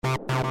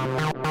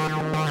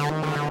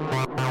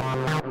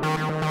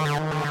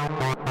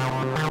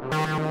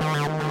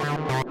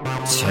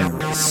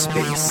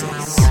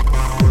TerraSpaces.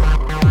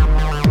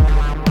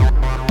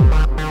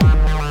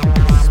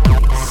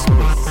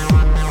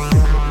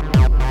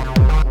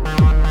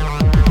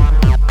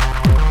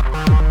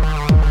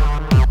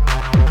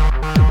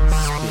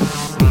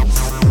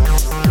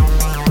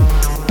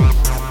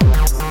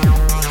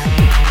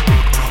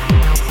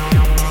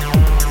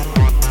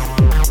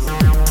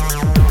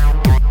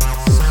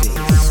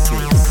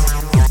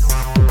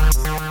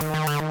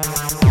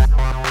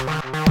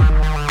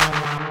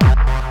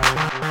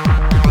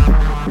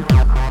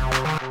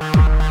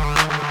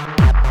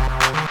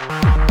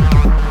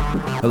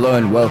 Hello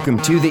and welcome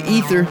to The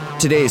Ether.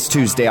 Today is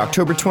Tuesday,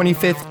 October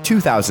 25th,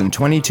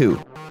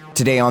 2022.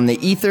 Today on The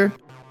Ether,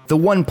 the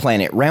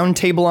OnePlanet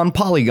Roundtable on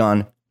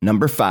Polygon,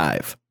 number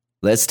 5.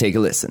 Let's take a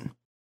listen.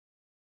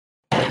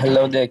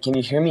 Hello there, can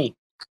you hear me?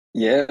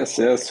 Yes,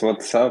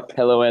 what's up?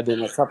 Hello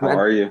Eden, what's up, man? How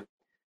are you?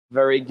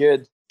 Very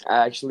good.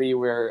 Actually,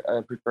 we're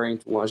preparing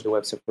to launch the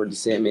website for the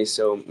CMA,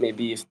 so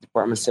maybe if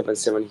Department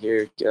 77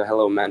 here,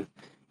 hello man,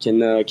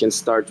 can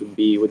start would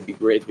be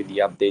great with the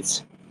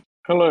updates.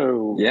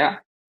 Hello. Yeah.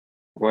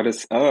 What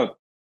is up?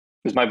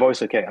 Is my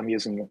voice okay? I'm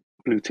using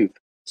Bluetooth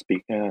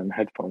speaker and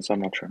headphones. I'm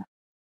not sure.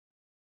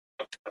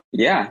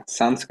 Yeah,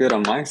 sounds good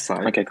on my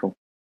side. Okay, cool.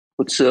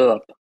 What's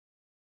up?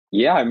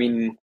 Yeah, I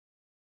mean,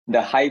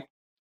 the hype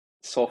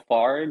so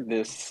far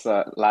this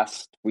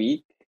last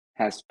week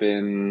has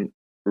been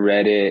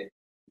Reddit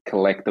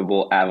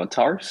collectible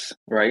avatars,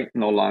 right?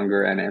 No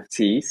longer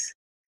NFTs.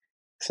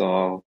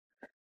 So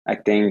I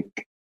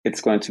think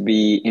it's going to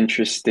be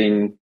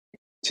interesting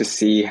to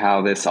see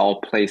how this all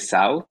plays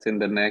out in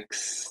the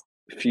next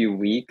few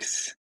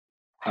weeks.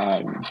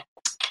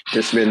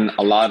 There's been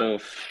a lot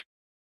of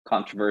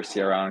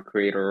controversy around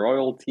creator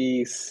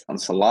royalties on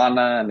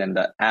Solana, and then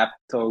the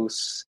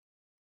Aptos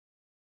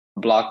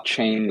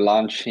blockchain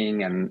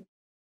launching, and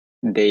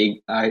they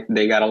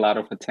got a lot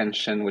of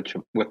attention with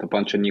a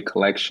bunch of new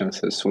collections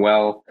as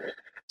well.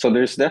 So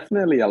there's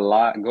definitely a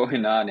lot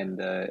going on in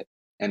the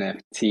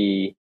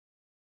NFT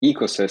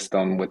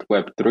ecosystem with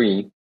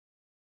Web3.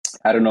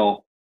 I don't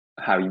know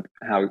how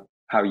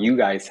you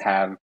guys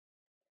have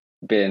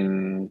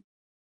been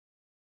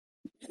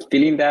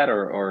feeling that,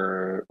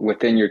 or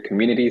within your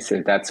communities,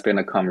 if that's been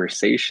a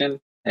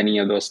conversation, any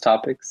of those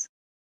topics.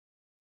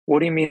 What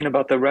do you mean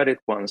about the Reddit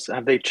ones?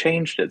 Have they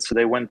changed it so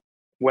they went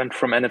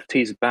from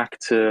NFTs back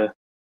to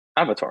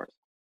avatars?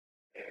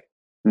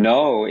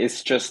 No,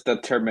 it's just the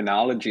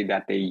terminology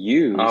that they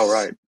use. Oh,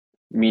 right.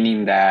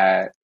 Meaning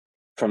that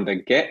from the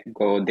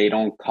get-go, they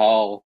don't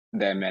call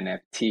them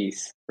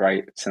NFTs,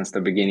 right? Since the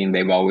beginning,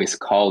 they've always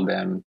called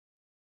them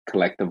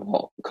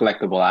collectible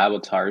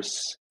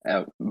avatars,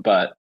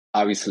 but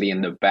obviously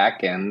in the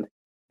back end,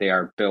 they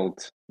are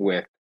built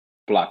with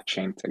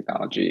blockchain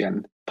technology,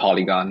 and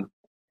Polygon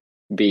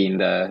being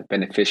the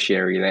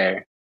beneficiary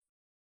there.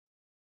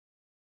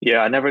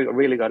 Yeah, I never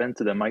really got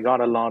into them. I got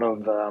a lot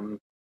of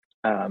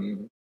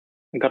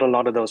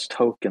those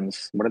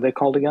tokens. What are they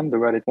called again? The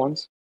Reddit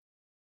ones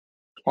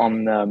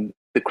on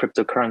the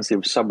cryptocurrency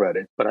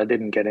subreddit, but I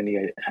didn't get any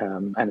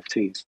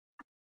NFTs.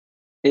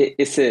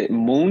 Is it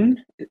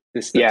Moon?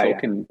 Is the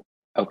token?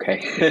 Yeah.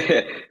 Okay.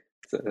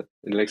 So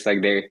it looks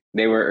like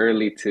they were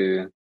early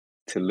to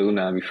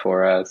Luna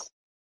before us.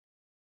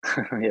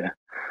 Yeah.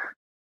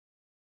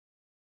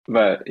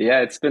 But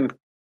yeah, it's been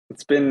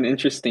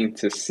interesting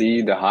to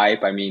see the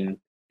hype. I mean,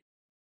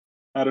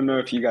 I don't know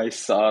if you guys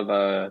saw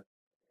the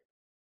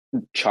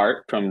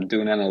chart from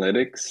Dune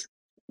Analytics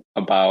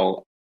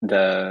about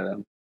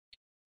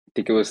I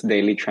think it was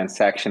daily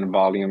transaction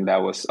volume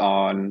that was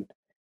on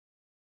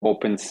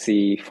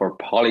OpenSea for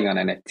Polygon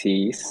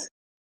NFTs,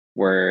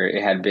 where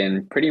it had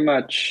been pretty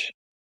much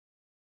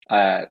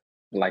like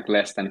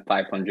less than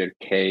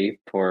 500K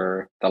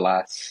for the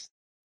last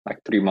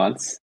like 3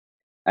 months.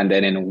 And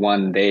then in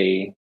one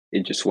day,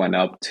 it just went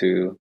up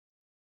to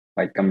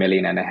like 1.5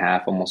 million,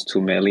 almost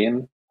 2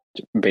 million,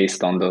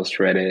 based on those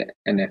Reddit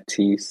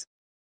NFTs.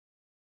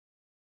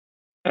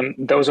 And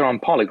those are on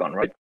Polygon,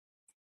 right?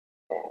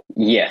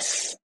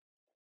 Yes.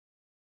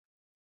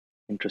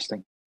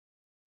 Interesting.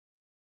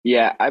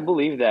 Yeah, I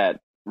believe that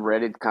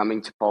Reddit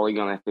coming to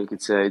Polygon, I think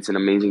it's an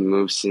amazing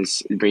move,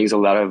 since it brings a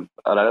lot of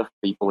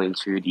people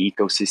into the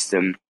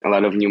ecosystem, a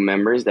lot of new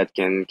members that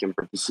can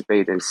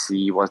participate and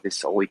see what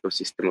this whole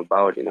ecosystem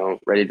about. You know,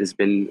 Reddit has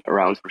been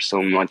around for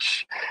so long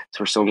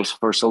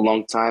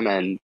time,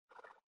 and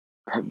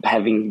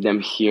having them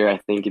here, I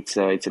think it's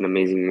an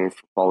amazing move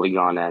for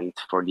Polygon and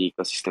for the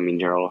ecosystem in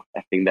general.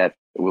 I think that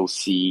we'll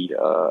see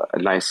a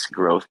nice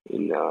growth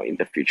in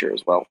the future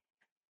as well.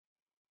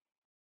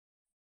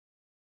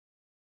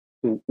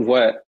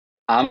 What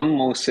I'm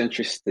most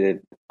interested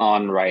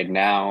on right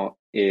now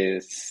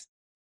is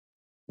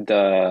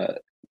the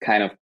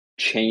kind of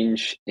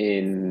change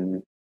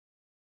in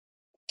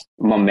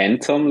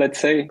momentum, let's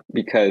say,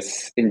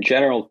 because in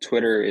general,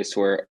 Twitter is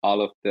where all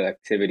of the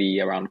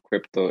activity around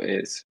crypto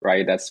is,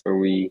 right? That's where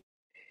we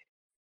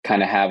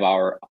kind of have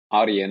our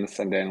audience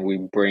and then we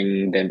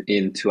bring them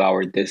into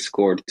our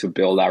Discord to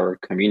build our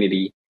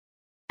community.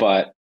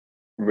 But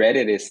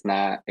Reddit is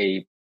not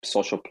a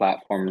social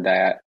platform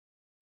that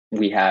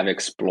we have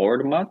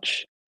explored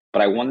much,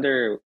 but I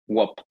wonder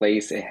what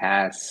place it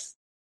has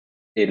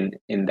in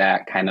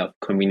that kind of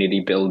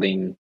community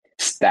building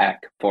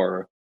stack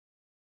for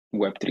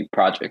Web3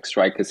 projects,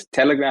 right? Because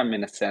Telegram,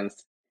 in a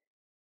sense,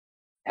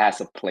 has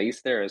a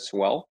place there as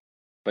well,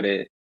 but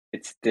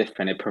it's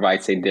different. It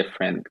provides a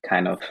different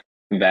kind of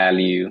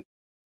value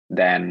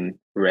than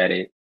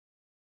Reddit.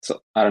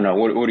 So I don't know.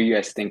 What do you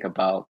guys think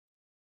about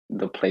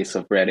the place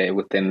of Reddit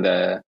within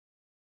the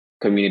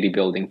community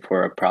building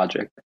for a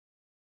project?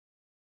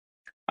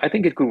 I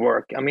think it could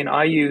work. I mean,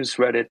 I use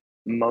Reddit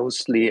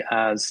mostly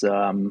as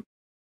when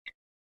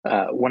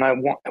I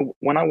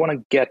want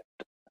to get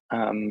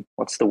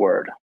what's the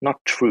word?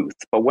 Not truth,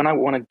 but when I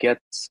want to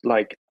get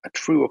like a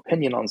true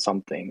opinion on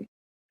something,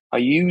 I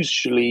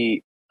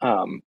usually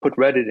put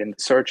Reddit in the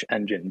search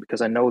engine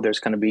because I know it's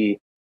going to be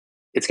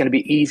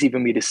easy for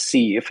me to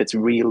see if it's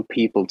real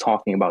people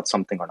talking about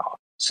something or not.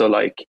 So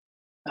like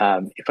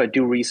if I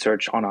do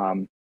research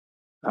on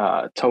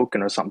a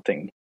token or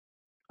something,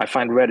 I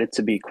find Reddit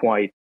to be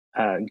quite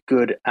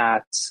good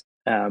at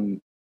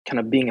kind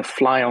of being a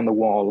fly on the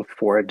wall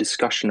for a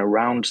discussion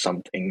around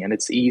something, and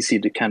it's easy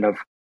to kind of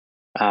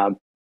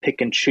pick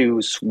and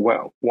choose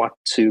what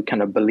to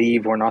kind of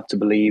believe or not to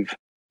believe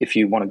if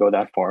you want to go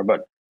that far.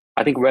 But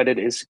I think Reddit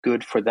is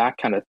good for that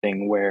kind of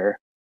thing where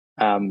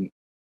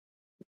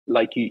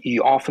like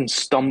you often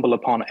stumble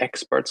upon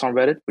experts on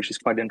Reddit, which is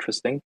quite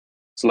interesting.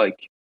 It's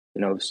like,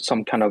 you know,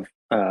 some kind of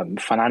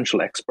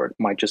financial expert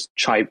might just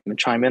chime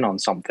in on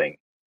something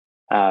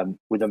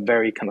with a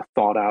very kind of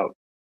thought out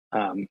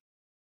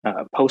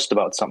post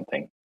about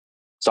something.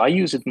 So I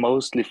use it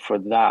mostly for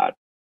that.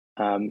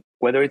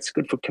 Whether it's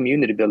good for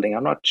community building,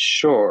 I'm not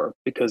sure,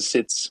 because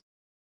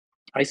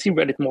I see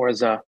Reddit more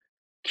as a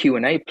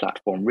Q&A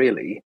platform,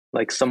 really.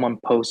 Like someone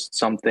posts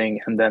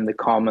something and then the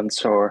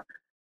comments are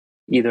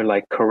either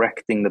like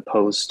correcting the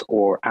post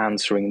or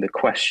answering the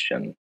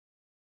question.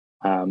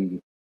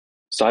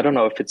 So I don't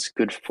know if it's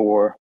good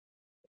for.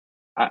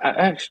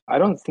 I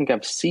don't think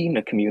I've seen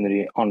a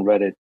community on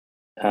Reddit.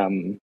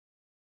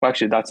 Well,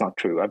 actually, that's not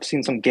true. I've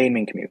seen some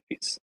gaming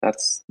communities. I've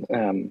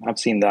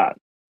seen that.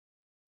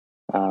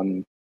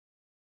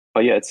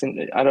 But yeah,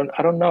 I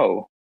don't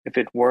know if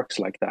it works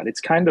like that. It's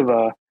kind of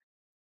a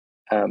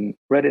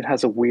Reddit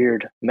has a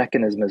weird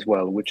mechanism as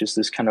well, which is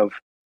this kind of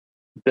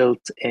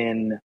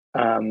built-in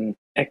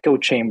echo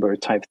chamber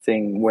type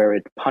thing where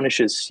it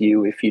punishes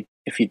you if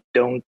you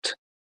don't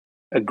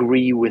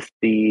agree with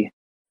the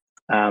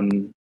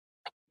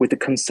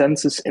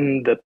consensus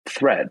in the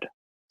thread.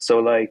 So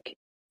like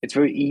it's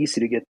very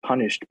easy to get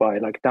punished by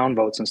like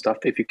downvotes and stuff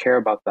if you care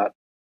about that.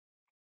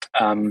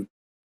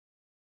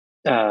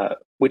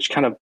 Which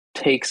kind of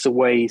takes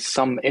away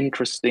some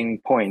interesting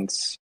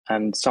points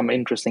and some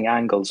interesting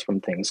angles from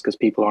things because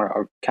people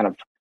are kind of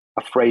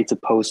afraid to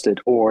post it,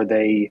 or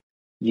they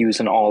use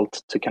an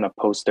alt to kind of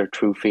post their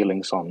true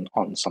feelings on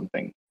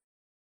something.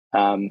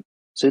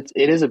 So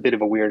it is a bit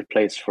of a weird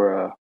place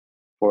for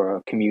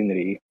a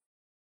community,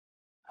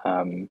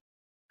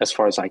 as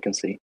far as I can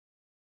see.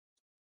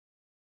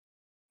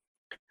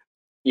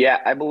 Yeah,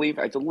 I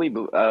totally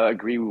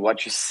agree with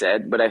what you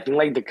said, but I think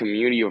like the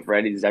community of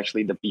Reddit is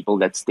actually the people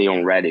that stay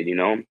on Reddit, you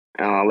know?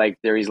 Like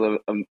there is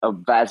a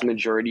vast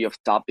majority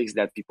of topics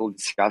that people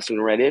discuss on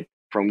Reddit,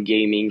 from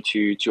gaming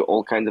to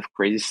all kinds of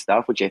crazy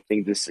stuff, which I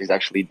think this is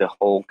actually the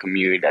whole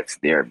community that's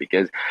there,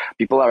 because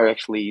people are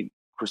actually,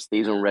 who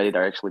stays on Reddit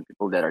are actually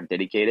people that are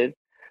dedicated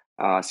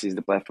since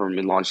the platform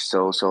been launched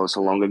so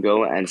long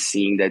ago, and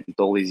seeing that it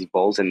always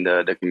evolves and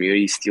the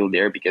community is still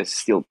there, because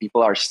still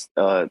people are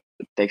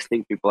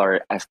texting, people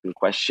are asking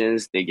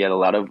questions, they get a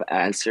lot of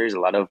answers, a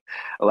lot of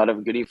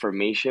good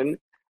information.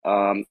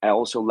 I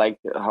also like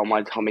how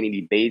many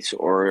debates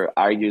or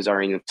argues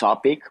are in a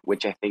topic,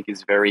 which I think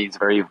is very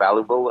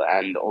valuable,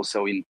 and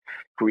also in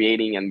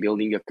creating and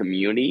building a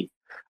community.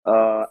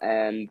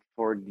 And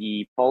for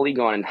the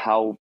Polygon and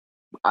how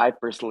I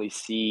personally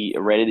see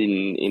Reddit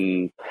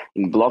in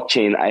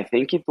blockchain, I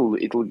think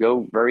it'll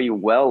go very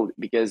well,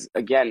 because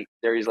again,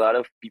 there is a lot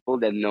of people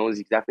that knows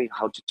exactly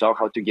how to talk,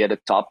 how to get a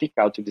topic,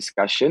 how to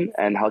discussion,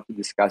 and how to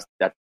discuss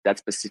that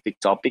specific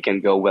topic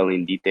and go well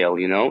in detail.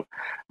 You know,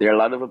 there are a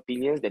lot of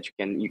opinions that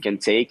you can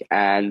take,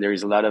 and there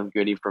is a lot of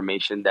good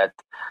information that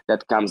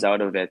comes out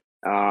of it.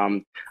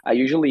 I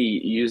usually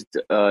used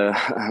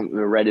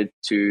Reddit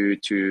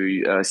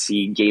to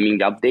see gaming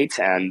updates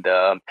and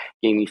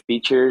gaming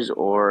features,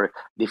 or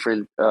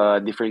different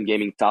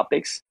gaming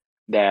topics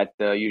that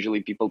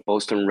usually people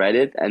post on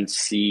Reddit, and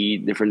see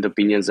different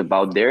opinions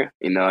about there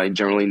in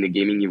generally in the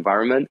gaming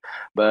environment.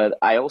 But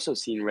I also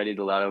see in Reddit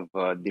a lot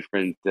of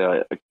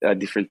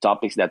different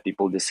topics that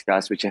people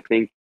discuss, which I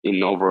think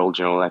in overall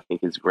general I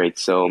think is great.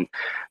 So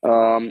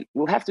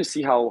we'll have to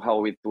see how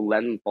it will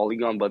land in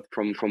Polygon. But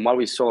from what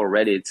we saw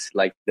already, it's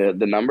like the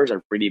numbers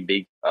are pretty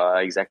big,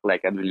 exactly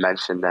like Edwin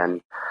mentioned,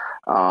 and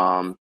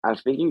I'm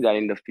thinking that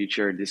in the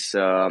future, this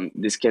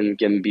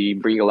can be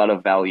bring a lot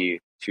of value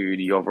to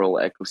the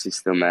overall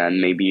ecosystem and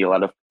maybe a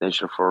lot of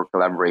potential for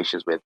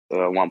collaborations with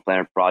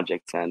OnePlanet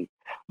projects and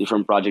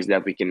different projects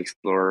that we can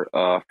explore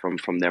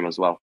from them as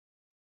well.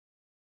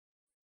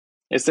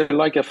 Is there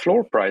like a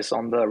floor price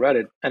on the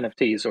Reddit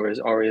NFTs,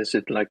 or is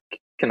it like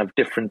kind of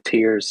different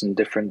tiers and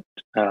different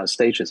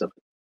stages of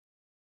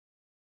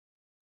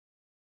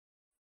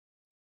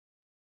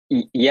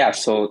it? Yeah,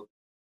 so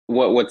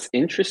what's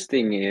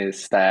interesting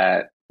is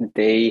that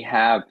they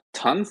have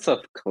tons of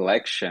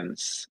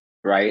collections,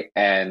 right?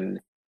 And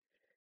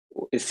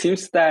it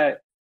seems that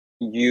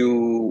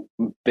you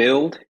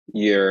build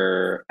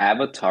your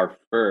avatar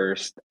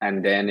first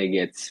and then it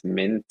gets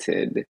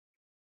minted.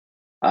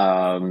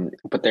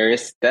 But there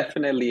is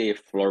definitely a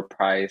floor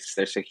price.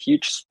 There's a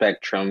huge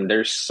spectrum.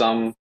 There's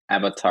some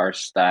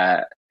avatars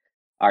that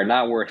are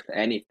not worth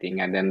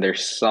anything, and then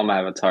there's some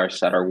avatars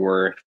that are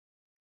worth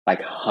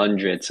like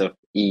hundreds of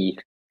ETH.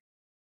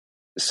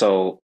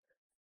 So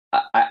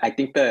I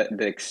think the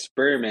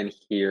experiment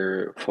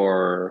here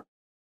for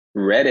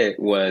Reddit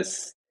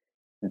was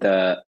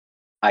the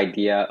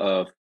idea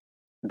of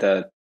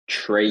the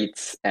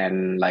traits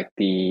and like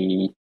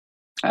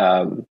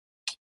um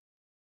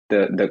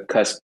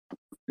the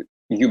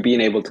you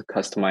being able to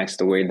customize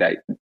the way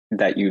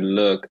that you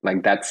look,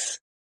 like that's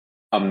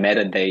a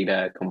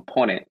metadata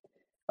component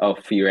of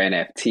your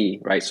NFT,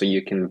 right? So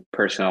you can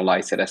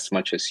personalize it as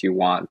much as you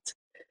want.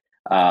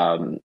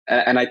 And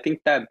I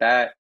think that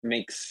that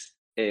makes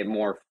it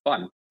more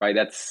fun, right?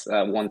 That's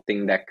one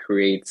thing that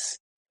creates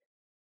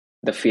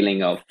the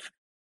feeling of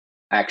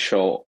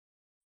actual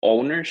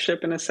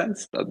ownership in a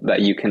sense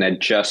that you can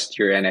adjust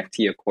your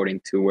NFT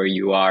according to where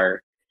you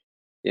are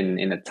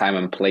in a time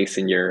and place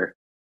in your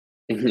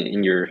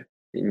in your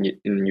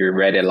in your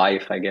Reddit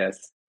life, I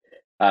guess.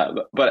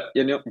 But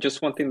you know,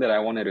 just one thing that I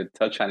wanted to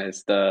touch on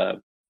is the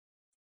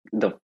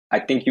I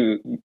think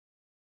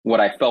what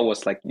I felt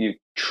was like you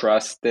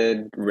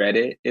trusted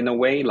Reddit in a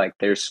way. Like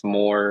there's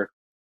more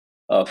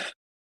of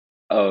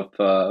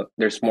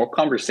there's more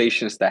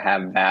conversations that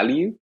have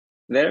value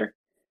there,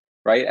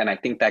 right? And I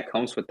think that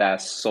comes with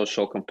that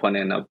social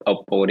component of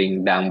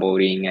upvoting,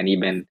 downvoting, and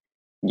even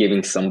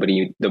giving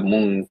somebody the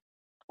moon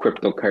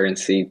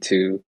cryptocurrency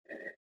to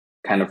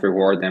kind of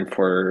reward them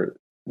for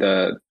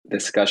the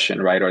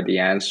discussion, right, or the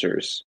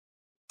answers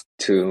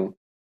to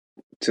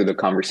the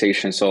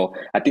conversation. So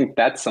I think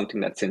that's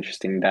something that's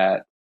interesting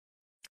that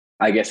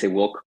I guess it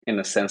will, in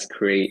a sense,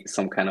 create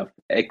some kind of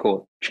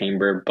echo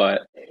chamber,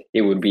 but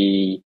it would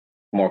be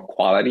more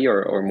quality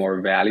or more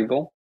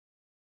valuable.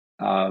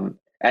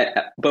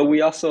 But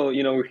we also,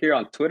 you know, we're here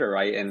on Twitter,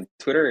 right? And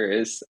Twitter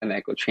is an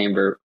echo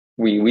chamber.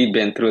 We've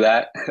been through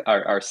that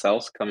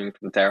ourselves coming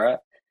from Terra.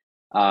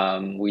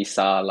 We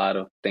saw a lot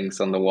of things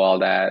on the wall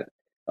that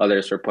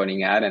others were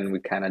pointing at, and we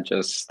kind of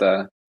just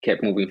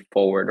kept moving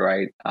forward,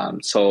 right?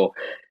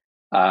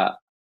 Uh,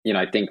 you know,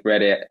 I think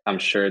Reddit, I'm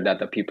sure that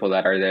the people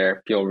that are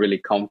there feel really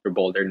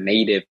comfortable. They're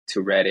native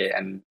to Reddit,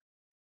 and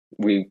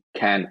we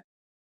can't,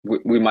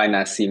 we might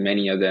not see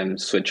many of them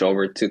switch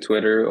over to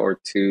Twitter or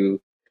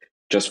to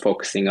just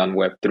focusing on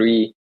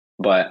Web3,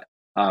 but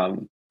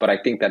I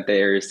think that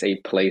there is a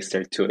place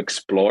there to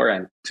explore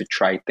and to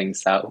try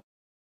things out.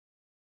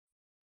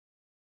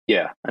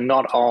 Yeah, and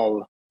not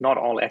all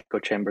echo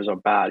chambers are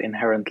bad,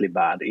 inherently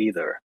bad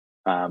either.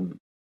 Um,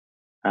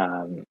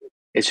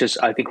 it's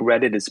just I think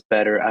Reddit is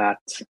better at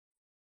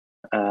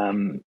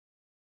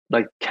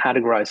like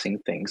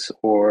categorizing things,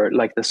 or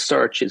like the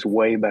search is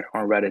way better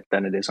on Reddit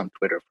than it is on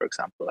Twitter, for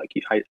example. Like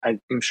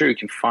I'm sure you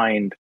can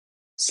find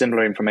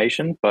similar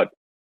information, but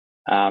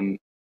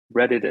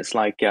Reddit is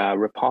like a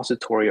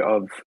repository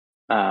of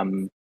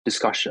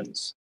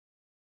discussions,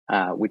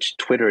 which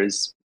Twitter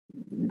is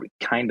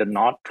kind of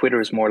not. Twitter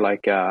is more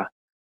like a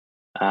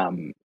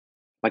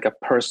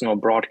personal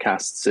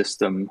broadcast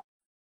system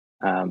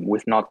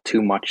with not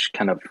too much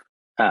kind of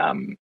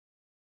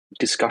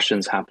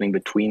discussions happening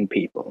between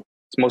people.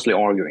 It's mostly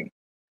arguing,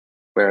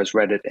 whereas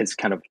Reddit is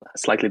kind of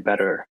slightly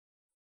better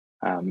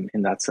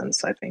in that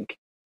sense, I think.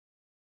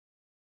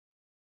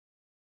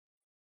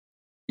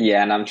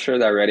 Yeah, and I'm sure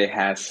that Reddit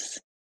has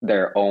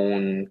their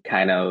own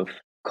kind of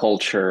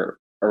culture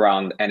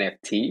around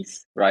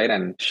NFTs, right?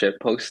 And shit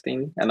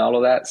posting and all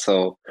of that.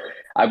 So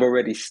I've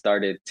already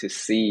started to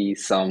see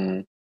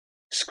some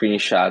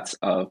screenshots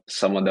of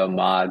some of the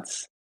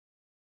mods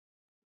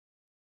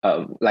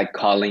like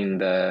calling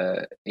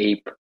the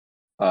ape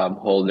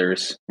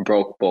holders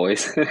broke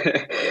boys.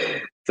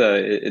 So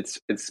it's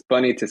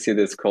funny to see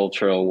this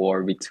cultural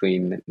war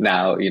between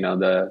now, you know,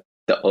 the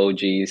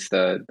OGs,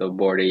 the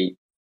Bored Ape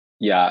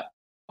yacht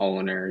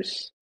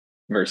owners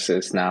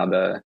versus now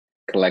the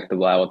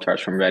collectible avatars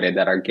from Reddit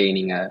that are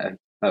gaining a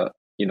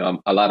you know,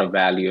 a lot of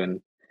value.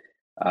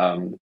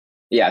 And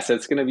yeah, so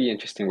it's gonna be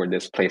interesting where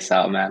this plays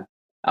out, man.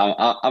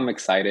 I'm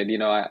excited. You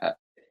know,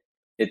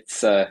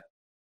 it's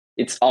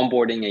it's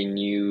onboarding a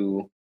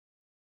new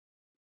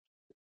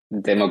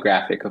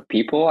demographic of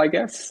people, I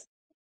guess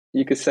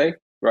you could say,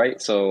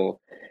 right? So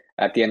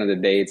at the end of the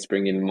day, it's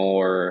bringing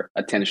more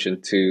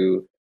attention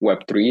to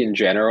Web3 in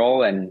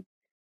general. And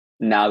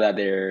now that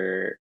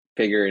they're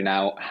figuring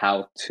out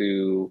how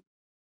to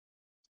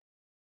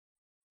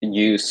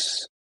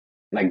use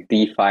like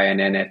DeFi and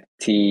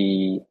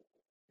NFT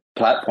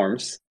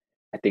platforms,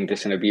 I think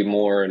there's going to be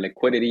more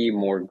liquidity,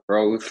 more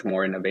growth,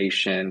 more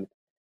innovation.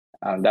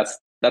 That's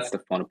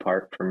the fun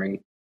part for me.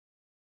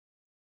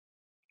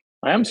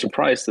 I am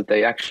surprised that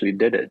they actually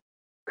did it,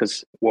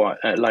 because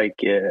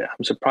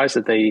I'm surprised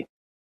that they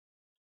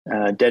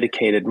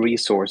dedicated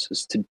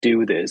resources to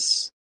do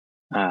this.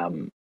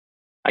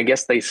 I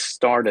guess they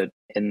started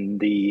in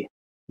the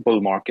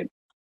bull market,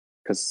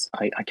 because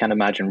I can't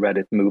imagine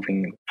Reddit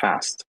moving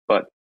fast.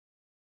 But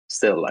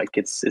still, like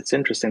it's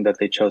interesting that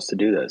they chose to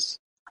do this,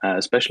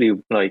 especially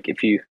like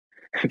if you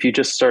if you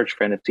just search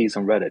for NFTs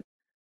on Reddit,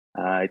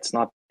 it's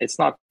not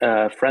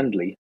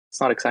friendly.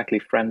 It's not exactly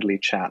friendly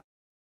chat.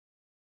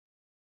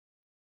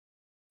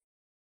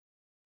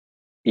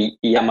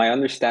 Yeah, my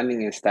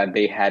understanding is that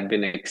they had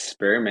been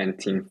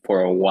experimenting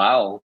for a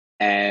while.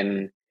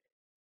 And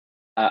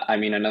I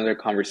mean, another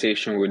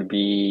conversation would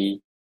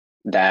be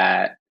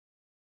that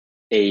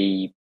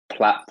a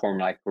platform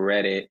like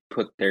Reddit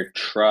put their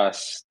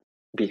trust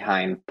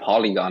behind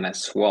Polygon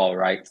as well,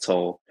 right?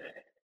 So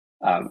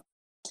um,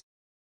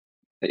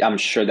 I'm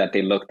sure that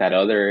they looked at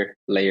other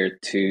layer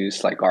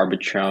twos like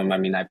Arbitrum. I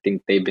mean, I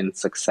think they've been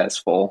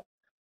successful,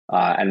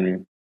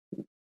 and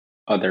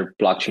other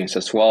blockchains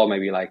as well,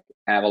 maybe like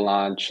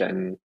Avalanche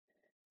and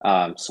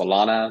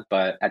Solana.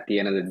 But at the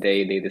end of the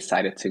day, they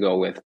decided to go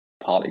with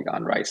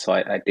Polygon, right? So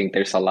I think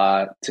there's a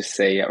lot to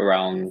say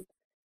around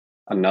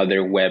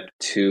another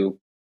Web2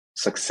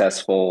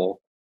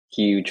 successful,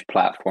 huge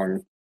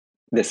platform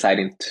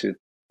deciding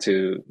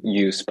to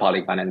use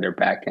Polygon in their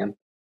backend.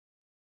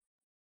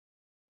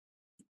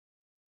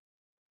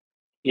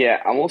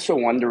 Yeah, I'm also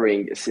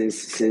wondering,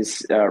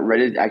 since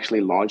Reddit actually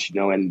launched,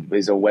 and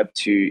is a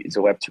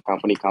Web2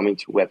 company coming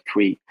to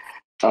Web3.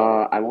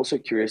 I'm also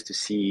curious to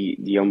see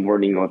the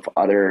onboarding of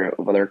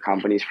other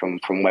companies from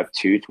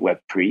Web2 to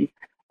Web3,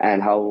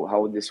 and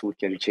how this would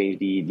can change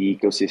the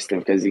ecosystem,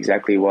 because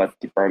exactly what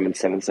Department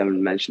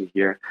 77 mentioned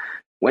here.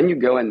 When you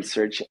go and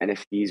search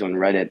NFTs on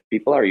Reddit,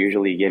 people are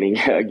usually getting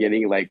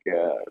getting like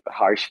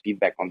harsh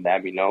feedback on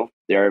them.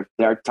 There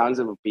are tons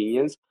of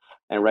opinions,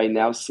 and right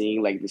now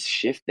seeing like this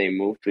shift, they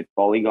moved with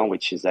Polygon,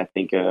 which is I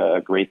think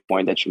a great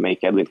point that you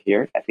make, Edwin.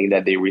 Here, I think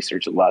that they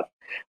research a lot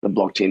the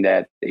blockchain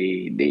that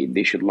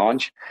they should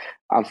launch.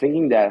 I'm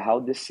thinking that how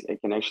this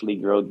can actually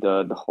grow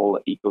the whole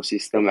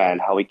ecosystem,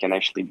 and how we can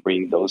actually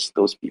bring those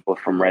people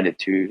from Reddit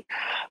to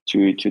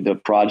the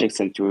projects,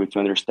 and to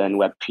understand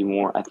Web3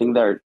 more. I think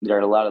there are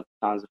a lot of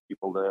tons of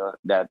people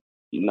that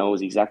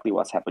knows exactly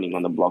what's happening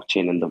on the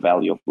blockchain and the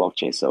value of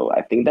blockchain. So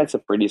I think that's a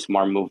pretty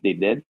smart move they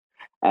did.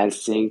 And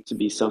seeing to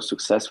be so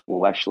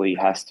successful actually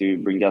has to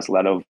bring us a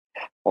lot of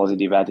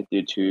positive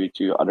attitude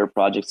to other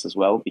projects as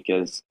well,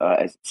 because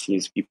as it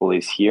seems people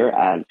is here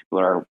and people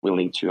are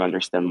willing to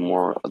understand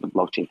more of the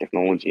blockchain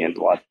technology and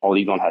what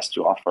Polygon has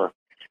to offer,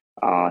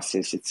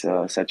 since it's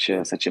such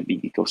a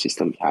big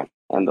ecosystem behind,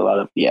 and a lot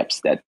of the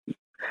apps that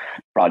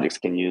projects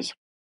can use.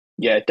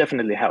 Yeah, it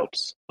definitely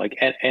helps. Like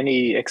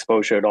any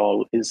exposure at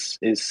all is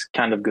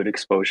kind of good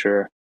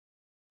exposure.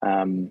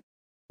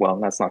 Well,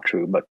 that's not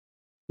true, but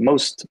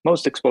most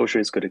exposure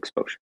is good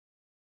exposure.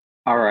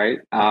 All right.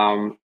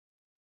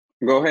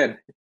 Go ahead.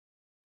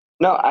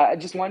 No, I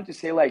just wanted to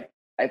say, like,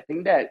 I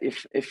think that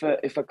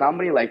if a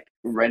company like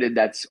Reddit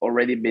that's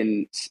already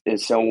been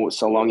so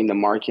long in the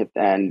market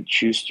and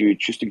choose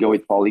to go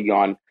with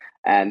Polygon,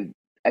 and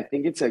I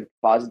think it's a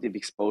positive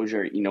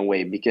exposure in a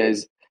way,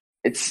 because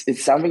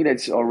it's something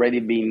that's already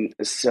been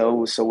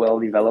so well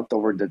developed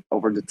over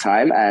the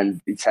time, and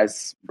it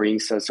has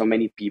brings so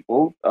many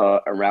people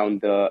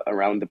around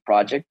the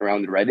project,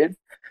 around Reddit,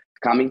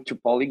 coming to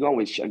Polygon,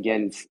 which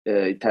again,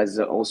 it has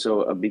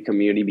also a big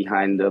community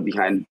behind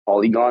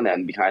Polygon,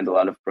 and behind a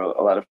lot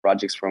of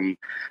projects from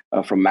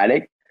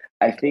Matic.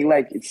 I think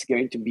like it's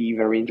going to be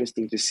very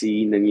interesting to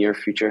see in the near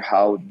future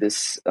how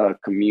this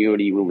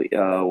community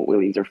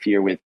will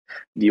interfere with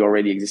the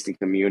already existing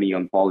community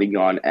on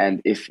Polygon,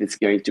 and if it's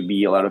going to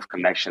be a lot of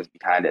connections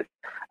behind it.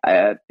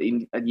 At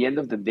the end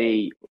of the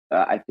day,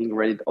 I think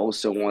Reddit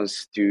also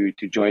wants to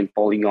join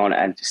Polygon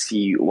and to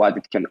see what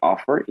it can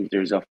offer in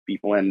terms of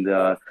people and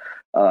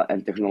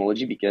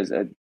technology, because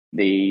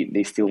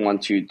they still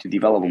want to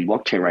develop on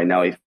blockchain right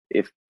now.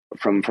 If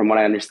from what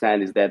I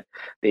understand is that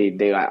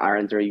they are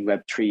entering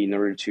Web3 in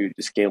order to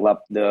scale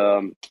up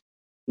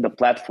the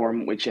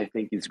platform, which I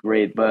think is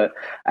great. But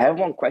I have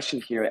one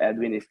question here,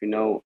 Edwin. If you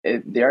know,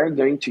 if they are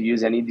going to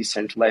use any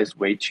decentralized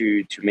way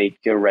to make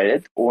a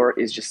Reddit, or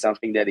is just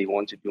something that they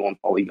want to do on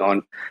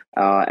Polygon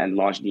and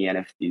launch the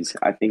NFTs?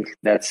 I think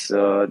that's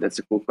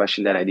a cool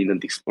question that I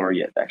didn't explore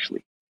yet,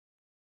 actually.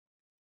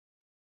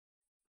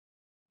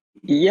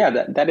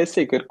 Yeah, that is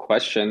a good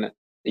question.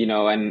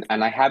 And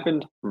I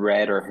haven't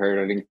read or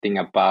heard anything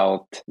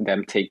about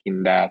them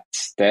taking that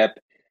step.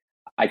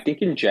 I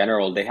think in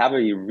general they have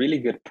a really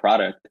good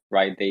product,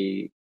 right?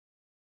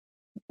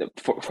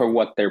 For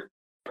what they're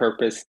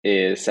purpose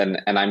is,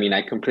 and I mean,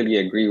 I completely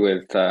agree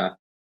with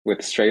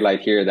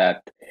Straylight here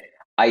that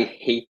I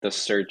hate the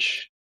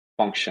search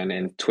function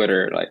in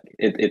Twitter. Like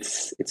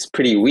it's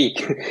pretty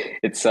weak.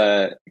 It's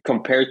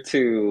compared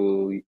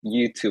to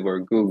YouTube or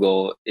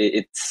Google,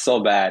 it's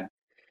so bad.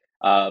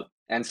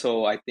 And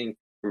so I think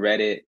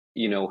Reddit,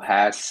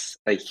 has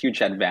a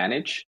huge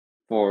advantage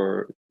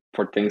for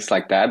things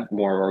like that,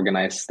 more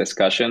organized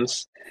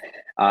discussions.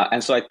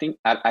 And so I think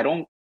I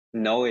don't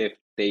know if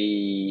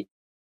they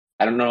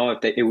I don't know if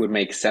it would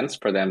make sense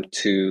for them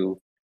to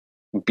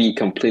be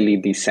completely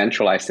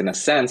decentralized in a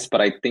sense,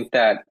 but I think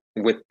that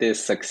with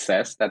this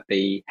success that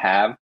they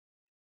have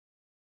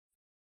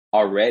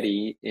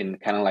already in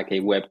kind of like a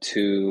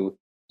Web2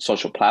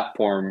 social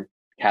platform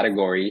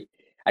category,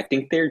 I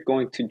think they're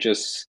going to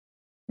just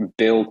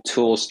build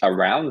tools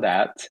around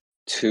that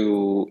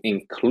to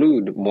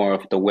include more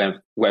of the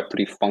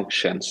Web3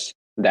 functions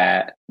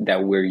that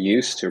we're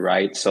used to,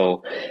 right?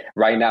 So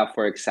right now,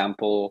 for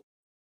example,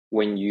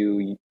 when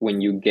you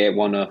get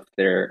one of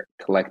their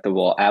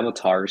collectible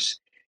avatars,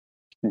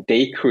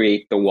 they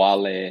create the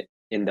wallet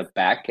in the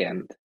back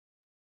end,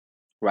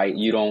 right?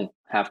 You don't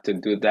have to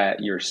do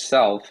that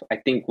yourself. I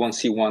think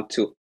once you want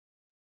to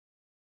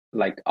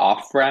like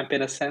off ramp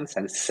in a sense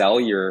and sell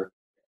your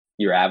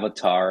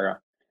avatar,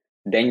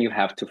 then you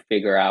have to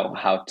figure out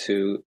how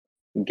to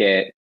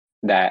get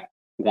that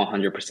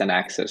 100%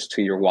 access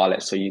to your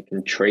wallet so you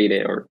can trade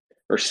it or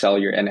sell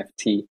your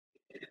NFT.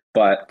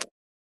 But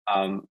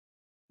um,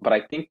 but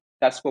I think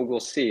that's what we'll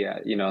see.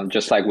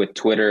 Just like with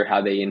Twitter,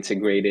 how they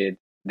integrated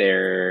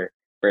their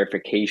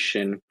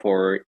verification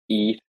for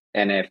ETH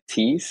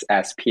NFTs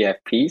as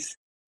PFPs.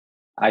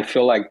 I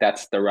feel like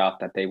that's the route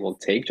that they will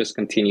take. Just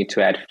continue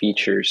to add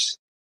features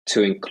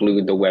to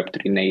include the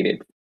Web3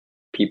 native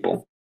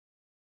people.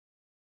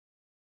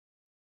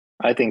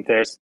 I think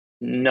there's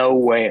no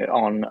way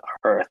on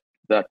earth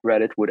that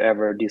Reddit would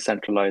ever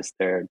decentralize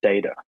their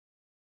data,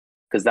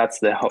 because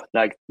that's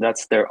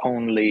that's their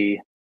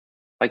only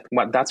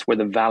that's where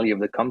the value of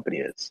the company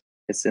is.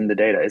 It's in the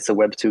data. It's a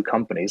Web2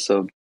 company,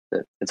 so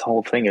its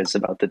whole thing is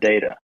about the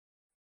data.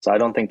 So I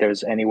don't think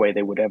there's any way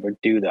they would ever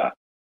do that.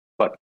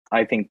 But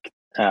I think,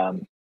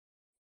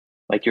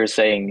 like you're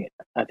saying,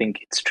 I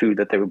think it's true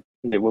that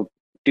they will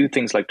do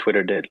things like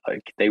Twitter did.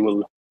 Like they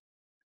will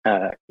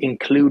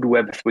include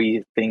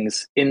Web3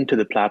 things into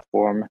the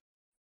platform,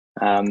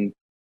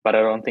 but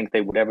I don't think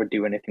they would ever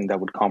do anything that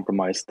would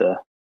compromise the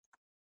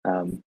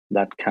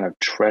that kind of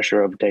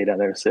treasure of data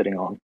they're sitting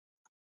on.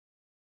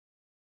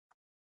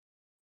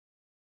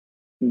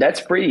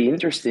 That's pretty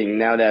interesting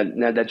now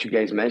that you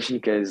guys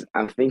mentioned, because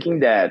I'm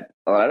thinking that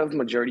a lot of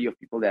majority of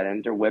people that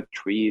enter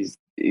Web3 is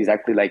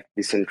exactly like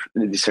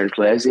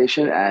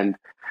decentralization, and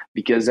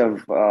because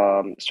of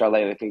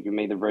Starlight, I think you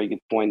made a very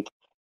good point.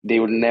 They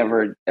would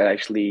never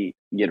actually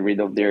get rid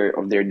of their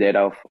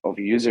data of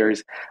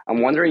users.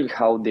 I'm wondering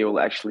how they will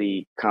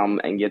actually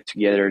come and get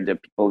together the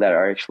people that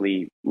are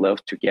actually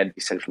love to get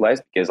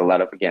decentralized, because a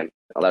lot of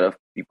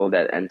people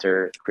that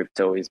enter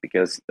crypto is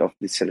because of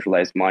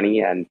decentralized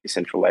money and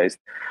decentralized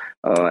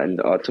and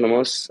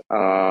autonomous.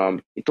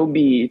 It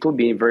will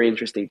be very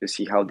interesting to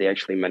see how they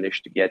actually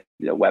manage to get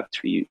the Web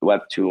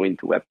 2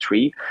 into Web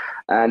 3,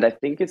 and I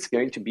think it's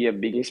going to be a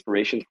big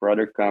inspiration for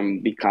other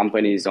big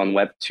companies on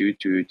Web 2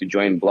 to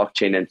join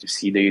blockchain and to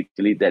see the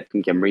utility that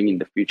can bring in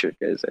the future.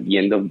 Because at the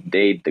end of the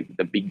day,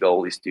 the big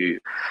goal is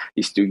to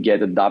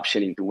get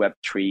adoption into Web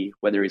 3,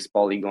 whether it's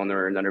Polygon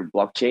or another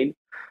blockchain.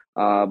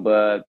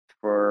 But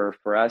for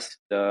us,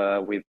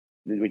 with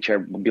which are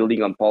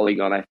building on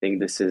Polygon, I think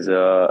this is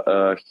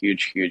a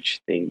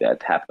huge thing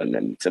that happened,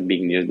 and it's a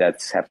big news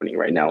that's happening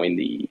right now in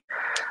the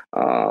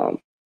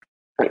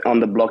on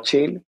the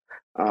blockchain.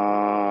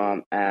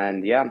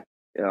 And yeah,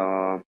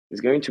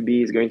 it's going to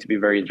be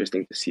very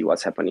interesting to see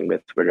what's happening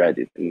with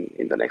Reddit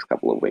in the next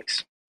couple of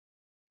weeks.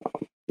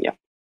 Yeah,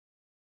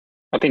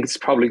 I think it's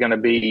probably going to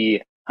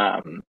be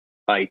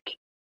like,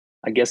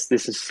 I guess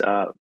this is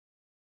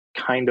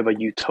kind of a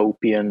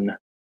utopian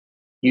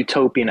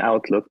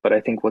outlook, but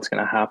I think what's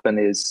going to happen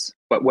is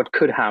what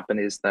could happen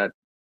is that,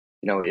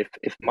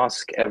 if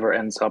Musk ever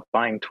ends up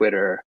buying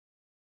Twitter,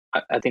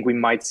 I think we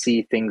might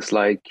see things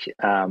like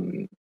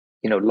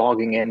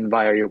logging in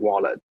via your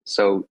wallet,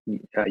 so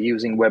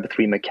using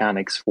Web3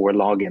 mechanics for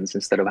logins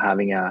instead of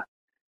having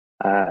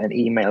an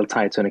email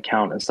tied to an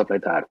account and stuff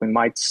like that. We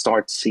might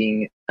start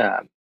seeing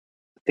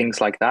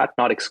things like that,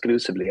 not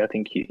exclusively. I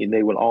think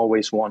they will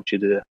always want you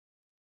to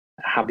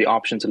have the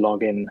option to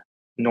log in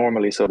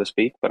normally, so to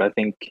speak, but I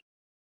think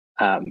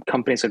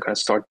companies are going to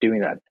start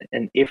doing that.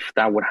 And if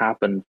that would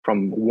happen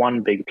from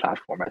one big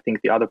platform, I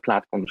think the other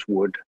platforms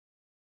would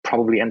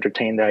probably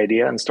entertain the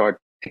idea and start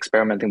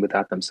experimenting with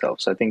that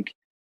themselves. So I think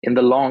in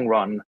the long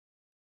run,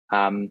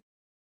 I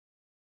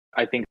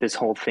think this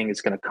whole thing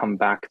is going to come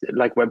back.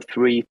 Like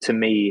Web3 to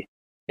me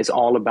is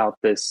all about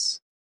this,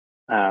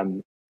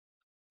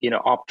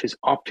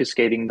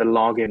 obfuscating the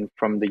login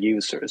from the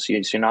users. So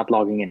you're not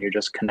logging in, you're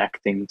just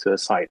connecting to a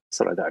site,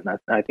 stuff like that. And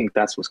I think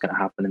that's what's going to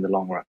happen in the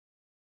long run.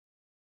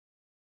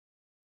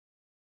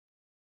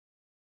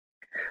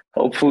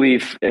 Hopefully,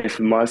 if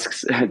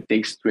Musk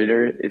takes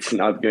Twitter, it's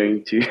not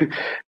going to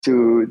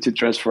to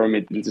transform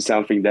it into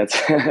something that's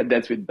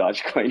that's with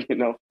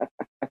Dogecoin.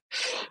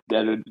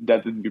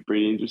 That would be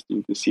pretty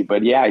interesting to see.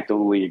 But yeah, I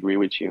totally agree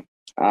with you.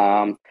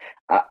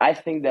 I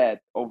think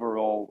that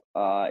overall,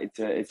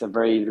 it's a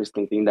very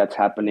interesting thing that's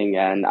happening,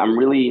 and I'm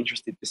really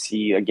interested to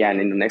see again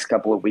in the next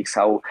couple of weeks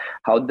how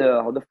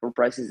the floor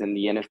prices and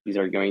the NFTs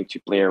are going to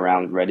play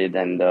around Reddit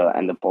and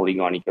the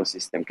Polygon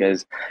ecosystem,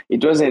 because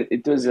it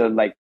was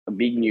like a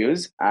big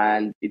news,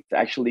 and it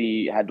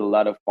actually had a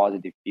lot of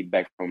positive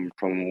feedback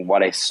from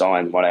what I saw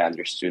and what I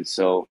understood.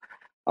 So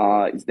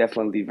it's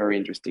definitely very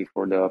interesting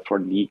for the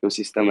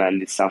ecosystem,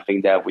 and it's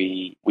something that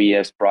we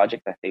as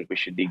project, I think we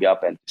should dig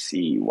up and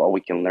see what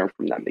we can learn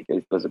from them, because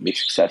it was a big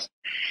success.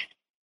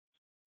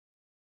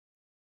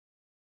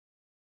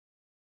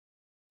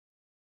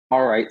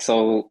 All right,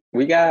 so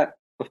we got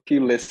a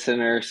few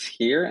listeners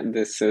here, and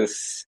this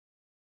is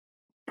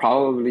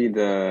probably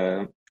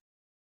the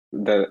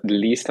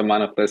least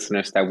amount of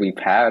listeners that we've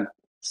had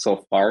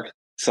so far.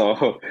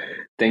 So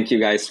thank you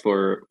guys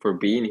for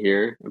being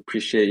here.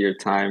 Appreciate your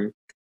time.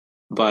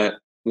 But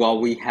while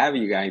we have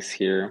you guys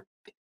here,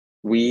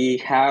 we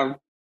have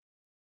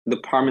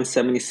Department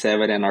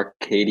 77 and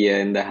Arcadia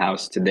in the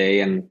house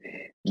today, and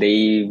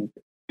they've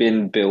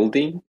been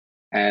building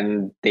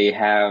and they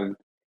have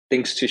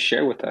things to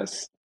share with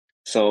us.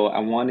 So I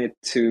wanted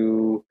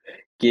to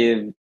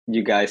give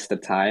you guys the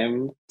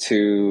time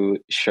to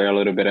share a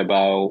little bit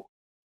about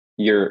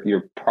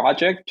your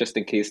project, just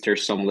in case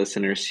there's some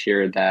listeners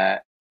here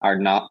that are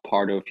not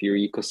part of your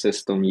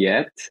ecosystem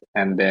yet,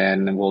 and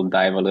then we'll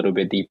dive a little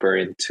bit deeper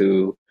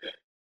into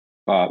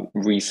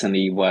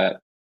recently what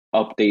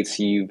updates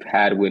you've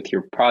had with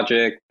your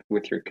project,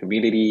 with your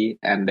community,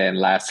 and then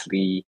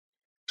lastly,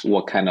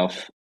 what kind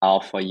of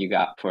alpha you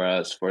got for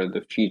us for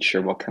the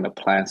future, what kind of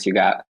plans you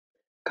got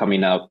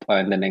coming up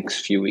in the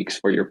next few weeks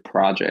for your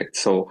project.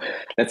 So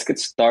let's get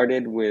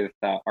started with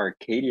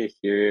Arcadia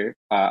here.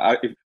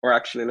 Or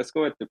actually, let's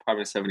go with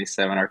Department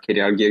 77.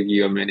 Arcadia, I'll give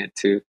you a minute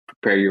to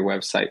prepare your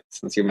website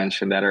since you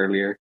mentioned that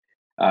earlier.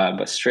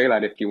 But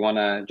Straylight, if you want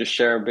to just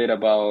share a bit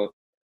about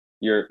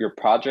your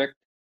project,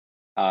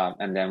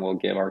 and then we'll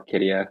give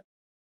Arcadia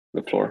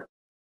the floor.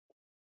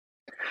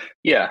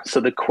 Yeah, so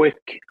the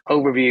quick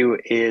overview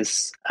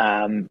is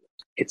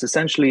it's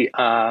essentially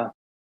a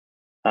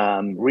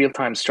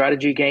real-time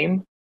strategy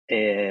game,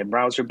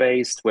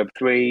 browser-based,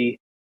 Web3,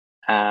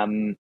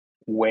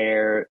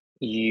 where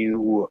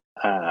you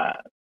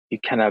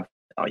kind of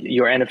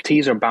your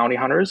NFTs are bounty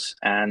hunters,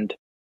 and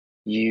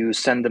you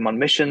send them on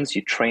missions,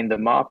 you train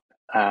them up,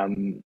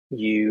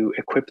 you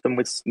equip them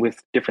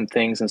with different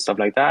things and stuff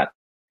like that,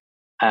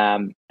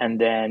 and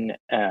then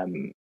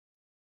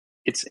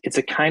it's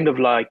a kind of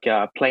like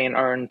a play and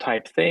earn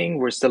type thing.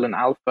 We're still in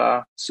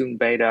alpha, soon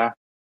beta,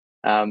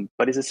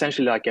 but it's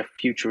essentially like a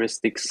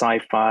futuristic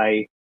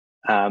sci-fi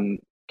kind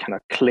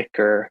of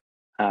clicker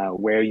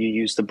where you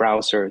use the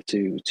browser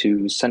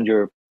to send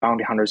your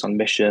bounty hunters on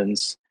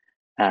missions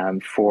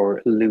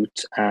for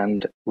loot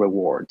and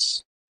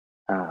rewards.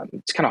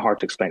 It's kind of hard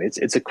to explain.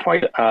 It's a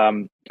quite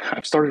I've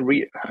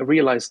I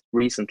realized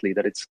recently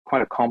that it's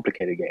quite a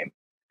complicated game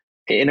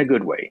in a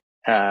good way,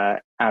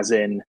 as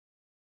in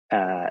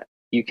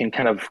you can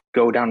kind of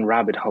go down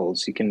rabbit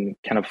holes. You can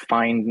kind of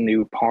find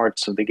new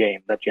parts of the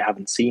game that you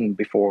haven't seen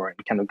before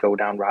and kind of go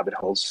down rabbit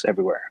holes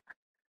everywhere.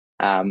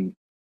 Um,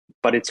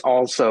 but it's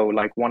also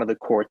like one of the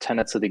core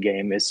tenets of the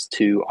game is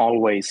to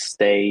always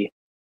stay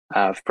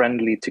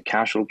friendly to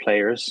casual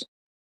players.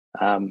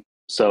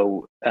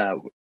 So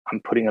I'm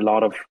putting a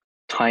lot of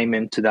time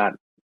into that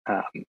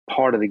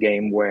part of the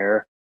game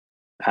where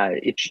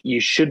you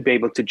should be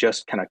able to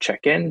just kind of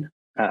check in,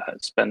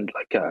 spend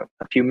like a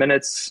few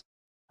minutes,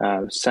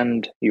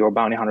 send your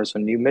bounty hunters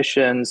on new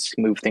missions,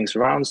 move things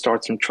around,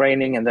 start some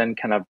training, and then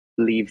kind of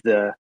leave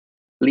the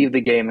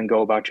game and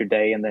go about your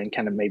day, and then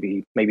kind of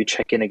maybe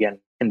check in again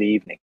in the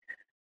evening.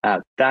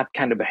 That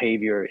kind of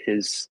behavior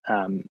is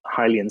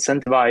highly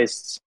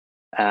incentivized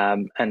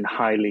and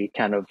highly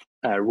kind of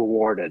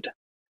rewarded,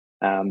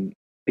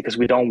 because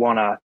we don't want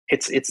to.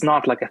 It's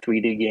not like a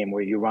 3D game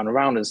where you run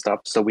around and stuff.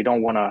 So we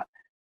don't want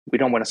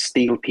to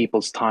steal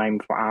people's time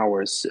for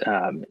hours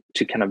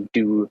to kind of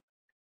do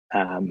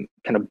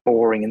kind of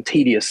boring and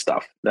tedious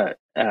stuff.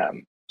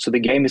 So the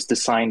game is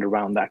designed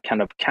around that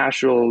kind of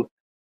casual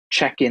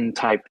check-in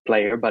type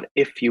player. But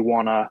if you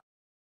wanna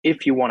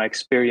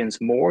experience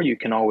more, you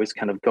can always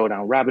kind of go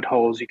down rabbit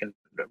holes. You can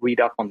read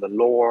up on the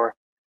lore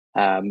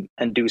and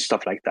do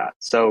stuff like that.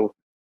 So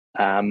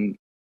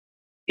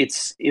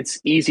it's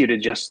easier to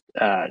just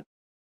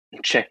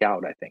check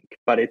out, I think.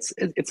 But it's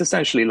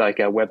essentially like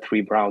a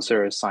Web3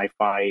 browser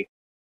sci-fi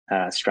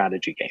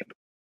strategy game.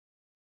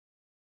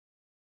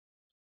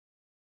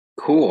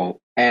 Cool.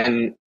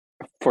 And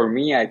for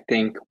me, I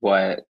think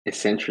what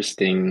is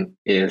interesting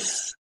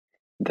is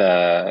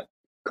the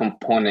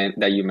component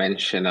that you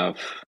mentioned of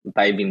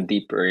diving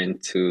deeper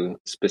into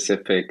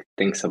specific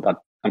things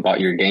about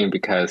your game,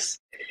 because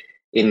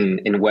in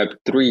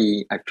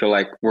Web3, I feel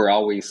like we're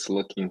always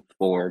looking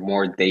for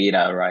more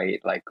data, right?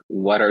 Like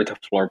what are the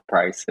floor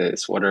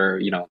prices? What are,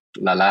 the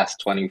last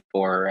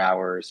 24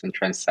 hours in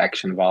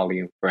transaction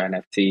volume for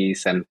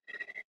NFTs? And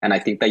I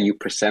think that you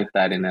present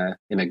that in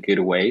a good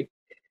way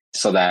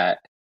so that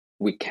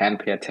we can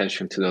pay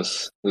attention to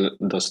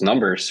those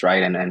numbers,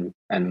 right? And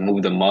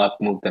move them up,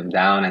 move them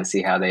down, and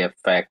see how they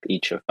affect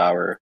each of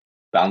our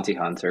bounty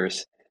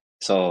hunters.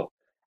 So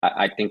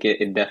I think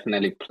it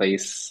definitely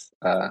plays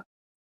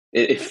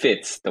it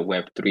fits the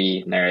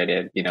Web3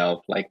 narrative,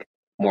 like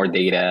more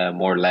data,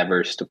 more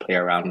levers to play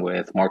around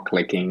with, more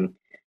clicking.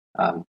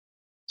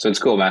 So it's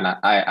cool, man.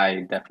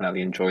 I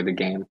definitely enjoy the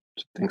game.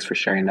 So thanks for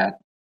sharing that.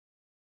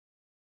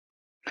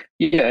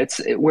 Yeah,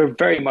 we're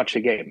very much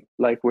a game.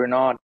 Like we're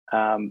not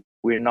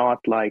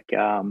like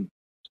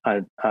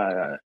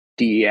a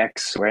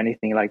DEX or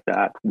anything like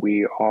that.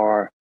 We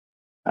are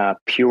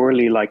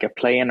purely like a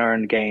play and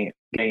earn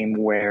game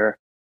where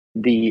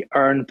the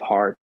earn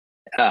part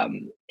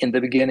in the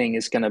beginning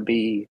is going to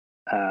be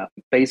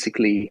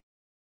basically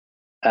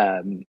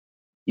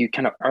you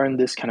kind of earn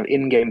this kind of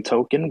in-game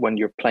token when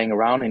you're playing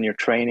around and you're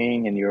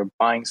training and you're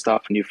buying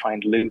stuff and you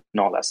find loot and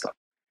all that stuff.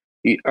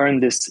 You earn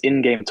this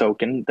in-game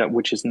token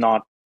which is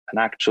not an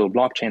actual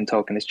blockchain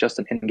token. It's just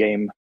an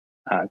in-game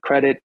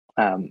credit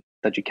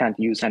that you can't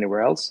use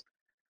anywhere else.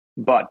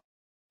 But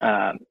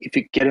if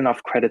you get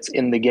enough credits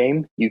in the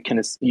game, you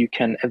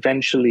can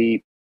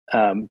eventually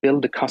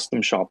build a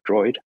custom shop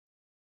droid,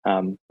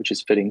 which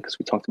is fitting because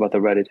we talked about the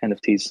Reddit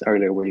NFTs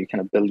earlier, where you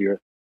kind of build your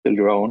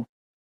own.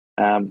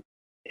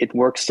 It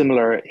works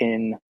similar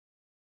in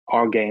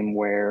our game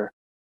where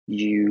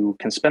you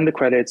can spend the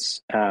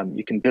credits,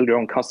 you can build your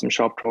own custom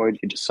shop droid,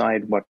 you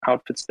decide what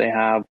outfits they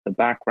have, the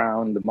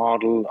background, the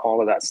model,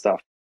 all of that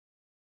stuff.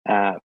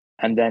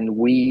 And then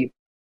we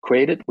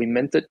create it, we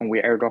mint it, and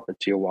we airdrop it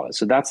to your wallet.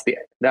 So that's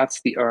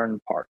the earn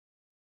part.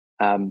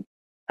 And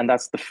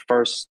that's the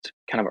first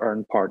kind of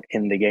earn part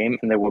in the game,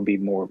 and there will be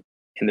more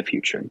in the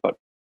future, but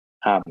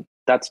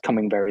that's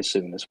coming very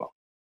soon as well.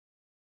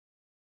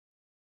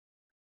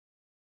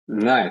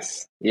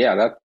 Nice.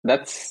 Yeah,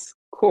 that's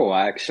cool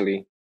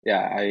actually.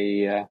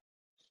 Yeah,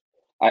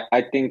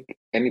 I think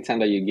anytime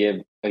that you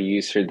give a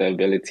user the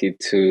ability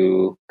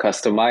to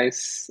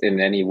customize in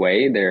any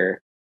way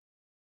their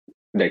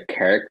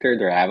character,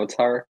 their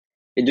avatar,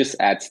 it just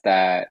adds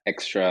that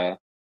extra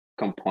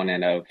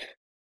component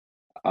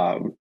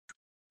um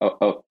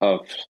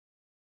of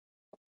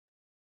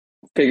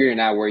figuring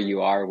out where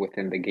you are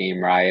within the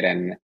game, right?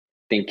 And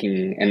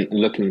thinking and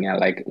looking at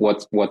like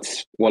what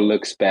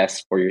looks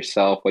best for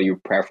yourself, what your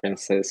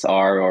preferences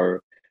are,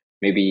 or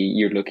maybe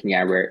you're looking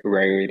at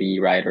rarity,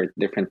 right, or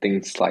different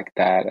things like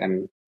that.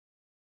 And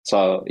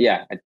so,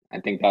 yeah, I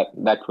think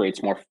that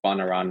creates more fun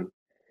around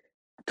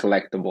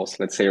collectibles.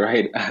 Let's say,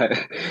 right?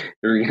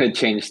 We're gonna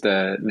change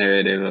the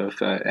narrative of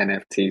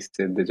NFTs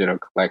to digital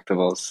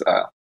collectibles.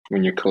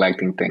 When you're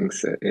collecting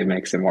things, it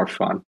makes it more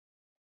fun.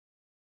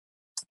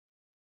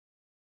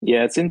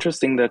 Yeah, it's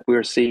interesting that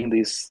we're seeing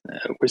the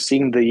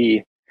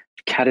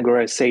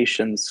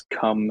categorizations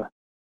come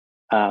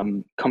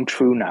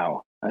true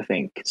now, I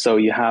think. So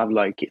you have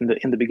like in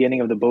the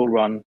beginning of the bull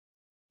run,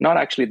 not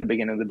actually at the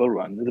beginning of the bull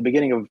run, at the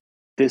beginning of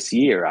this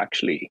year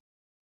actually,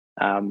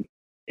 um,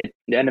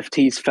 the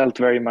NFTs felt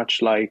very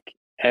much like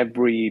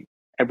every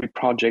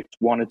project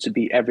wanted to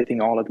be everything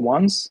all at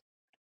once.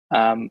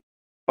 Um,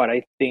 but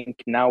I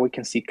think now we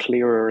can see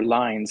clearer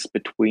lines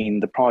between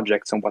the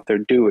projects and what they're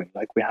doing.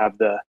 Like we have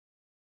the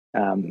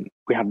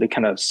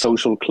kind of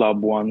social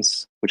club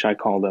ones, which I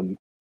call them,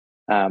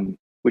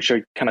 which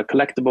are kind of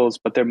collectibles,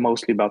 but they're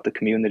mostly about the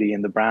community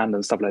and the brand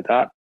and stuff like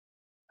that.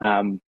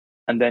 And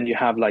then you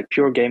have like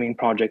pure gaming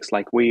projects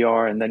like we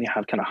are, and then you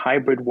have kind of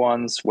hybrid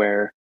ones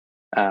where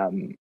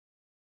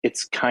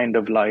it's kind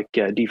of like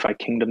DeFi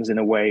Kingdoms in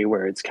a way,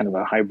 where it's kind of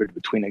a hybrid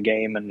between a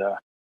game and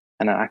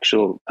an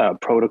actual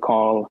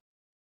protocol.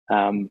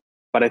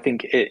 But I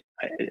think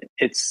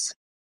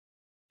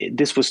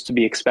this was to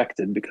be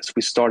expected because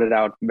we started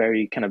out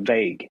very kind of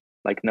vague.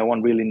 Like no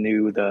one really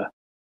knew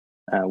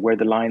where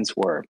the lines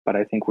were. But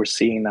I think we're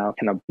seeing now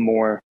kind of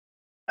more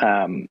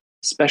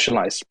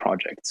specialized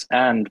projects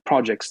and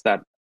projects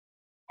that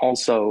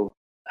also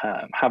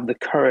have the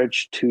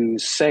courage to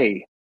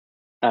say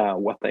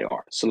what they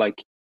are. So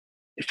like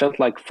it felt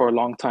like for a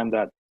long time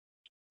that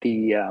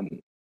the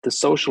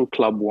social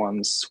club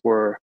ones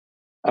were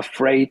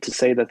afraid to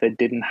say that they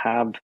didn't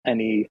have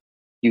any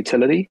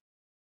utility.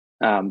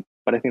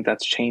 But I think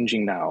that's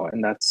changing now,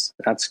 and that's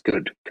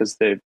good because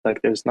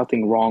there's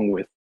nothing wrong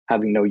with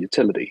having no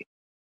utility.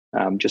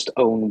 Just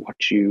own what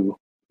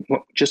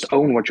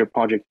your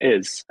project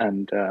is,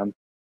 and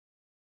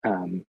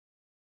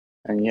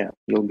yeah,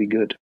 you'll be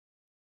good.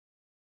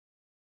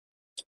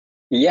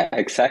 Yeah,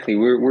 exactly.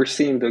 We're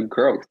seeing the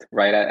growth,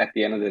 right? At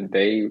the end of the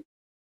day,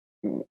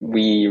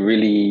 we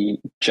really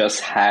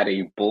just had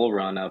a bull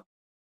run of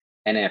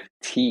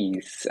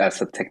NFTs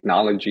as a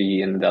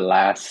technology in the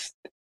last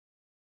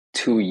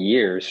 2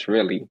 years,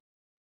 really.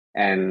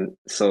 And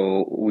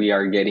so we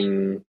are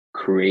getting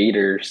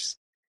creators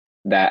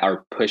that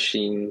are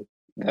pushing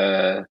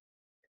the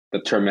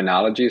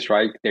terminologies,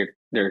 right?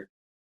 They're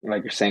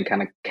like you're saying,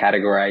 kind of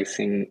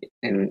categorizing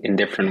in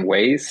different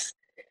ways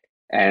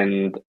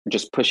and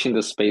just pushing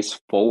the space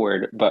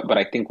forward. But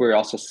I think we're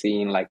also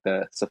seeing like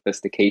the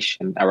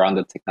sophistication around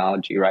the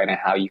technology, right? And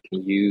how you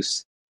can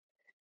use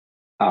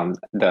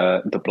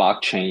the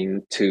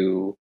blockchain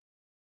to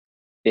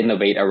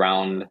innovate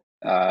around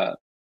a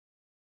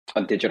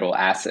digital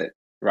asset,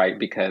 right?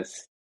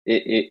 Because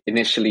it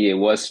initially it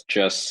was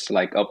just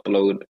like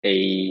upload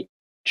a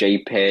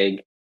JPEG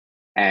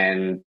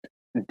and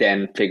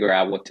then figure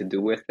out what to do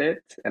with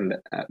it, and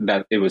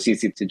that it was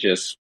easy to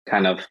just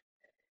kind of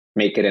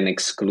make it an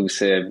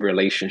exclusive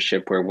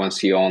relationship where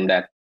once you own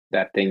that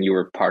thing, you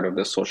were part of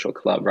the social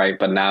club, right?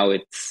 But now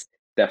it's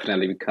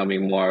definitely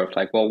becoming more of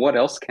like, well, what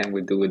else can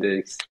we do with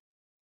this?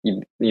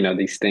 You know,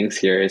 these things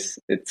here is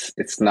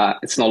it's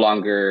no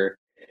longer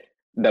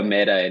the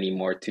meta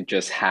anymore to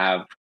just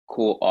have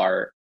cool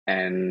art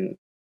and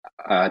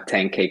a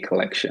 10K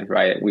collection,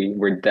 right?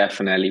 We're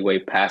definitely way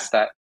past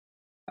that.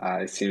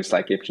 It seems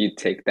like if you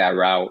take that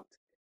route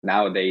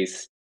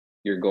nowadays,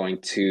 you're going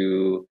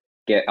to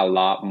get a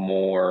lot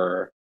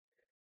more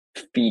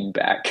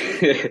feedback,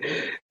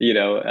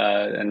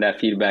 and that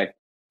feedback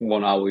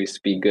won't always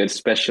be good,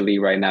 especially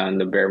right now in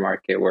the bear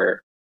market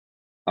where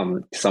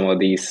some of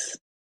these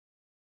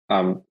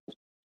um,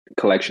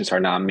 collections are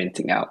not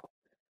minting out.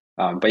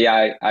 But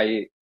yeah,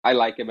 I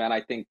like it, man.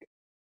 I think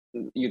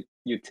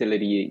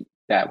utility,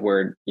 that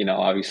word,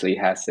 obviously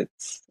has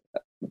its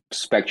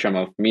spectrum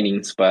of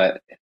meanings,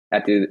 but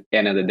at the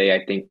end of the day,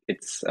 I think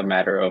it's a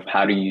matter of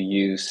how do you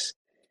use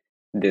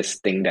this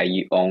thing that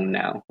you own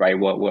now, right?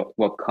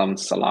 What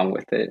comes along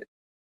with it.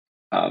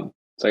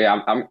 So yeah,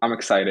 I'm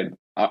excited.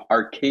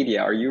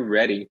 Arcadia, are you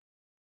ready?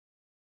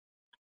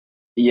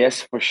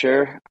 Yes, for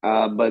sure.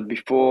 But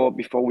before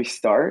we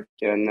start,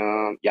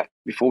 and yeah,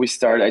 before we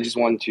start, I just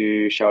want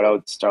to shout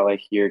out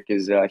Starlight here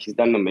because he's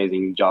done an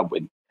amazing job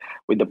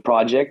with the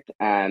project,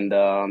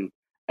 and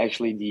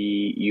actually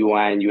the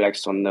UI and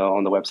UX on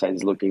the website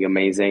is looking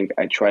amazing.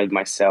 I tried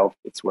myself;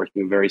 it's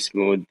working very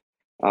smooth,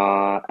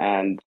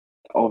 and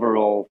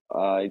overall,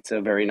 it's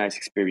a very nice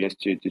experience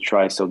to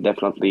try. So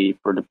definitely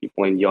for the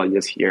people in the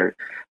audience here,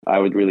 I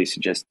would really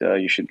suggest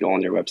you should go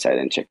on their website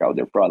and check out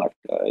their product.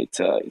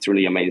 It's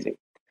really amazing.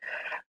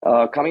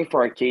 Coming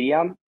for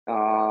Arcadia,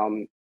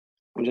 I'm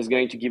just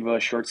going to give a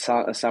short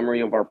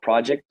summary of our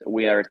project.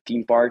 We are a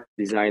theme park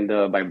designed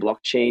by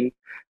blockchain.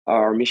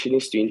 Our mission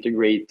is to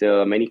integrate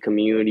many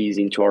communities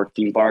into our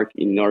theme park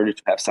in order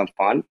to have some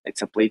fun.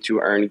 It's a play to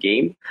earn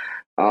game.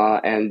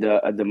 And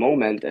at the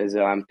moment, as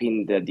I'm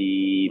pinned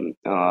the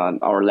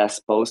our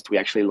last post, we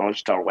actually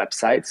launched our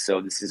website.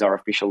 So this is our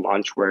official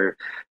launch where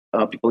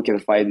people can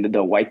find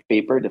the white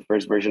paper, the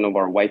first version of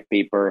our white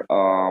paper,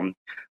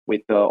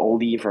 with all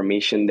the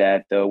information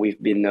that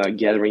we've been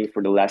gathering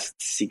for the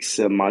last 6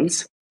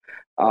 months.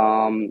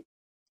 Um,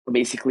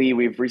 Basically,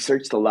 we've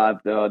researched a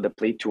lot the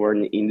play to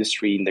earn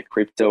industry in the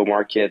crypto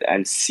market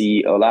and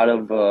see a lot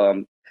of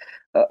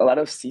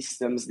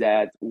systems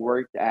that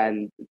work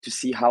and to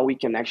see how we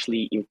can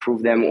actually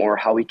improve them or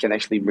how we can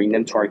actually bring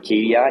them to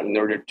Arcadia in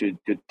order to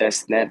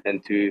test net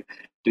and to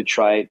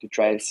try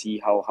and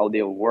see how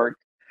they'll work.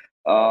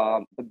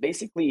 But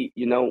basically,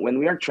 when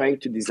we are trying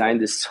to design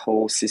this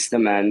whole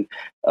system and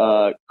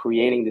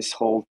creating this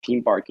whole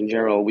theme park in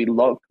general, we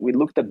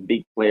looked at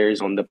big players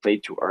on the play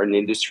to earn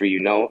industry,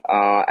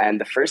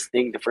 and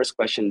the first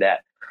question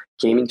that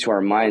came into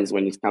our minds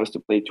when it comes to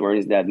play to earn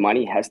is that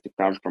money has to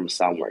come from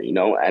somewhere,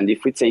 and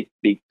if we take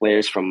big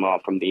players from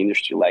the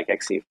industry like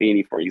Axie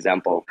Infinity, for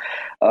example,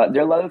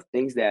 there are a lot of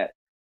things that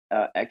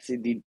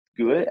Axie did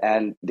good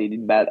and they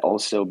did bad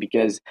also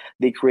because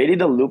they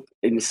created a loop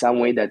in some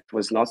way that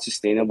was not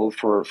sustainable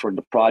for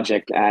the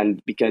project,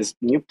 and because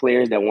new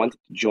players that wanted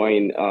to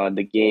join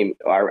the game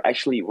were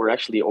actually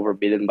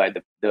overbidden by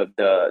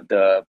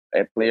the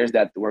players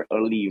that were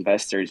early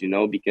investors,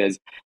 because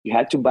you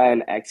had to buy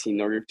an Axie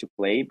in order to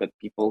play, but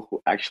people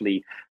who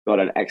actually got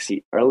an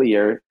Axie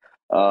earlier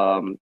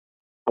um,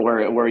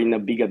 were in a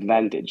big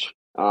advantage.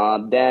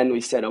 Then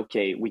we said,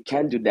 okay, we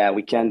can't do that.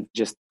 We can't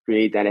just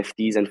create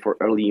NFTs and for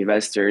early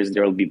investors,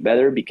 there will be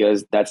better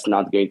because that's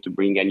not going to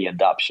bring any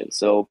adoption.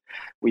 So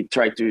we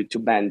tried to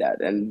ban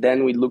that. And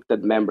then we looked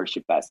at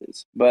membership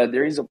passes. But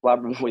there is a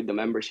problem with the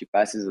membership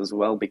passes as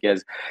well,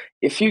 because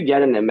if you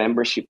get a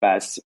membership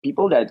pass,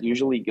 people that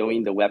usually go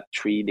in the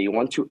Web3, they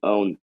want to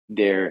own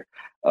their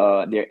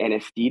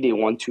NFT. They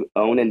want to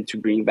own and to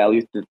bring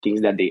value to the things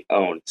that they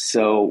own.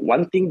 So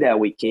one thing that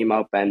we came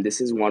up, and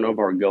this is one of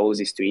our goals,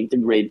 is to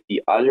integrate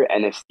the other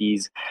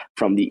NFTs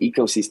from the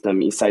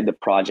ecosystem inside the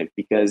project,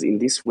 because in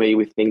this way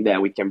we think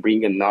that we can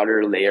bring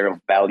another layer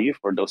of value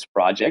for those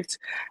projects,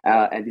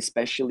 and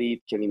especially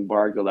it can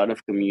embark a lot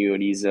of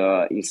communities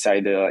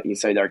inside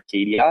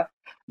Arcadia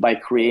by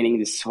creating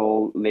this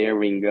whole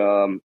layering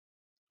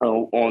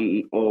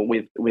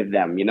with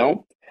them,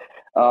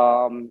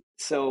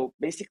 so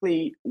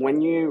basically,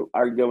 when you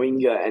are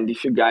going, and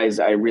if you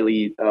guys,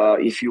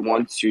 if you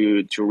want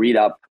to read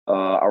up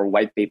our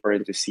white paper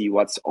and to see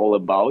what's all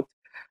about,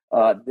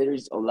 there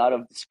is a lot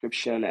of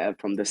description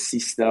from the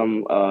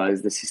system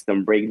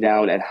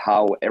breakdown, and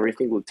how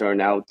everything will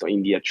turn out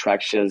in the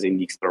attractions, in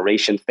the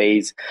exploration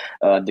phase,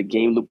 the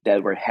game loop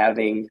that we're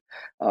having.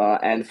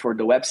 And for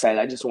the website,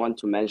 I just want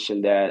to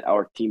mention that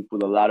our team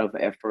put a lot of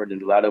effort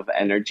and a lot of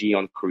energy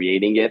on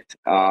creating it.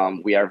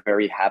 We are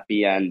very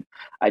happy, and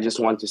I just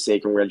want to say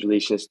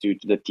congratulations to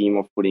the team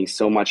of putting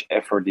so much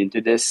effort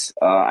into this.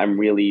 I'm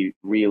really,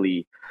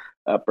 really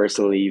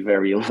personally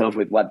very in love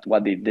with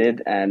what they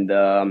did, and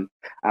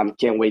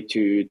can't wait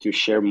to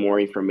share more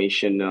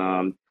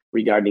information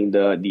regarding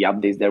the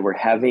updates that we're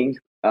having.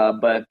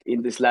 But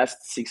in this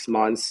last 6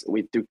 months,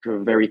 we took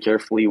very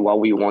carefully what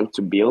we want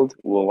to build,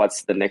 well,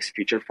 what's the next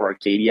future for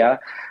Arcadia.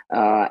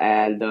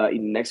 And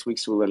in next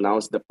weeks, we'll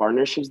announce the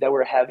partnerships that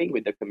we're having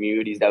with the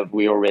communities that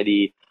we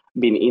already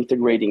been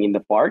integrating in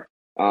the park.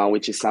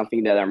 Which is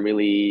something that I'm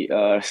really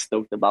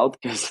stoked about,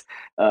 because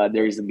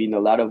there's been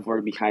a lot of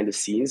work behind the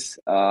scenes.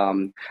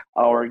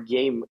 Our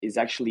game is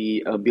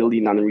actually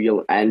building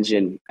Unreal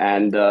Engine,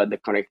 and the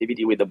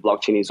connectivity with the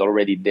blockchain is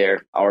already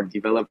there. Our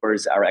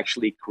developers are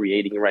actually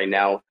creating right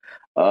now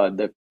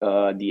the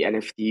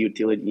NFT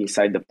utility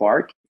inside the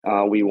park.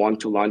 We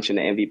want to launch an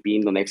MVP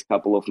in the next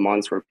couple of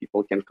months, where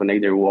people can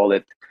connect their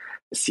wallet,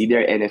 see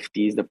their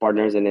NFTs, the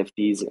partners'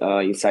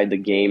 NFTs inside the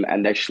game,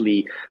 and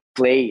actually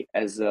play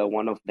as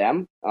one of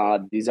them.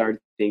 These are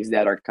things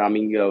that are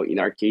coming in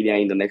Arcadia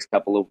in the next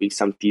couple of weeks.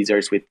 Some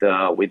teasers with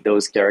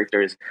those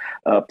characters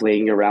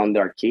playing around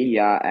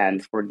Arcadia,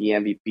 and for the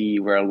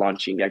MVP, we're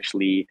launching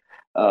actually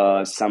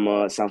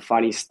some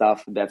funny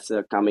stuff that's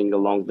coming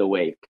along the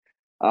way.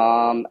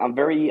 I'm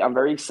very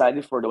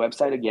excited for the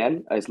website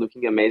again. It's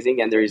looking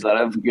amazing, and there is a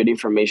lot of good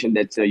information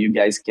that you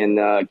guys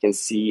can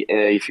see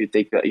if you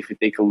take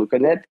a look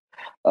at it.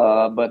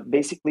 But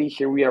basically,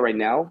 here we are right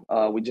now.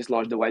 We just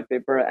launched the white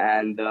paper,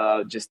 and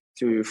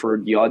for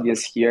the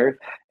audience here,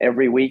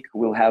 every week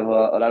we'll have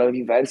a lot of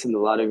events and a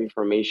lot of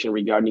information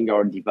regarding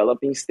our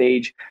developing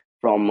stage,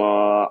 from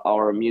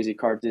our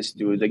music artists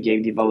to the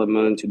game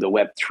development to the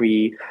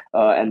Web3,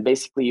 and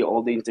basically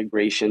all the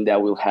integration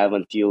that we'll have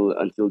until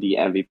the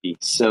MVP.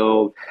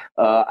 So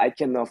I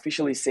can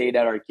officially say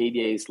that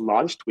Arcadia is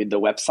launched with the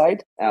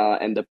website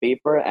and the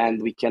paper,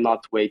 and we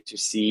cannot wait to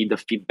see the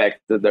feedback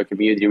that the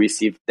community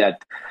received,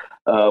 that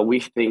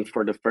we think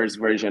for the first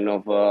version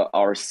of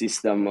our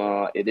system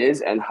it is,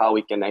 and how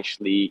we can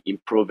actually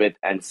improve it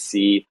and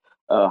see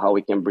how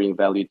we can bring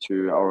value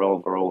to our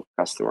overall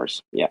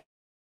customers. Yeah.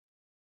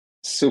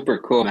 Super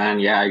cool, man.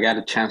 Yeah, I got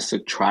a chance to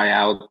try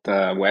out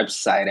the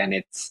website, and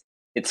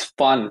it's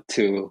fun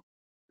to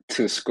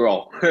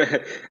scroll.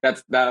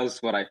 That was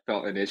what I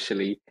felt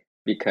initially,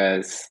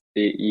 because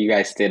you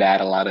guys did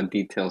add a lot of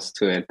details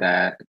to it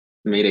that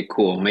made it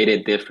cool, made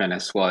it different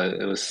as well.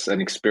 It was an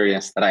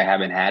experience that I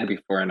haven't had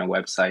before in a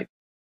website.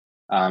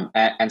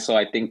 And so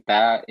I think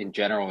that in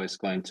general is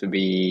going to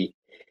be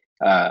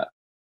uh,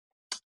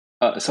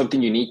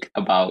 something unique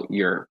about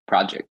your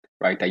project,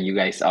 right? That you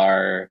guys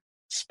are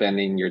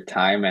spending your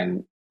time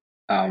and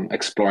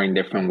exploring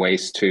different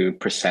ways to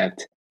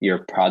present your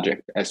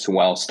project as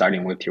well,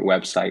 starting with your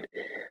website.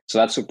 So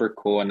that's super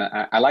cool. And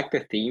I like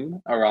the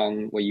theme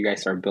around what you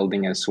guys are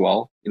building as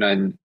well,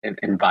 and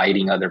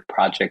inviting other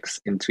projects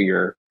into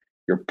your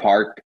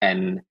park,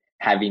 and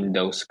having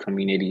those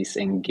communities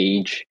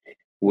engage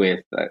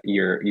with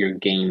your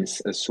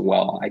games as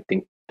well. I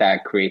think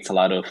that creates a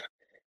lot of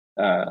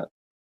uh,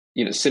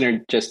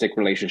 synergistic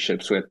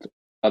relationships with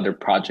other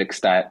projects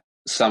that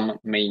some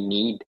may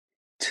need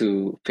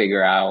to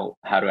figure out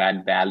how to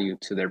add value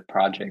to their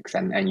projects,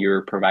 and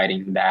you're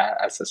providing that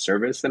as a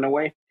service in a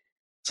way.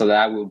 So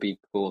that will be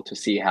cool to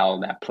see how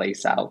that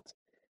plays out.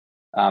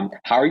 How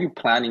are you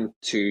planning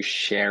to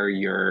share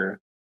your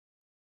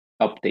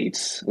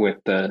updates with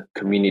the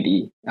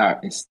community?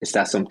 Is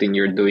that something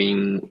you're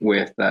doing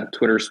with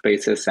Twitter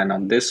Spaces and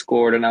on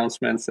Discord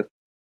announcements?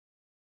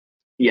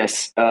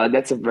 Yes,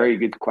 that's a very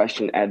good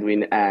question,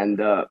 Edwin.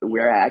 And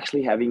we're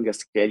actually having a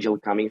schedule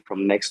coming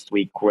from next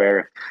week,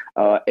 where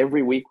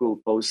every week we'll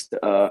post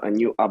a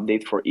new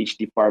update for each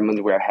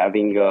department we're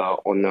having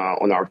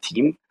on our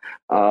team.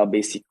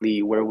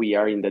 Basically, where we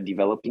are in the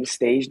developing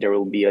stage, there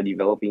will be a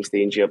developing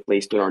stage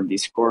placed on our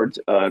Discord,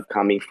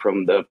 coming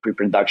from the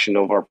pre-production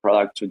of our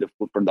product to the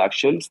full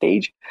production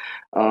stage.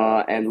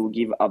 And we'll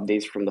give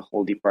updates from the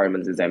whole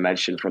department, as I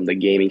mentioned, from the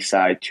gaming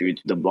side to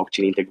the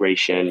blockchain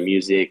integration,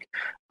 music,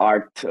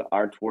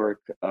 artwork,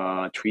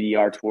 3D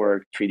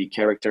artwork, 3D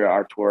character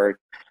artwork,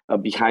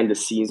 behind the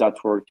scenes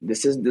artwork.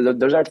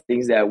 Those are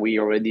things that we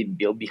already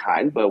built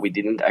behind, but we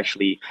didn't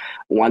actually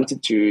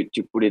wanted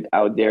to put it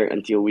out there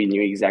until we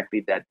knew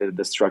exactly that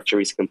the structure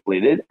is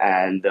completed,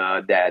 and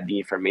that the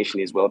information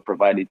is well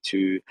provided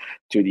to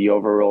the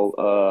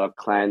overall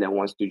client that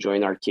wants to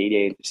join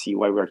Arcadia and to see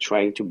what we're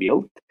trying to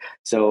build.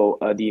 So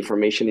the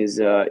information is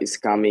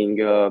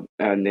coming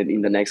and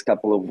in the next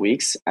couple of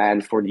weeks.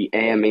 And for the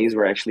AMAs,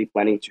 we're actually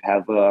planning to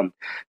have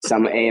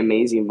some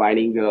AMAs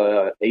inviting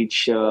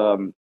each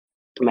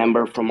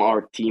member from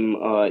our team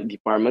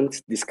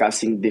department,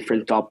 discussing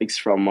different topics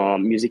from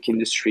music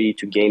industry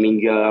to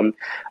gaming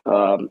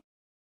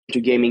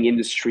gaming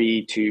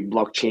industry, to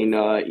blockchain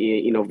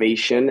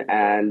innovation.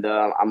 And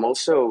I'm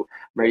also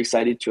very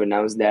excited to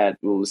announce that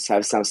we'll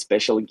have some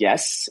special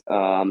guests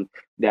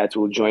that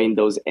will join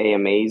those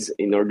AMAs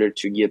in order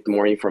to get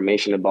more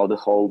information about the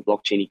whole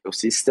blockchain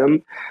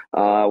ecosystem.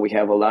 We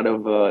have a lot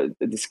of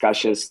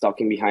discussions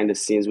talking behind the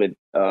scenes with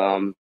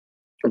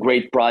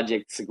great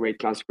projects, great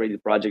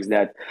consecrated projects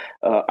that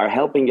are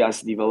helping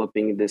us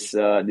developing this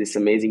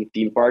amazing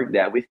theme park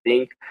that we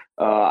think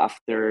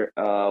after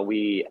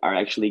we are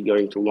actually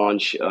going to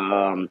launch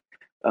to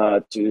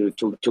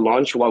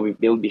launch what we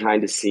built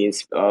behind the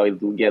scenes,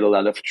 it will get a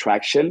lot of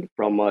traction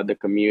from the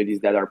communities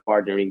that are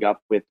partnering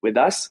up with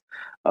us,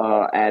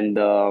 and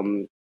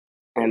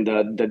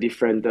the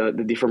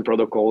different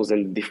protocols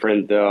and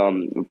different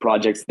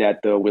projects that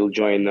will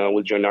join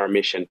our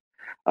mission,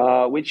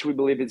 which we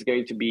believe is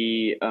going to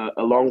be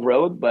a long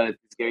road, but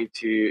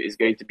it's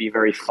going to be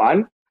very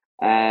fun.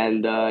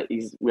 And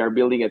we are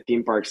building a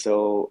theme park,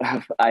 so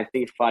I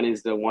think fun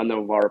is one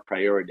of our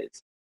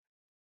priorities.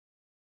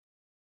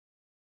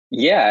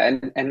 Yeah,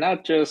 and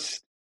not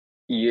just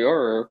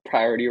your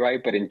priority,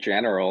 right? But in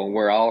general,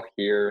 we're all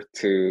here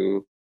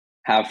to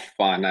have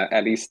fun.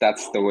 At least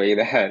that's the way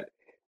that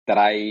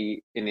I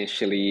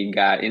initially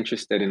got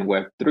interested in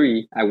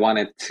Web3. I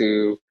wanted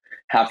to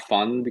have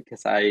fun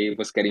because I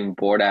was getting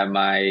bored at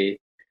my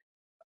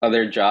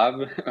other job,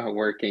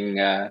 working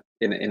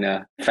in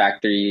a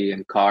factory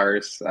in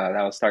cars.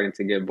 I was starting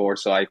to get bored,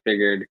 so I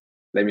figured,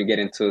 let me get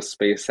into a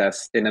space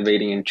that's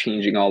innovating and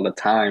changing all the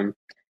time.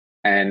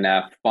 And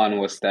fun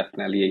was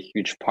definitely a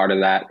huge part of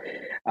that.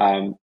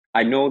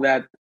 I know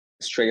that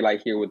Stray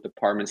Light here with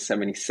Department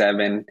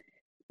 77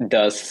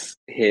 does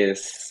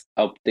his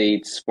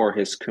updates for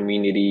his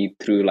community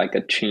through like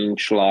a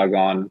change log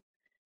on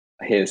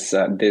his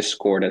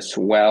Discord as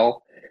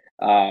well.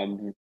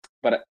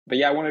 But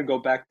yeah, I want to go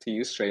back to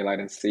you, Straylight,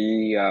 and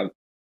see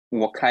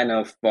what kind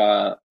of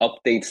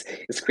updates.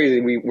 It's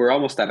crazy. We're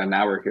almost at an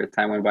hour here.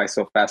 Time went by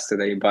so fast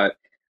today, but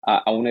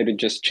I wanted to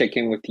just check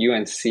in with you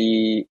and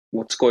see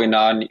what's going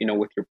on,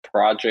 with your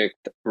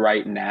project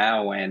right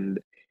now, and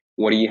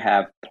what do you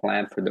have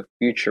planned for the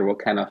future? What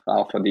kind of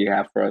alpha do you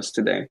have for us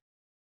today?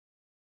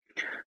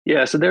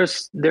 Yeah, so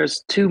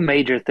there's two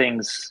major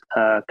things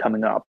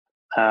coming up.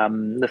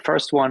 The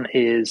first one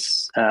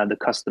is the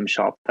custom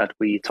shop that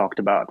we talked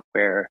about,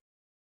 where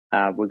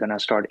we're going to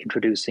start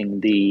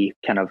introducing the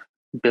kind of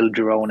build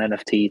your own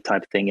NFT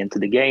type thing into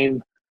the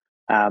game.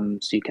 So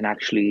you can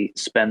actually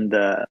spend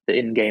the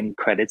in-game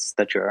credits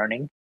that you're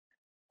earning.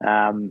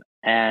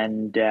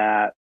 And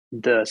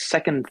the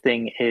second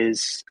thing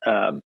is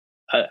a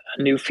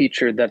new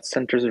feature that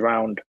centers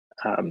around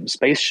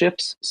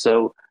spaceships.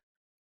 So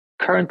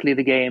currently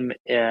the game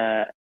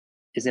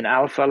is in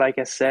alpha, like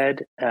I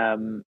said.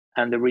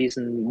 And the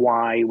reason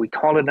why we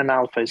call it an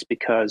alpha is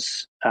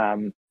because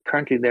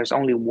currently there's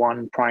only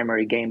one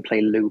primary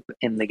gameplay loop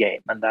in the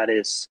game, and that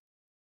is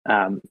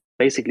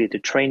basically to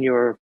train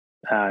your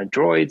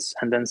droids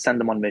and then send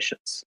them on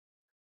missions.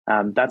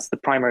 That's the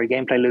primary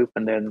gameplay loop,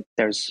 and then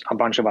there's a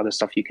bunch of other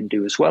stuff you can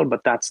do as well,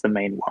 but that's the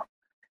main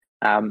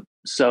one.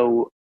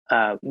 So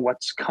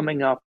what's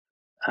coming up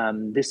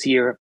this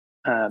year,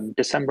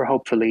 December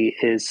hopefully,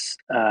 is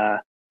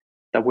that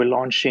we're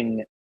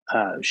launching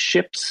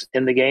ships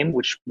in the game,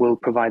 which will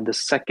provide the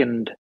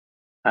second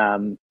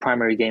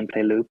primary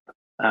gameplay loop.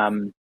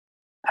 And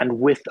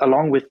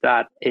along with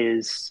that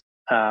is,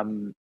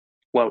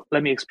 well,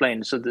 let me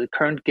explain. So the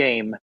current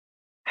game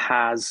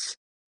has,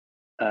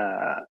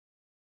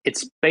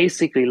 it's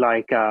basically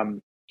like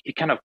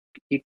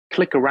you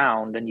click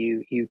around and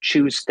you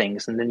choose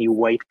things and then you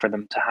wait for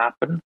them to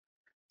happen.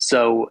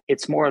 So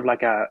it's more of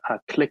like a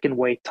click and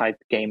wait type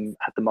game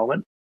at the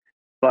moment.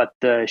 But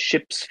the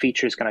ships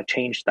feature is going to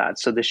change that.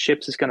 So the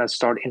ships is going to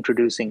start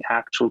introducing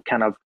actual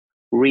kind of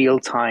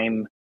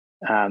real-time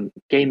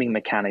gaming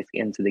mechanics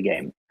into the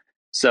game.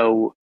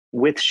 So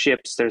with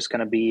ships, there's going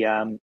to be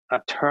a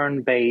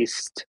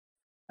turn-based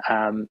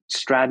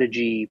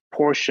strategy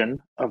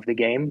portion of the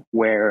game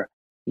where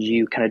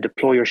you kind of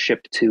deploy your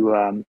ship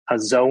to a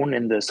zone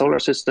in the solar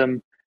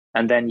system,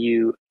 and then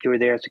you're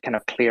there to kind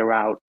of clear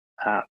out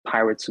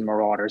pirates and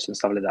marauders and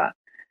stuff like that.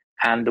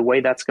 And the way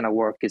that's going to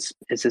work is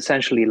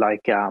essentially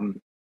like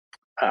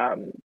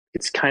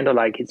it's kind of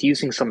like it's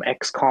using some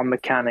XCOM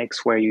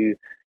mechanics where you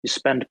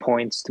spend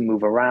points to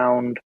move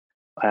around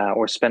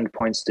or spend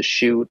points to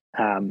shoot,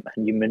 and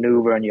you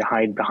maneuver and you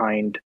hide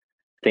behind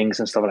things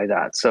and stuff like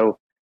that. So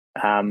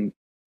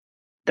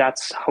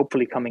that's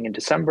hopefully coming in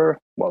December.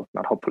 Well,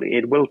 not hopefully,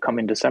 it will come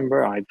in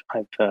December. I've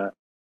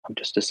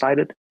just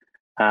decided,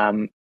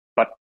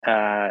 but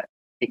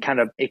it kind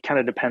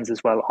of depends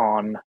as well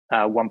on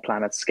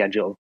OnePlanet's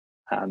schedule,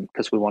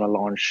 because we want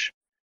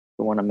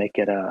to make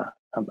it a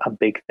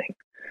big thing.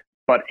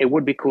 But it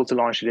would be cool to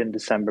launch it in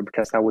December,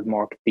 because that would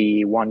mark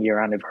the 1-year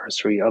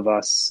anniversary of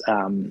us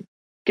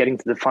getting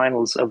to the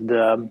finals of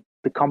the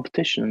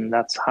competition.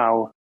 That's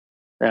how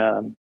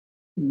the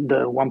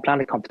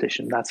OnePlanet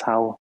competition. That's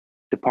how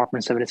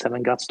Department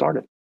 77 got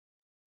started.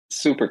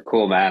 Super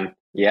cool, man.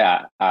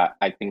 Yeah,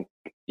 I think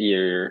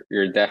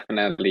you're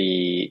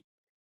definitely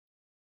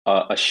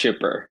a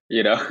shipper.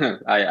 You know,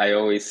 I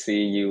always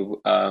see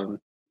you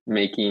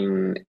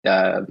making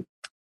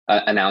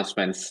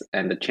announcements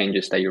and the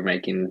changes that you're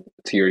making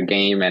to your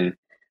game, and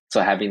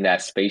so having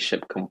that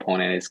spaceship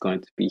component is going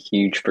to be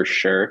huge for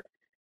sure.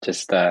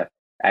 Just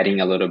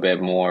adding a little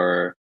bit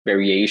more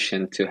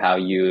variation to how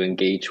you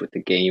engage with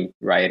the game,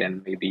 right?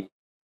 And maybe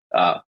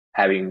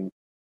having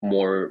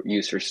more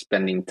users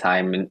spending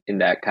time in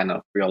that kind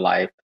of real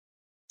life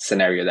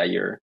scenario that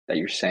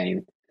you're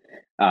saying,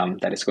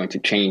 that is going to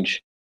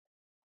change.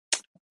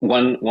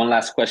 One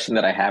last question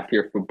that I have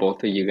here for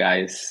both of you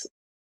guys,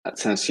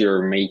 since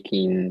you're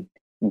making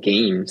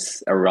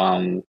games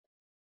around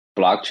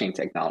blockchain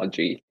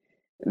technology,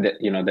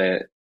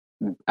 that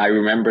I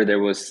remember there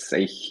was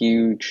a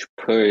huge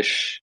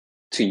push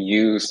to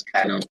use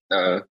kind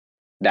of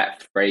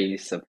that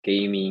phrase of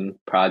gaming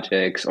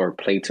projects or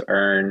play to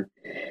earn.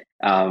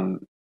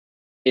 Um,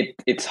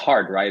 it's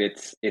hard, right?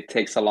 It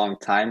takes a long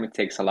time. It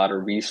takes a lot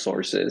of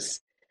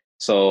resources.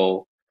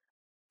 So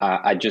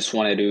I just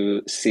wanted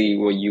to see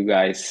what you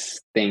guys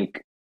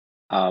think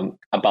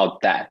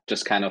about that.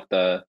 Just kind of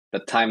the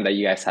time that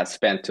you guys have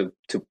spent to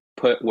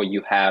put what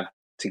you have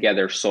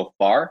together so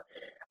far.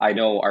 I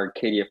know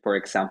Arcadia, for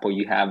example,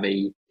 you have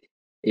a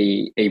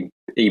a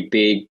a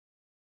big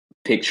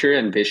picture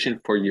and vision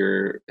for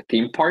your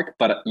theme park,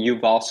 but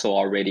you've also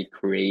already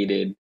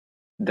created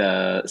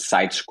the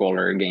side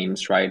scroller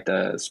games, right?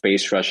 The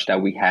Space Rush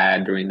that we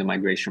had during the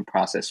migration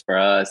process for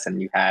us,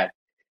 and you had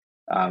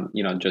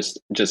just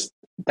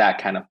that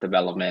kind of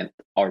development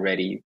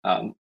already.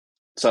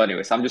 So,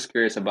 anyways, I'm just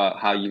curious about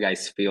how you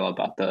guys feel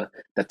about the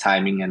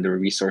timing and the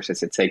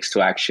resources it takes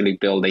to actually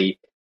build a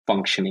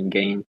functioning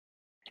game.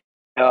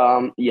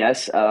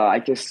 Yes, I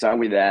can start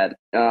with that.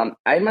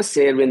 I must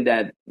say, Edwin,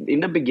 that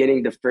in the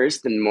beginning, the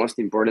first and most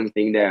important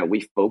thing that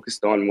we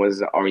focused on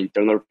was our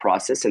internal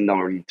process and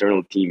our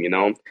internal team.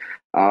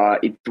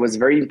 It was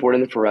very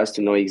important for us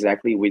to know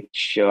exactly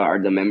which are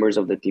the members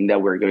of the team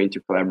that we're going to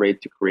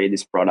collaborate to create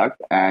this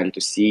product, and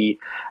to see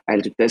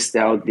and to test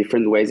out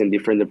different ways and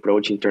different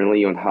approach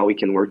internally on how we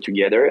can work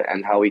together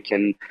and how we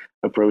can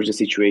approach the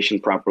situation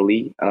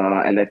properly.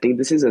 And I think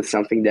this is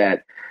something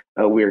that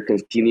we're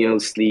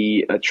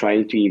continuously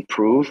trying to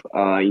improve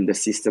in the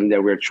system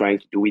that we're trying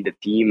to do with the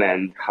team,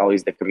 and how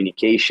is the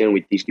communication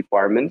with each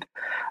department.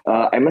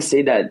 I must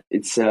say that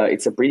it's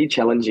a pretty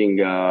challenging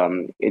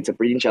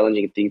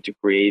thing to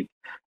create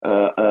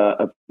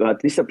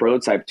at least a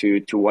prototype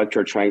to what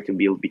you're trying to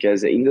build,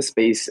 because in the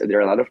space there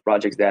are a lot of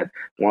projects that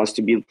wants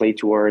to build play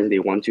to earn. They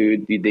want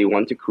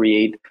to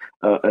create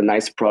a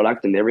nice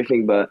product and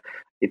everything, but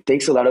it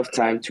takes a lot of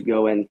time to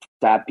go and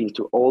tap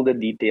into all the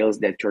details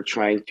that you're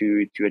trying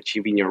to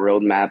achieve in your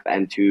roadmap,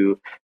 and to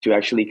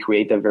actually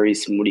create a very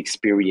smooth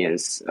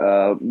experience.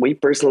 We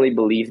personally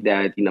believe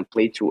that in a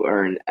play to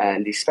earn,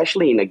 and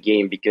especially in a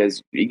game,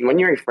 because when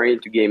you're referring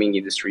to gaming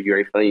industry, you're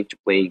referring to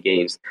playing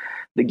games.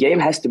 The game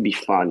has to be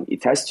fun.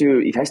 It has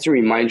to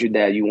remind you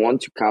that you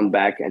want to come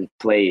back and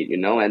play it.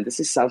 And this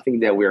is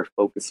something that we're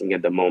focusing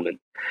at the moment.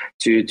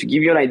 To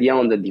give you an idea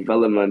on the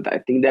development, I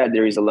think that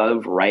there is a lot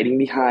of writing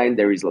behind.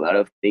 There is a lot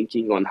of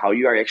thinking on how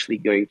you are actually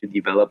going to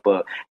develop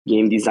a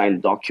game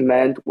design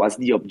document. What's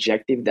the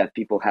objective that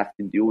people have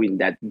to do in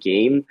that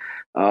game?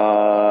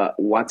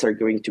 What are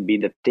going to be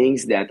the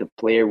things that the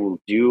player will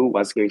do?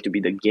 What's going to be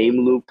the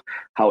game loop?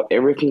 How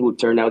everything will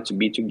turn out to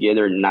be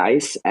together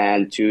nice,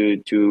 and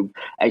to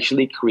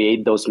actually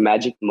create those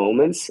magic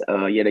moments.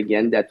 Yet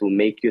again, that will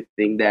make you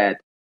think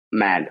that,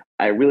 man,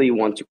 I really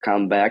want to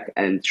come back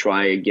and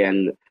try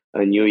again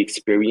a new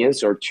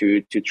experience, or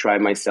to try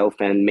myself,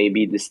 and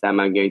maybe this time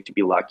I'm going to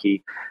be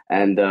lucky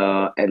and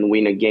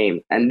win a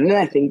game. And then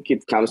I think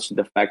it comes to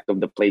the fact of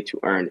the play to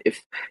earn.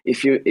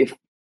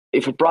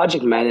 If a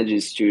project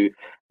manages to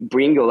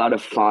bring a lot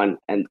of fun,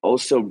 and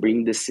also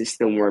bring the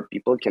system where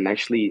people can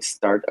actually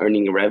start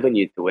earning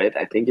revenue to it,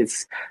 I think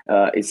it's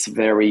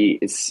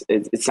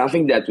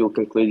something that will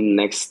conclude in the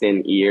next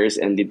 10 years,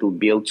 and it will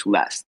build to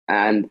last.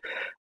 And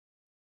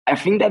I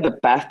think that the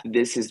path to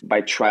this is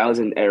by trials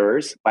and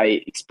errors,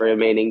 by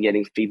experimenting,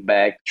 getting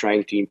feedback,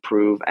 trying to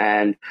improve,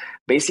 and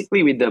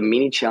basically with the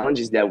mini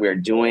challenges that we're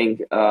doing,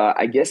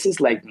 I guess it's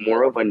like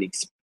more of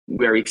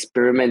we're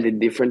experimenting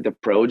different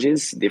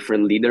approaches,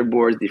 different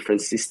leaderboards,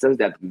 different systems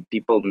that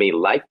people may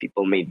like,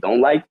 people may don't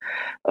like,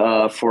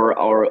 for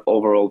our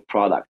overall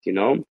product.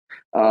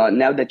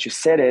 Now that you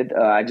said it,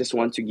 I just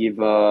want to give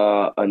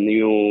a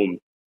new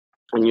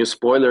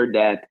spoiler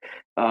that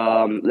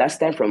last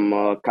time from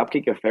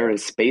Cupcake Affair and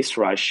Space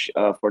Rush,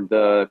 for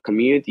the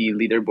community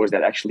leaderboards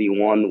that actually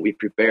won, we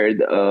prepared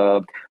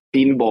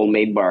pinball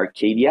made by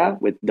Arcadia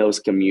with those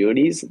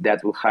communities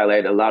that will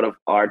highlight a lot of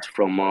art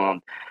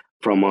from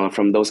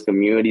from those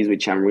communities,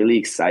 which I'm really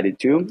excited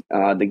to.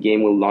 The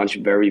game will launch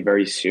very,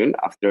 very soon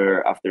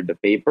after the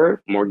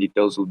paper. More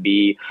details will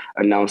be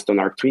announced on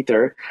our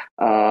Twitter.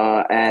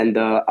 And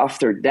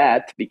after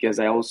that, because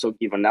I also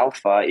give an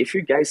alpha, if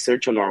you guys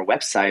search on our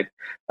website,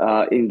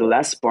 in the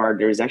last part,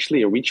 there's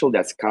actually a ritual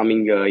that's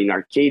coming in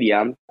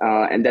Arcadia.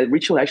 And that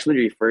ritual actually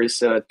refers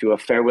to a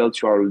farewell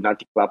to our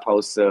Lunatic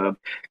Clubhouse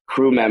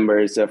crew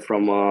members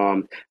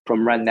from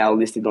right now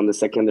listed on the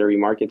secondary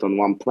market on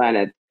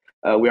OnePlanet.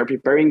 We are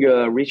preparing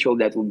a ritual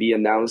that will be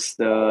announced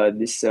in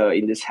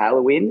this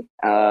Halloween,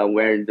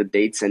 where the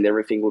dates and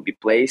everything will be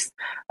placed.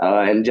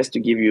 And just to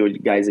give you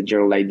guys a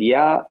general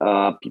idea,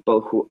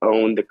 people who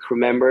own the crew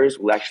members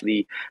will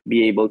actually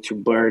be able to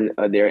burn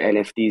their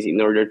NFTs in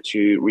order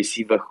to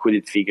receive a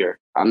hooded figure.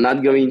 I'm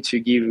not going to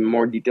give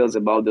more details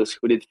about those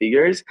hooded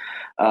figures,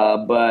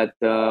 but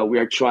we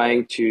are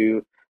trying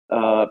to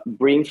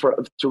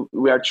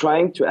we are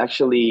trying to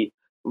actually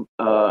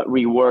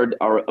reward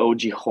our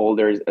OG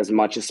holders as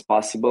much as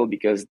possible,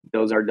 because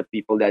those are the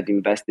people that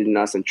invested in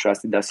us and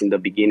trusted us in the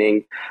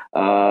beginning.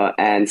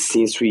 And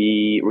since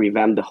we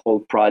revamped the whole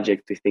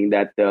project, we think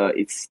that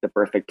it's the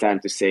perfect time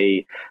to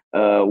say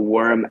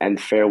warm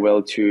and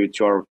farewell to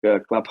our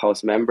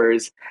clubhouse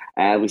members.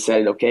 And we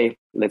said, okay,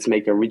 let's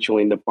make a ritual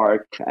in the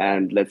park,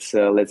 and let's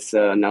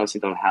announce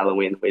it on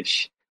Halloween,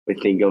 which we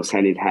think goes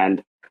hand in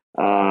hand.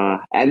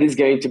 And it's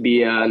going to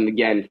be,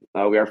 again,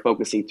 we are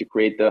focusing to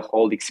create the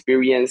whole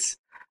experience,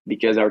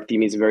 because our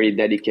team is very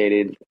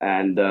dedicated,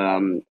 and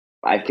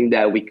I think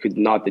that we could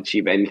not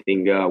achieve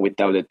anything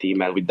without the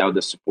team and without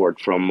the support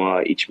from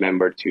each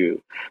member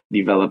to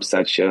develop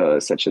such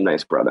a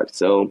nice product.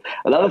 So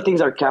a lot of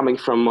things are coming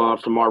from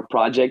our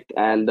project,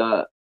 and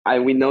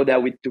we know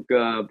that we took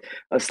a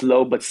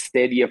slow but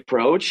steady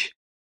approach,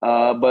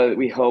 but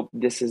we hope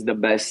this is the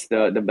best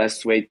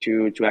way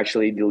to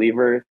actually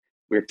deliver.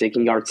 We're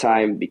taking our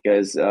time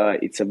because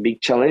it's a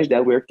big challenge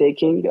that we're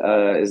taking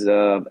as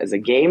a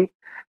game.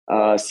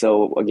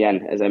 So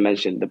again, as I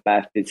mentioned, the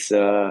path it's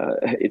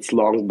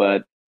long,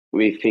 but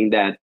we think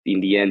that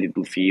in the end it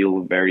will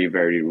feel very,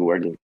 very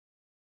rewarding.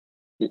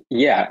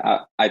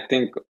 Yeah, I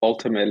think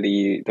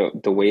ultimately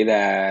the way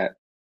that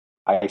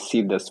I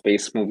see the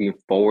space moving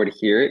forward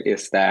here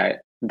is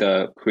that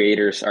the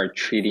creators are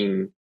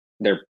treating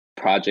their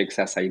projects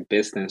as a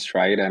business,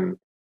 right? And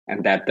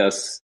that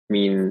does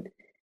mean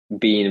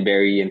being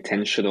very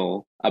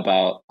intentional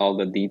about all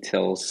the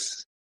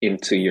details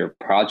into your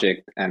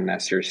project. And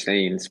as you're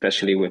saying,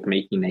 especially with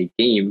making a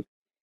game,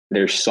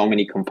 there's so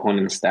many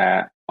components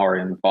that are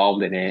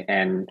involved in it,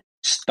 and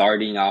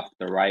starting off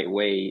the right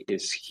way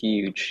is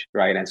huge,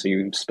 right? And so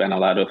you spend a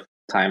lot of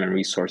time and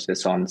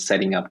resources on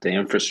setting up the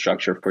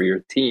infrastructure for your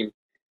team,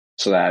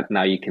 so that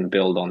now you can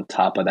build on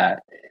top of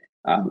that.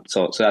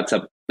 So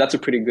that's a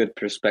pretty good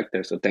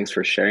perspective. So thanks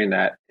for sharing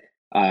that.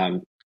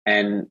 And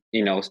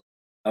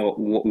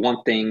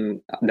one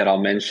thing that I'll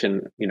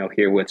mention,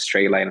 here with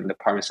Straylight and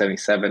Department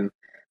 77,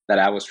 that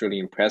I was really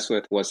impressed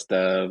with was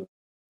the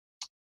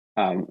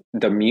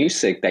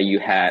music that you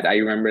had. I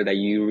remember that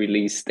you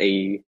released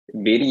a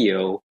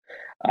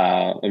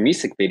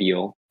music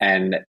video,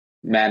 and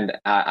man,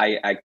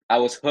 I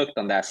was hooked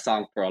on that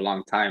song for a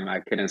long time. I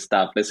couldn't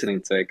stop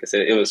listening to it because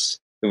it was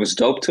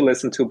dope to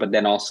listen to, but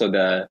then also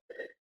the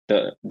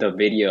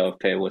video of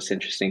it was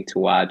interesting to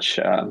watch.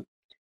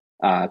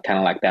 Kind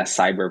of like that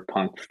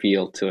cyberpunk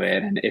feel to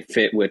it, and it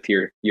fit with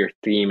your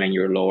theme and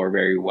your lore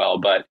very well.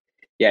 But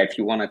yeah, if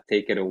you want to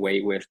take it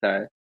away with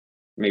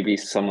maybe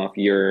some of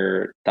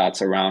your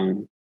thoughts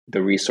around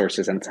the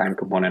resources and time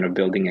component of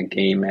building a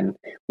game. And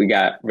we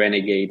got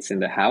Renegades in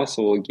the house,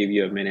 so we'll give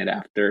you a minute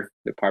after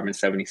Department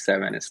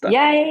 77 and stuff.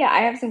 Yeah.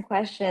 I have some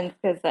questions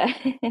because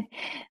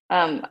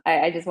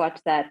I just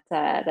watched that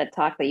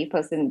talk that you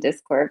posted in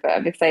Discord, but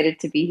I'm excited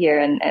to be here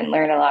and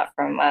learn a lot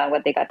from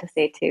what they got to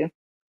say too.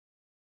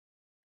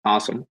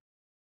 Awesome.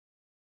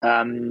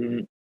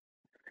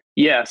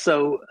 Yeah,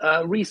 so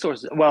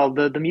resources. Well,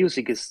 the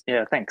music is,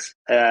 yeah, thanks.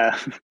 I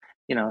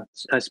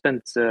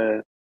spent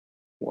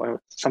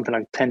something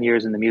like 10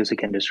 years in the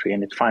music industry,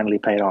 and it finally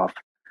paid off.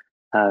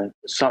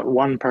 So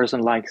one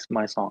person likes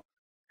my song.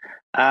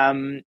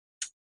 The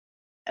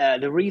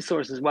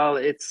resources, well,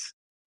 it's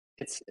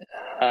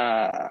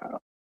I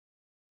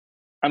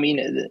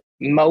mean,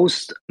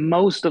 most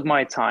of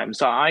my time.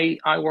 So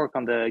I work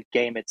on the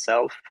game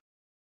itself.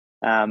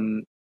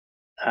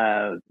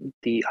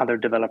 The other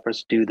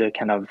developers do the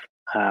kind of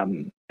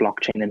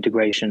blockchain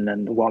integration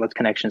and wallet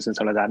connections and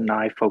stuff like that, and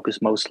I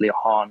focus mostly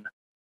on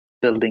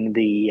building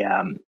the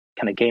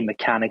kind of game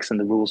mechanics and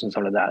the rules and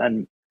stuff like that.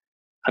 And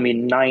I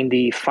mean,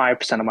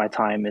 95% of my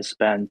time is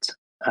spent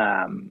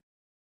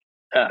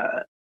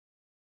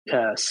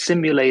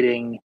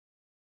simulating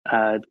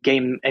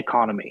game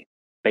economy,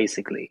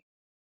 basically.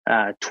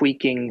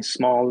 Tweaking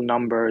small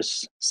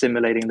numbers,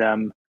 simulating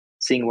them,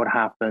 seeing what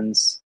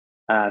happens,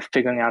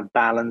 figuring out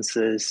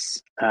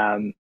balances,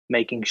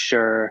 making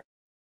sure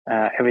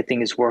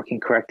everything is working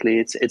correctly.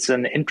 It's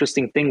an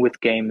interesting thing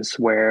with games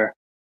where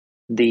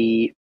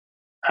the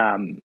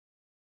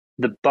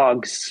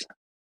bugs.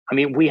 I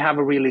mean, we have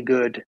a really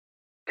good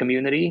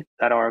community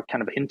that are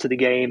kind of into the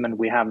game, and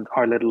we have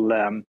our little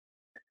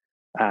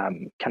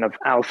kind of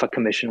alpha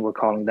commission,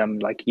 we're calling them,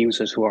 like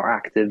users who are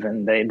active,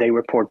 and they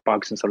report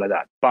bugs and stuff like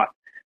that. But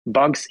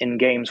bugs in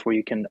games where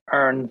you can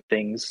earn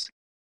things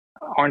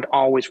aren't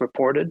always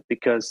reported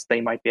because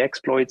they might be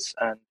exploits,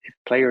 and if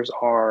players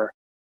are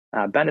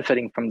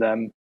benefiting from them,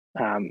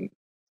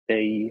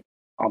 they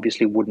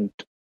obviously wouldn't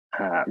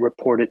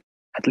report it,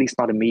 at least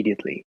not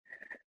immediately.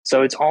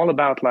 So it's all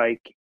about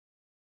like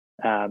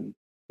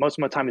most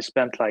of my time is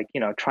spent like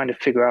trying to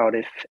figure out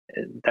if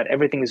that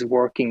everything is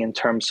working in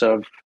terms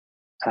of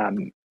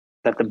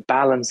that the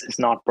balance is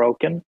not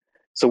broken.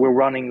 So we're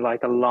running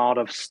like a lot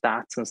of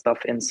stats and stuff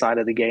inside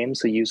of the game,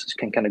 so users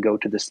can kind of go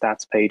to the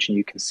stats page and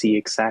you can see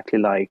exactly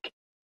like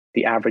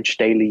the average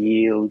daily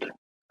yield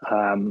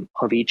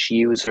of each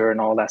user and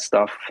all that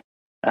stuff,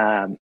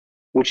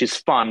 which is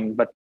fun.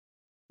 But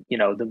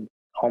the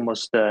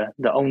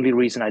only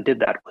reason I did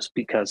that was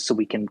because so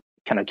we can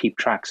kind of keep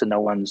track, so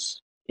no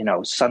one's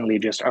suddenly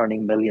just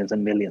earning millions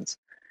and millions.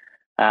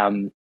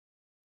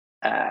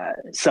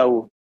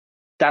 So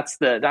that's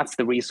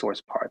the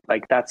resource part.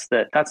 Like that's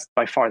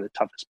by far the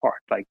toughest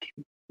part. Like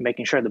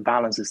making sure the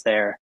balance is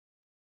there,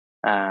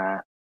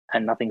 and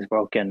nothing's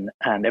broken,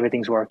 and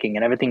everything's working,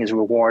 and everything is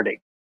rewarding,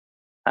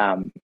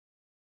 and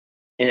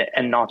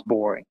not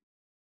boring.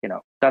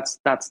 That's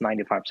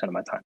 95% of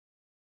my time.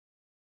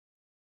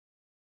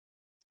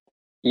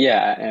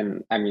 Yeah,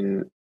 and I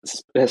mean,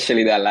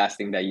 especially that last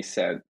thing that you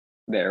said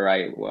there,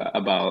 right,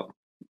 about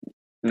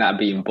not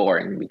being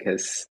boring,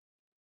 because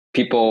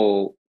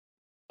people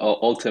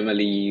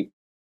ultimately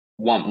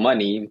want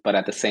money, but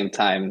at the same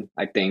time,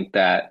 I think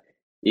that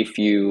if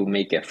you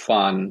make it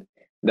fun,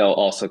 they'll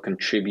also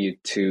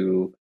contribute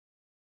to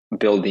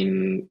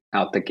building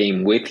out the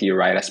game with you,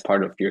 right, as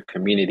part of your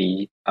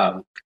community.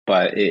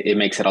 But it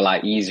makes it a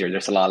lot easier.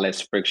 There's a lot less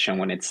friction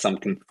when it's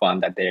something fun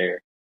that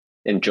they're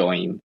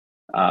enjoying.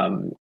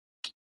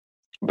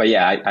 But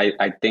yeah,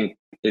 I think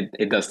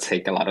it does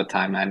take a lot of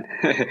time, and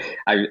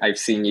I've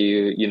seen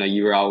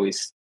you were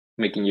always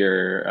making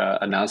your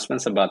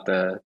announcements about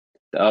the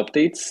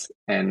updates,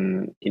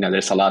 and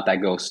there's a lot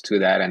that goes to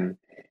that, and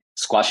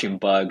squashing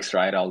bugs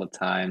right all the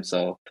time.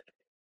 So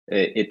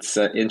it's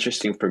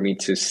interesting for me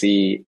to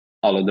see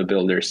all of the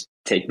builders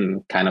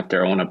taking kind of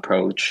their own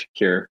approach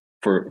here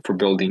for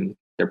building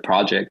their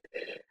project.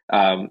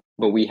 But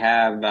we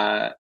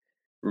have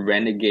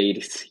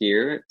renegades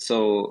here,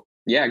 so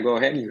yeah, go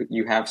ahead.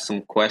 You have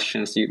some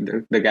questions.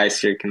 The guys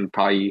here can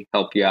probably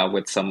help you out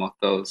with some of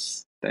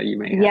those that you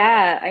may have.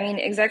 Yeah, I mean,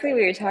 exactly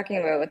what you're talking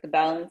about with the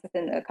balance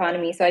within the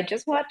economy. So I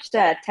just watched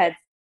TED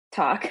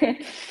Talk,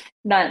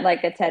 not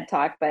like a TED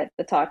Talk, but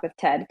the talk with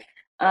Ted.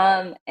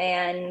 And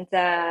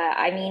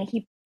I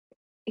mean,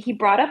 he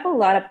brought up a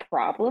lot of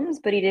problems,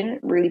 but he didn't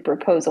really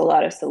propose a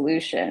lot of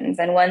solutions.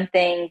 And one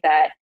thing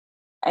that,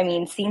 I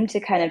mean, seemed to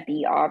kind of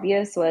be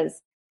obvious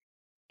was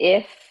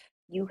if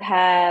you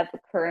have a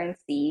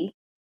currency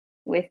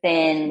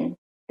within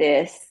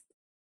this,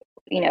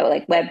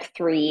 like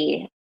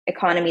Web3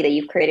 economy that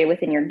you've created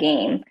within your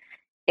game,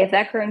 if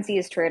that currency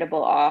is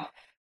tradable off,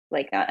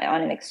 like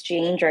on an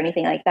exchange or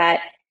anything like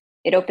that,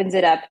 it opens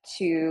it up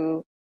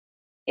to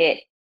it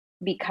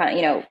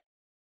become,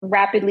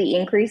 rapidly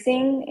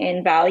increasing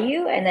in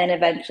value, and then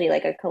eventually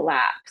like a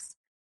collapse,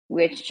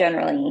 which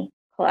generally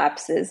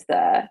collapses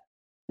the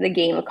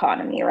game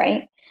economy,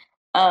 right?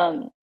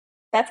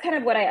 That's kind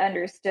of what I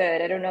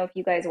understood. I don't know if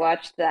you guys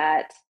watched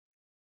that,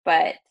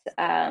 but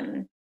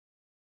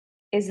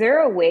is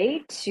there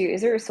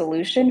a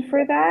solution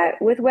for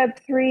that with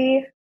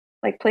Web3,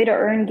 like play to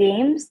earn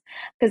games?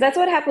 Because that's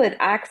what happened with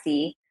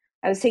Axie.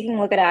 I was taking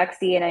a look at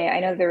Axie, and I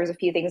know there was a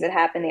few things that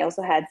happened. They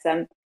also had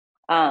some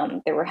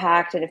that were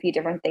hacked and a few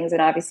different things.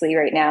 And obviously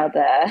right now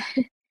the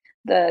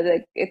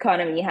the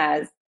economy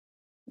has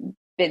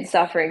been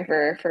suffering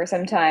for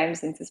some time,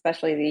 since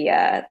especially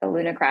the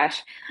Luna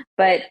crash.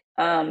 But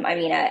I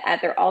mean,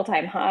 at their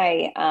all-time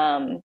high,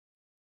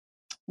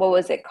 what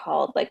was it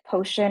called, like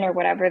Potion or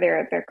whatever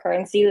their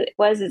currency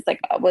was like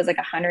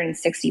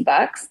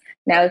 $160.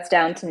 Now it's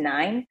down to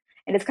 9,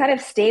 and it's kind of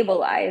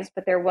stabilized,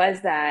 but there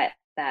was that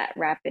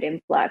rapid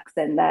influx,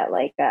 and that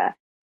like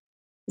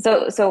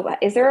so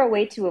is there a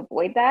way to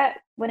avoid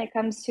that when it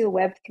comes to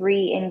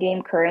Web3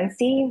 in-game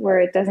currency, where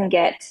it doesn't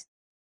get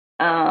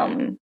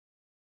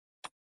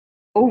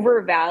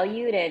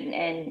overvalued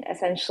and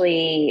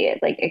essentially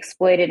like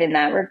exploited in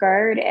that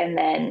regard, and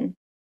then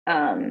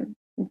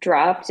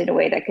dropped in a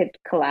way that could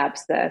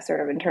collapse the sort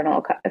of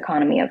internal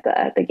economy of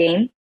the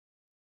game?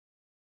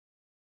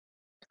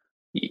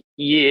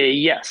 Yeah,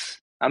 yes.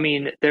 I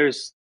mean,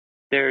 there's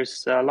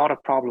a lot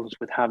of problems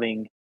with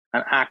having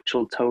an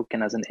actual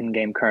token as an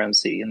in-game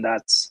currency, and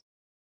that's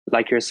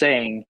like you're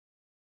saying,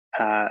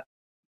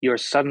 you're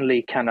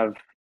suddenly kind of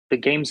the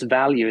game's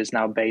value is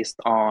now based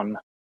on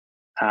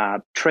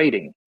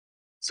trading.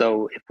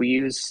 So if we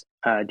use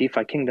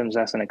DeFi Kingdoms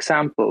as an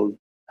example,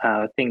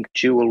 I think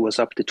Jewel was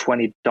up to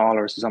 $20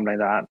 or something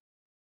like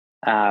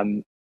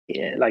that,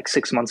 like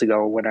 6 months ago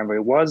or whatever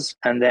it was,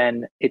 and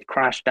then it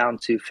crashed down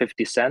to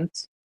 50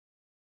 cents.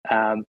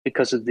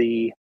 because of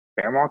the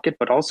bear market,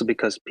 but also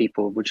because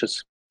people were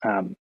just,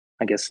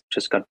 I guess,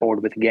 just got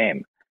bored with the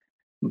game.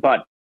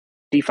 But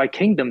DeFi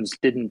Kingdoms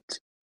didn't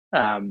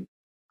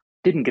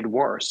get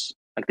worse.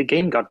 Like the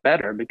game got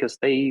better because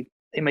they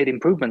made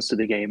improvements to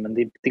the game, and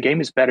the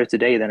game is better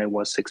today than it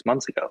was 6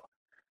 months ago.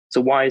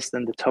 So why is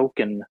then the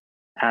token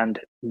and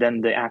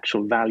then the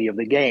actual value of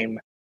the game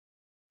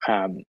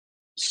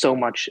so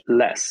much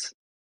less?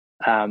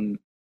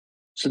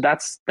 So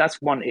that's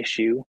one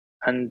issue.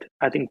 And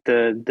I think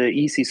the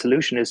easy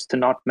solution is to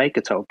not make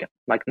a token.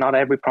 Like not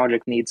every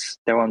project needs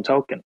their own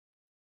token.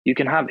 You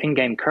can have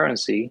in-game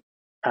currency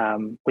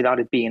without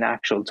it being an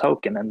actual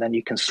token, and then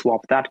you can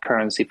swap that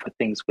currency for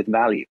things with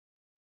value.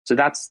 So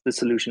that's the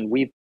solution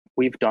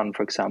we've done.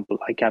 For example,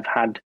 like I've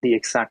had the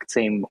exact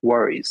same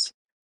worries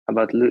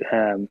about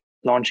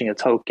launching a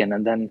token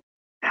and then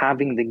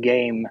having the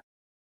game,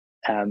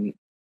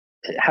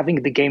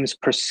 having the game's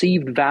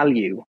perceived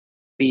value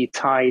be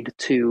tied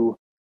to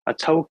a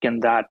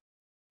token that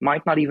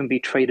might not even be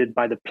traded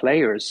by the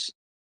players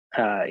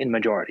in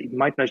majority. It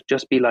might not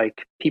just be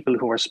like people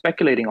who are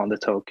speculating on the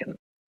token,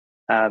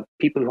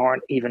 people who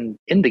aren't even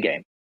in the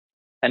game.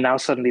 And now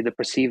suddenly the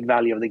perceived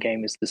value of the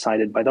game is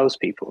decided by those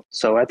people.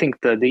 So I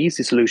think the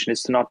easy solution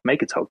is to not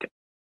make a token.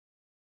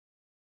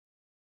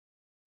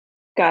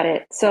 Got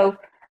it. So,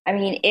 I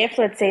mean, if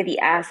let's say the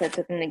assets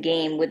within the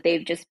game, would they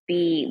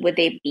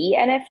be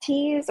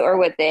NFTs, or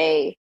would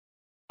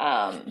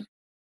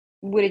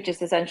it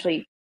just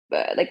essentially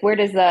like where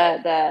does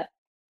the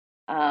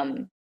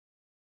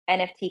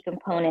NFT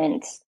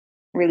component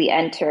really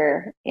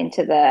enter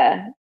into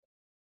the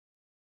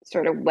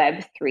sort of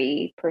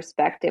Web3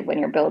 perspective when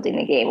you're building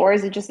the game, or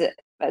is it just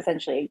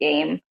essentially a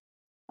game?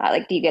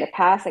 Like, do you get a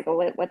pass? Like,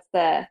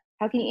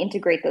 how can you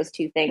integrate those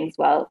two things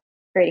while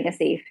creating a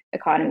safe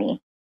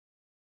economy?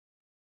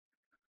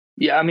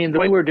 Yeah, I mean, the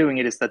way we're doing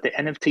it is that the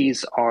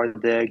NFTs are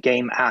the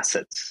game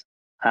assets.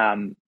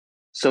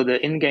 So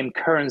the in-game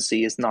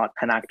currency is not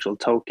an actual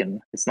token.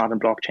 It's not a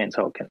blockchain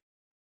token,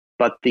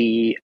 but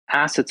the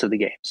assets of the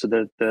game. So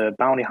the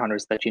bounty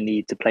hunters that you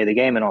need to play the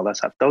game and all that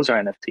stuff, those are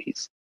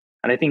NFTs.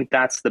 And I think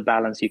that's the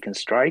balance you can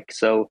strike.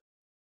 So,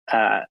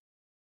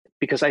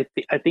 because I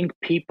think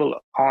people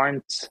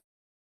aren't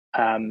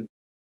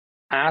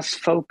as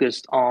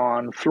focused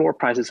on floor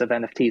prices of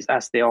NFTs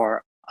as they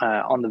are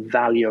on the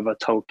value of a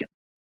token.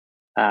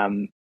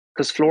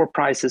 Because floor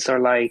prices are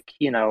like,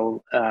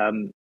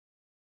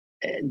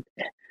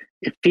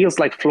 it feels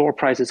like floor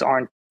prices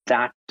aren't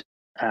that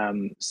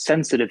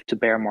sensitive to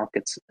bear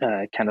markets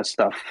kind of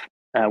stuff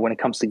when it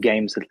comes to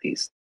games, at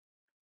least.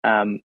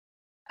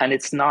 And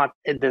it's not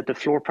the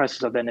floor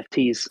prices of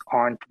NFTs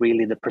aren't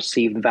really the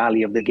perceived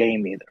value of the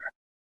game either.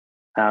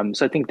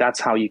 So I think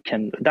that's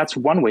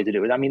one way to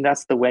do it. I mean,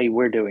 that's the way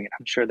we're doing it.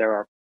 I'm sure there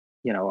are,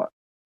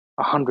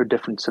 100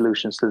 different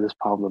solutions to this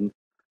problem.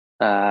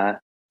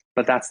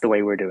 But that's the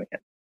way we're doing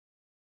it.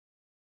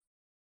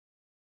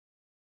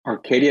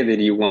 Arcadia, did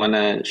you want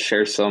to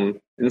share some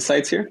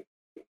insights here?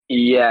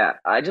 Yeah,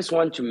 I just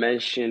want to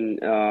mention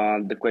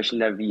the question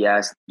that we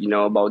asked,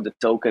 about the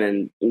token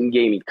and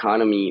in-game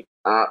economy.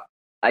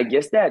 I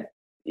guess that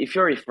if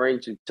you're referring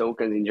to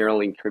tokens in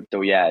general in crypto,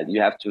 yeah,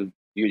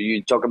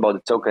 you talk about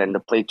the token and the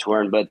play to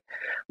earn. But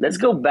let's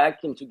go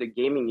back into the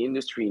gaming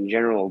industry in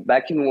general.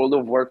 Back in World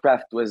of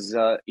Warcraft was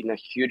in a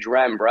huge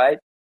ramp, right?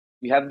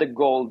 You have the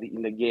gold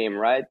in the game,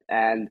 right?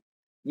 And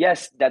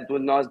yes, that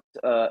was not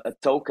a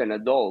token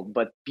at all,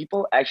 but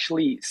people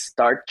actually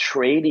start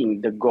trading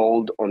the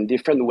gold on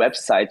different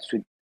websites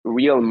with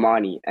real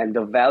money, and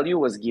the value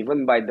was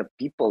given by the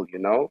people.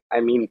 I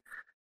mean,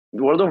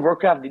 World of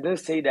Warcraft didn't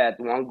say that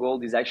one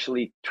gold is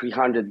actually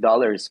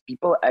 $300.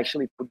 People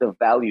actually put the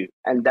value,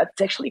 and that's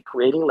actually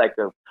creating like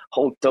a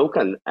whole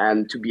token.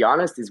 And to be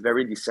honest, it's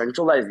very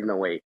decentralized in a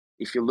way.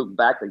 If you look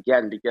back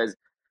again, because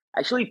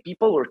actually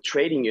people were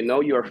trading.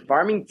 You're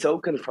farming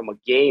token from a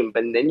game,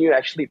 but then you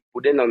actually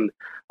put it on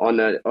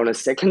a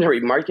secondary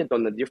market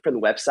on a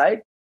different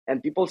website,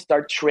 and people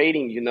start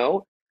trading.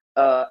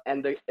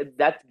 And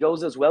that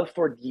goes as well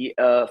for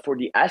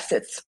the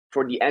assets,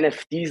 for the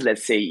NFTs.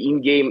 Let's say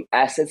in-game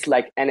assets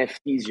like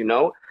NFTs.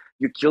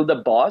 You kill the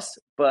boss,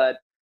 but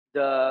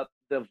the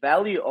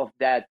value of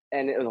that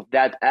and of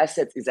that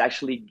asset is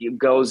actually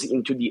goes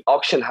into the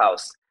auction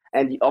house,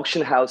 and the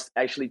auction house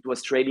actually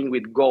was trading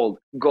with gold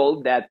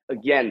that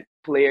again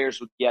players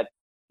would get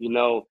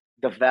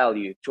the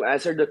value. To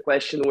answer the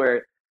question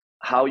where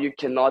how you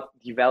cannot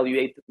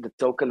devaluate the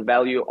token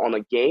value on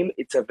a game,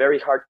 it's a very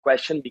hard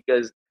question,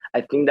 because I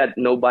think that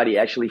nobody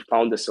actually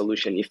found a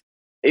solution.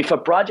 If a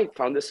project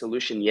found a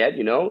solution yet,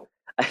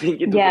 I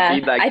think it would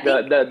be like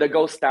the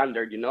gold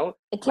standard. Ted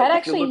Like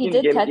actually he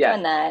did touch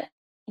on that.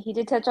 He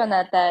did touch on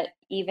that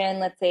even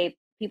let's say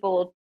people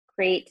will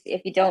create,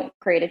 if you don't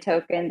create a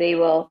token, they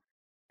will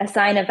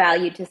assign a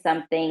value to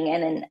something,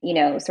 and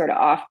then sort of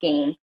off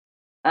game,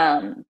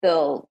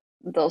 they'll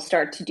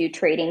start to do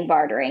trading,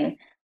 bartering,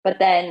 but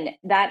then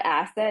that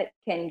asset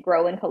can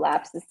grow and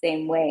collapse the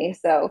same way.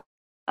 So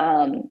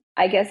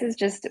I guess it's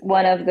just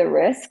one of the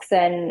risks,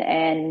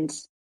 and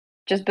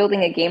just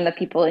building a game that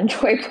people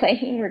enjoy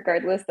playing,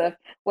 regardless of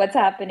what's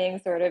happening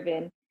sort of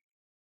in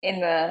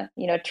the,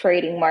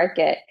 trading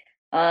market.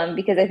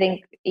 Because I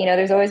think,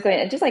 there's always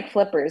going, just like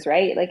flippers,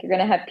 right? Like you're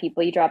going to have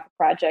people, you drop a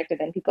project and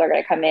then people are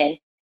going to come in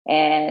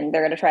and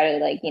they're going to try to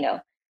like,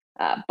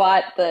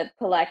 bought the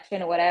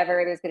collection or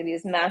whatever. There's going to be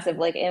this massive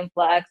like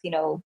influx,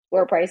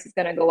 floor price is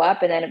going to go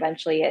up and then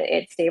eventually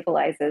it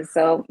stabilizes.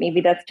 So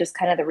maybe that's just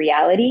kind of the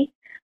reality.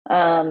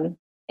 And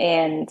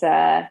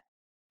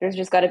there's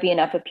just got to be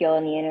enough appeal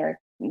in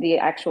the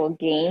actual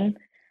game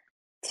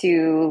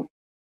to,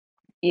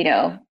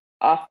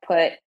 off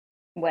put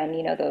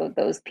when,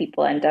 those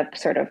people end up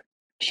sort of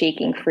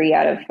shaking free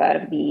out of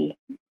the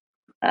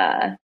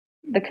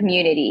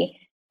community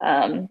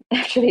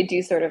after they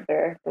do sort of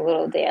the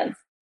little dance.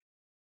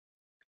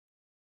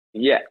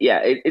 Yeah,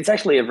 it's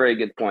actually a very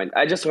good point.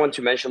 I just want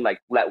to mention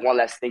like one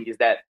last thing is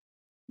that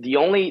the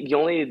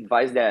only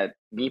advice that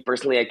me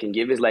personally I can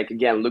give is like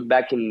again look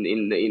back on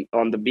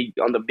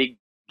the big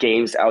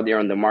games out there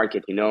on the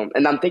market,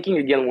 and I'm taking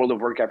again World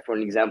of Warcraft for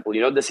an example.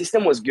 The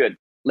system was good,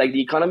 like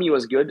the economy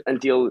was good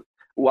until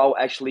WoW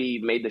actually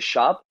made the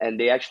shop and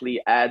they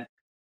actually add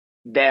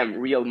them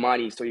real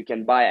money so you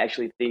can buy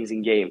actually things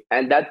in game,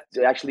 and that's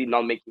actually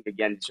not making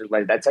again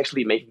like that's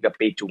actually making a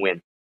pay to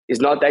win. It's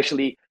not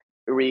actually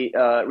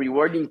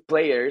rewarding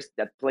players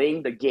that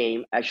playing the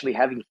game actually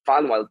having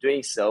fun while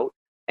doing so,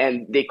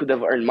 and they could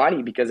have earned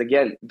money because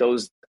again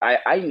those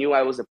I knew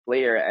I was a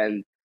player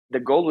and the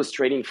gold was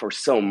trading for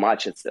so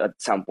much at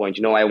some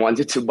point. I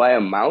wanted to buy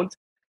a mount,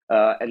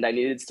 and I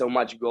needed so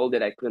much gold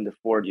that I couldn't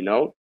afford.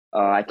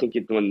 I think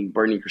it won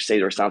Burning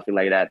Crusade or something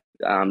like that.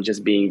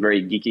 Just being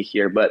very geeky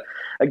here, but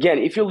again,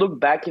 if you look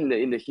back in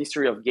the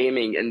history of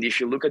gaming, and if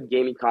you look at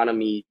game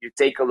economy, you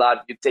take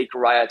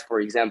Riot for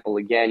example.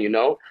 Again,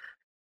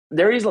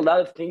 there is a lot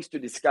of things to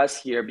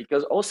discuss here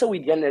because also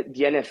with the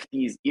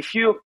NFTs, if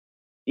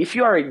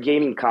you are a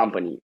gaming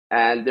company,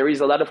 and there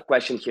is a lot of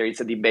questions here, it's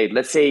a debate.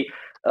 Let's say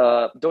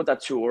Dota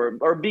 2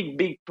 or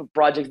big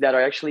projects that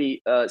are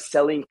actually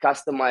selling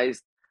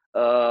customized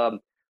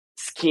um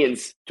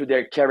skins to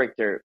their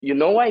character. You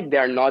know why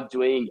they're not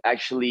doing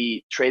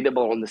actually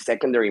tradable on the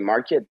secondary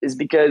market is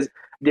because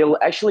they'll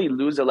actually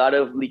lose a lot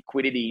of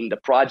liquidity in the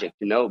project,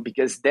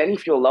 because then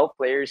if you allow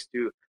players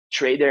to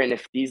trade their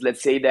NFTs,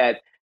 let's say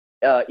that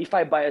if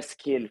I buy a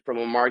skin from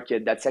a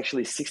market that's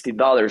actually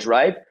 $60,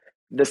 right?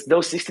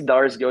 Those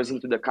 $60 goes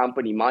into the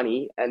company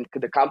money, and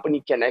the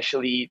company can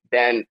actually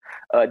then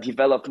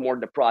develop more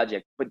the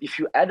project. But if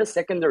you add a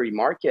secondary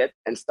market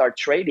and start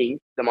trading,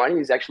 the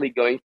money is actually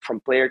going from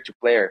player to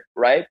player,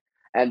 right?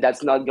 And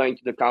that's not going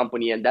to the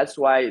company, and that's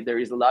why there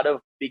is a lot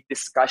of big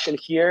discussion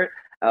here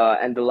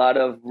and a lot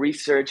of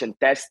research and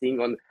testing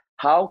on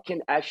how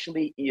can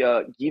actually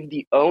give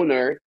the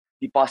owner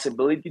the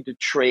possibility to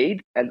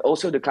trade and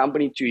also the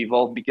company to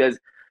evolve because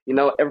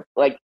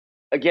like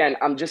again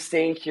I'm just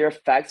saying here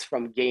facts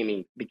from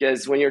gaming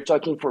because when you're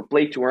talking for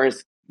play to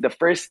earns, the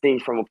first thing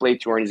from a play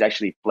to earn is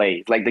actually play.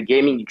 It's like the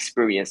gaming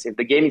experience. If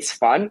the game is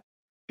fun,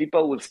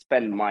 people will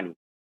spend money.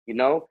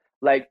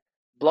 Like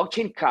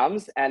blockchain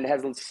comes and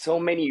has so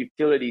many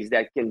utilities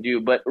that can do,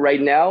 but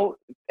right now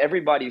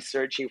everybody's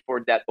searching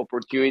for that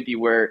opportunity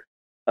where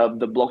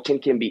the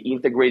blockchain can be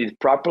integrated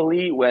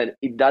properly when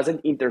it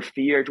doesn't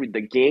interfere with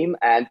the game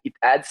and it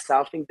adds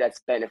something that's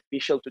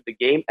beneficial to the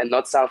game and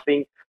not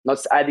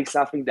adding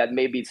something that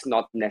maybe it's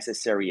not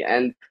necessary.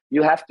 And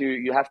you have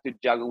to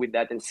juggle with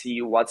that and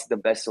see what's the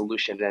best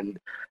solution. And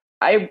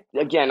I'm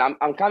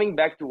coming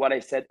back to what I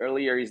said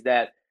earlier is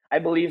that I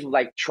believe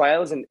like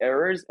trials and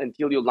errors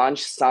until you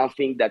launch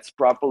something that's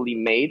properly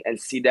made and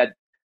see that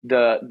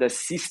the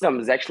system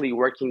is actually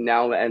working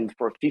now, and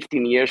for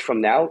 15 years from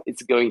now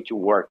it's going to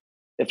work.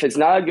 If it's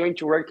not going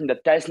to work in the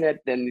testnet,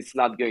 then it's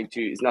not going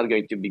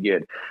to be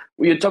good.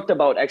 You talked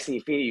about Axie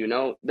Infinity.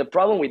 The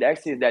problem with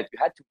Axie is that you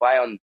had to buy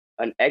on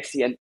an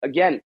Axie, and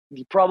again,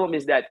 the problem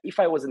is that if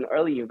I was an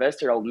early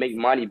investor, I would make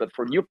money. But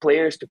for new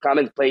players to come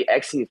and play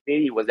Axie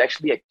Infinity was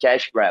actually a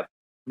cash grab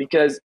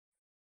because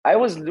I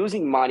was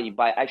losing money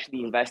by actually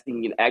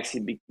investing in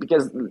Axie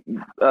because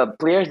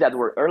players that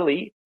were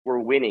early were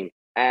winning,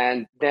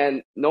 and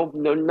then no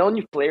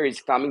new player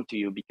is coming to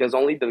you because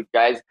only the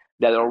guys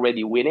that are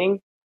already winning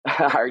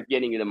are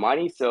getting the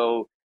money.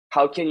 So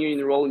how can you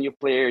enroll new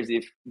players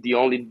if the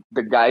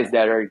guys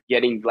that are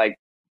getting like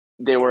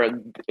they were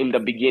in the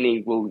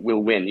beginning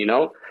will win?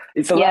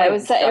 It's a Yeah, lot it of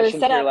was it was discussion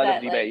set here, a up lot of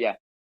that debate. Yeah.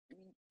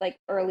 like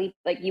early,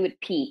 like you would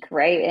peak,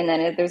 right? And then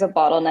if there's a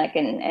bottleneck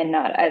and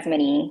not as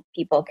many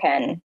people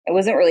can, it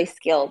wasn't really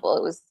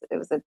scalable. It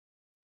was a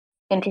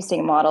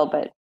interesting model,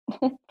 but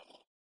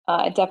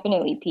it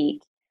definitely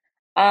peaked.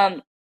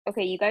 Um,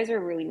 okay, you guys are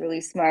really,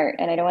 really smart,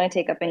 and I don't want to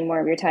take up any more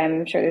of your time.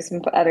 I'm sure there's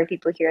some other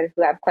people here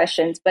who have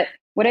questions, but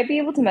would I be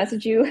able to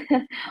message you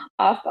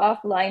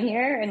offline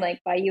here and like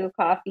buy you a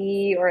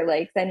coffee or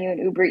like send you an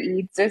Uber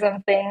Eats or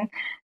something?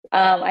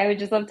 I would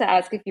just love to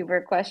ask a few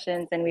more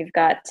questions, and we've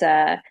got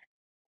some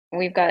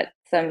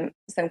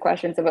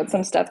questions about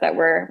some stuff that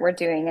we're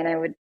doing, and I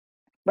would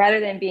rather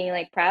than being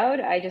like proud,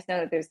 I just know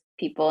that there's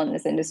people in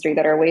this industry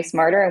that are way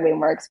smarter and way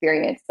more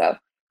experienced. So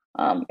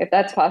if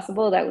that's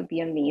possible, that would be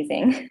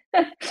amazing.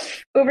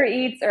 Uber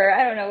Eats, or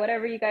I don't know,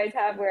 whatever you guys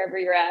have wherever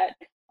you're at,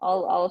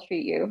 I'll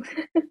treat you.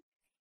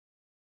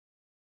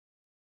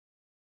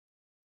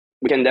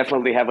 We can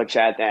definitely have a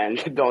chat, and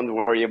don't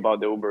worry about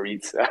the Uber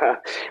Eats.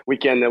 We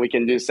can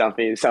do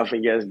something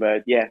else,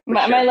 but yeah, for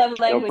My sure, love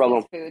no language problem.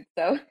 is food,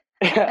 so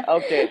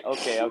Okay.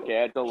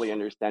 I totally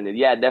understand it.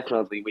 Yeah,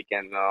 definitely we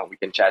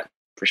can chat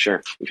for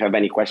sure. If you have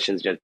any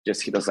questions,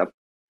 just hit us up.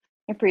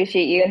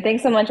 appreciate you. And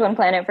thanks so much,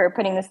 OnePlanet, for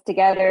putting this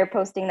together,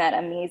 posting that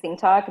amazing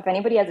talk. If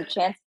anybody has a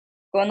chance,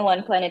 go on the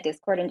OnePlanet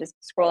Discord and just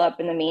scroll up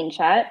in the main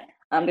chat.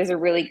 There's a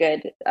really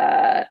good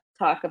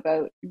talk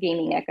about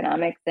gaming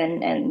economics,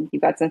 and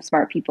you've got some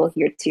smart people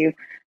here too.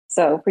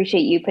 So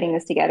appreciate you putting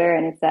this together,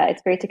 and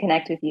it's great to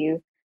connect with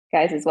you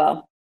guys as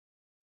well.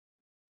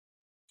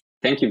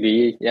 Thank you,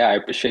 V. Yeah, I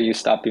appreciate you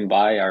stopping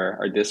by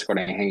our Discord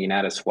and hanging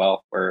out as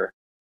well. We're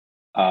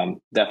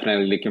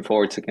definitely looking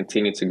forward to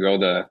continue to grow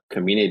the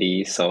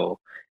community. So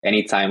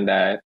anytime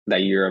that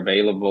you're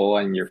available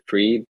and you're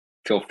free,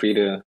 feel free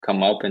to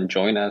come up and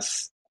join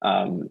us.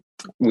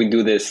 We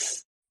do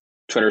this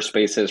Twitter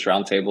Spaces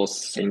roundtables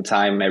same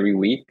time every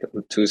week,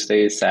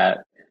 Tuesdays at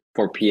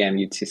 4 p.m.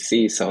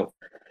 UTC. So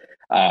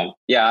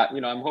yeah,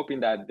 I'm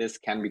hoping that this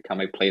can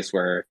become a place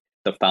where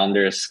the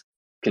founders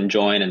can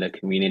join and the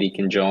community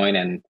can join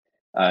and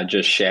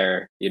just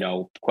share,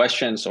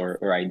 questions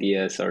or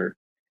ideas or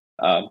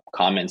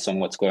comments on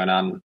what's going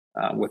on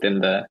within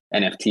the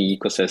NFT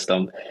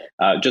ecosystem.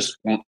 Just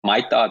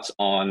my thoughts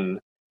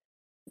on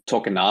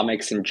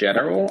tokenomics in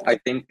general. I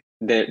think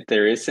that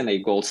there isn't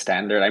a gold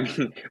standard. I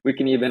mean, we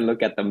can even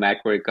look at the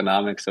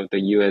macroeconomics of the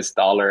US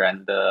dollar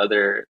and the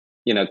other,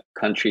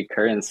 country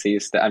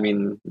currencies. I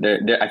mean,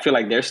 I feel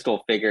like they're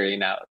still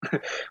figuring out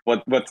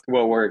what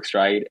works,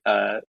 right?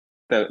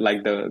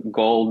 The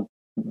gold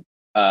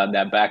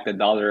that backed the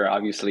dollar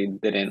obviously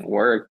didn't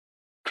work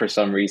for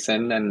some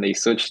reason, and they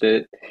switched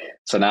it.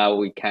 So now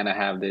we kind of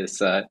have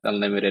this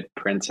unlimited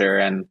printer.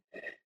 And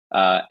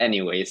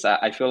anyways,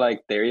 I feel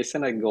like there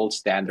isn't a gold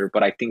standard,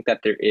 but I think that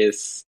there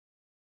is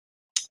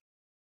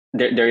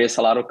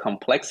a lot of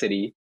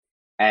complexity,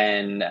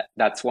 and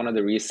that's one of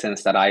the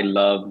reasons that I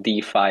love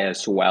DeFi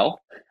as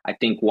well. I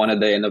think one of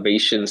the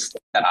innovations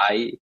that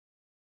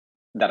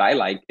I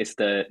like is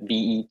the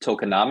VE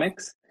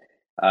tokenomics,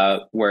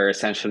 where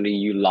essentially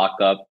you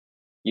lock up,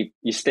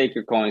 you stake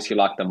your coins, you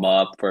lock them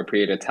up for a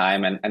period of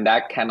time, and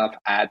that kind of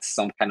adds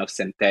some kind of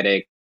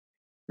synthetic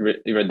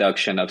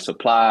reduction of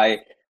supply.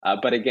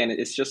 But again,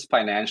 it's just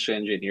financial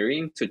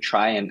engineering to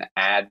try and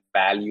add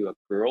value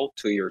accrual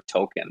to your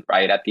token,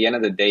 right? At the end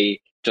of the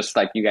day, just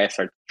like you guys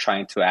are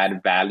trying to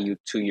add value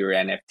to your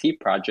NFT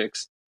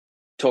projects,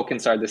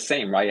 tokens are the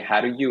same, right? How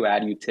do you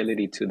add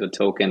utility to the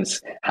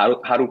tokens?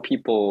 How do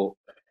people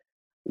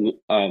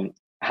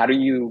how do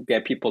you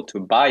get people to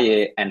buy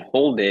it and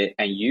hold it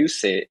and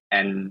use it?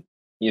 And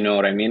you know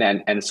what I mean?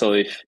 And so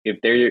if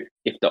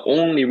the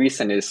only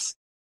reason is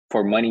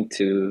for money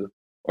to,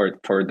 or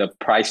for the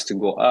price to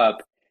go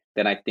up,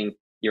 then I think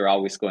you're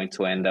always going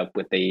to end up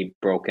with a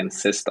broken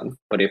system.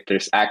 But if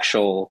there's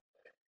actual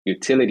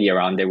utility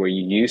around there where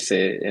you use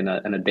it in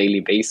a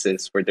daily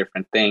basis for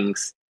different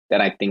things,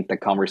 then I think the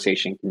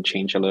conversation can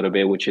change a little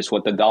bit, which is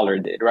what the dollar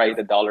did, right?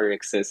 The dollar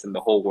exists in the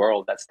whole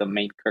world. That's the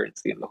main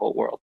currency in the whole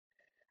world.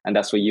 And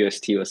that's what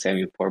UST was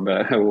aiming for,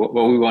 but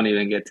we won't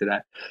even get to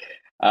that.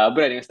 But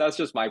anyways, that's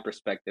just my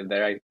perspective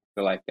there. I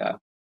feel like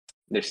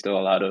there's still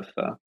a lot of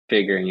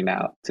figuring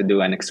out to do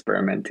and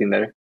experimenting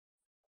there.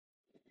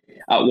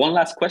 One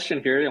last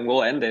question here, and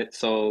we'll end it.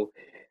 So,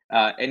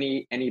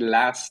 any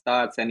last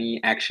thoughts,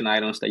 any action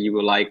items that you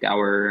would like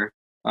our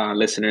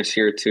listeners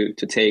here to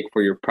take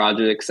for your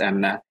projects?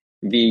 And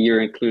V,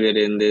 you're included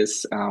in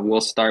this.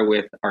 We'll start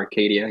with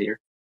Arcadia here.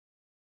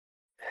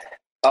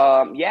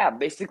 Yeah,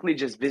 basically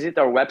just visit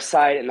our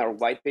website and our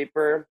white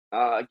paper.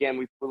 Again,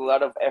 we put a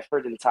lot of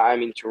effort and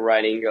time into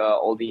writing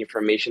all the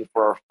information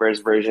for our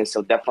first version,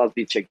 so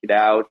definitely check it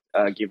out.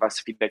 Give us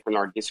feedback on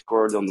our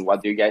Discord on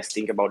what do you guys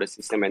think about the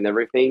system and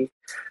everything.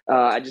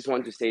 I just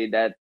want to say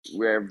that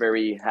we're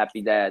very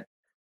happy that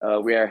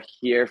we are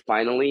here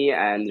finally,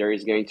 and there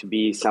is going to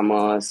be some.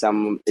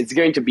 It's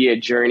going to be a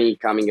journey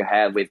coming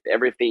ahead with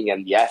everything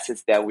and the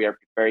assets that we are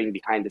preparing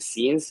behind the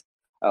scenes.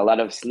 A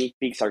lot of sneak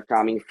peeks are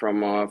coming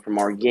from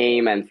our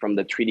game and from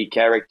the 3D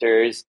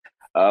characters.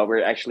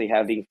 We're actually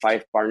having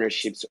 5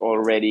 partnerships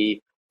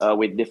already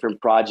with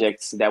different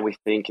projects that we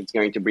think it's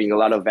going to bring a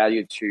lot of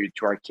value to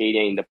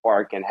Arcadia in the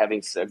park and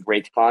having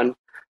great fun.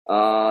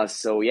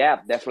 So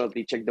yeah,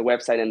 definitely check the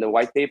website and the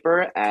white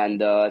paper,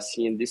 and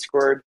see you in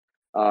Discord.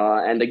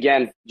 And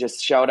again,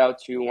 just shout out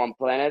to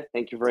OnePlanet.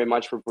 Thank you very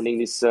much for putting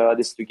this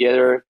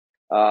together.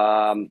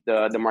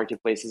 The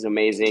marketplace is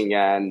amazing,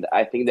 and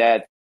I think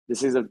that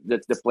this is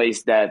the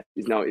place that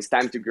it's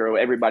time to grow.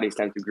 Everybody's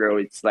time to grow.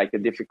 It's like a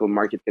difficult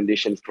market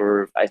condition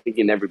for, I think,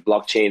 in every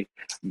blockchain,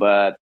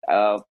 but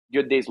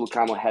good days will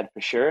come ahead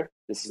for sure.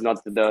 This is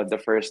not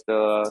the first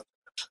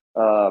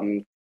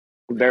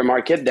bear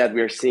market that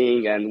we're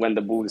seeing, and when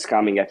the bull is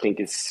coming, I think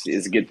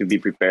it's good to be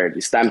prepared.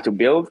 It's time to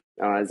build,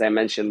 as I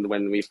mentioned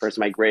when we first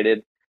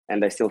migrated,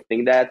 and I still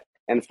think that.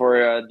 And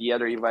for the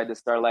other Evite the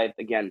Starlight,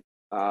 again,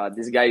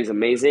 this guy is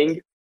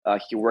amazing.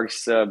 He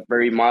works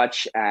very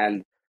much,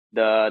 and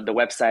the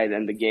website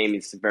and the game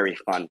is very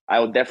fun. I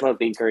would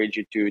definitely encourage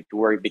you to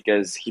work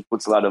because he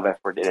puts a lot of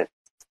effort in it.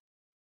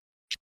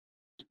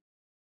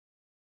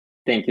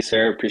 Thank you,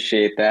 sir.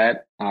 Appreciate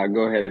that.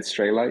 Go ahead,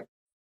 Straylight.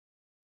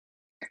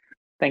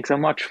 Thanks so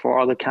much for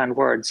all the kind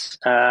words.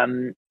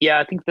 Yeah,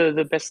 I think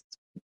the best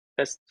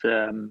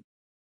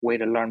way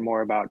to learn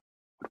more about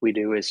what we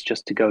do is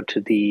just to go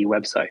to the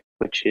website,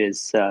 which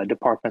is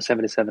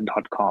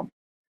department77.com,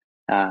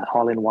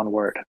 all in one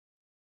word.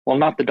 Well,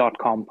 not the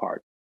 .com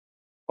part.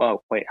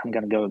 Oh, wait, I'm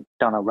going to go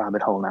down a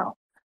rabbit hole now.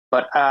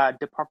 But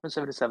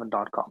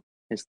department77.com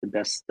is the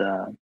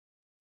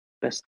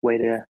best way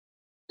to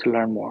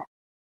learn more.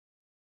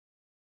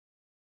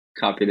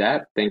 Copy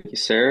that. Thank you,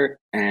 sir.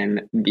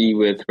 And be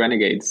with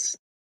Renegades.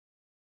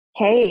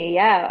 Hey,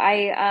 yeah,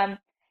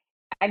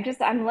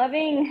 I'm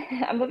loving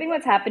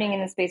what's happening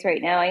in the space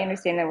right now. I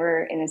understand that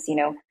we're in this,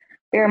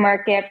 bear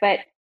market,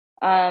 but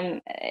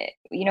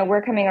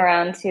we're coming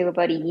around to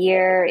about a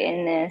year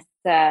in this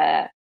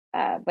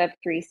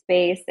Web3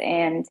 space,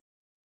 and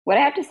what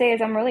I have to say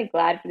is I'm really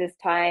glad for this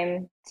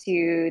time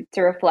to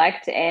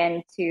reflect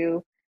and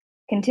to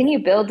continue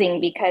building,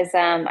 because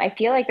I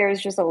feel like there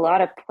was just a lot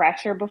of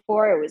pressure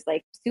before. It was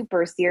like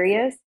super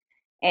serious.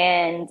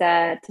 And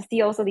to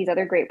see also these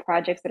other great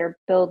projects that are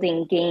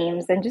building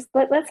games, and just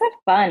let's have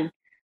fun.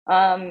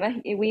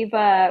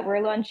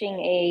 We're launching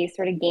a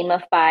sort of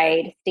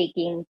gamified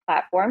staking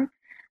platform,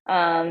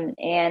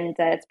 and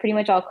it's pretty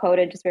much all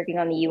coded, just working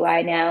on the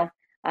UI now.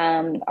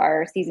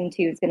 Our season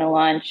 2 is going to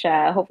launch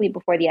hopefully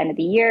before the end of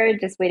the year.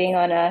 Just waiting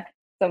on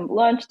some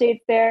launch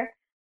dates there.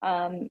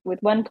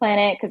 With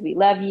OnePlanet, because we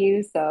love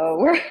you, so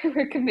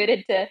we're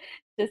committed to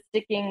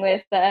sticking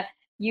with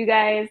you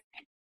guys.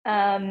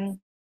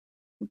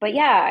 But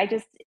yeah,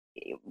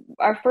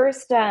 our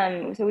first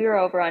so we were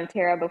over on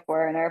Terra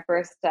before, and our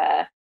first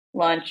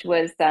launch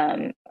was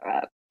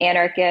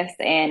Anarchist,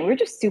 and we're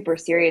just super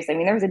serious. I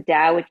mean, there was a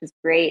DAO, which was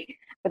great,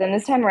 but then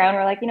this time around,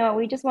 we're like,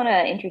 we just want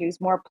to introduce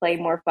more play,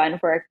 more fun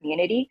for our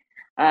community,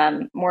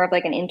 more of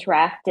like an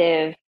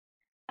interactive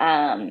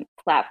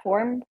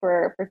platform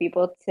for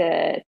people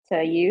to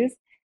use.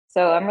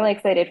 So I'm really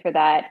excited for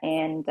that,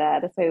 and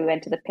that's why we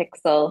went to the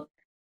Pixel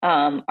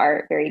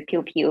art, very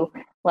pew pew,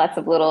 lots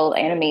of little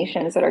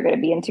animations that are going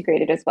to be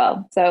integrated as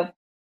well. So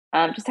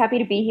just happy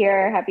to be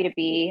here, happy to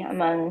be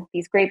among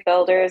these great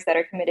builders that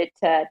are committed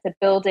to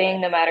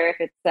building, no matter if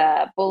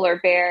it's bull or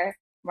bear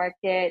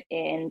market,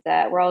 and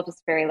we're all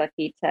just very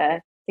lucky to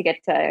get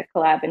to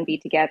collab and be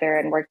together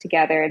and work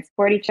together and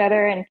support each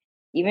other, and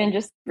even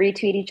just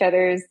retweet each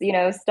other's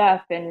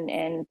stuff,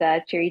 and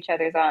cheer each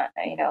other's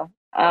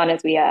on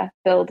as we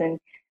build and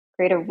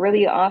create a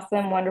really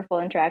awesome, wonderful,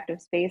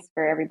 interactive space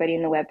for everybody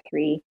in the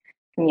Web3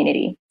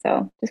 community.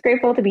 So just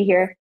grateful to be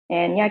here,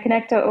 and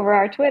connect over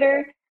our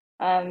Twitter.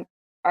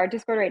 Our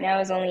Discord right now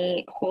is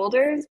only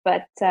holders,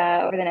 but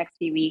over the next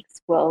few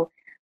weeks we'll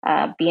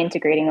be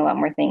integrating a lot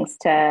more things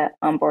to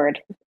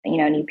onboard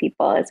new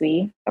people as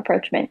we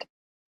approach Mint.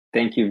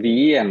 Thank you,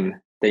 V, and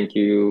thank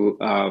you,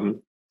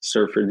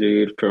 Surfer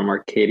Dude from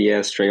Arcadia,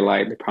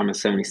 Straylight, Department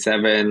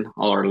 77,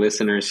 all our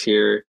listeners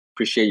here.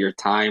 Appreciate your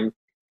time.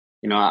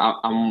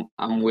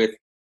 I'm with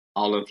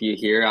all of you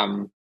here.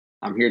 I'm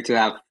here to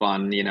have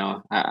fun.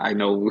 I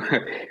know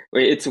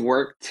it's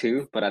work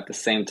too, but at the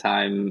same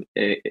time,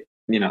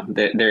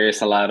 there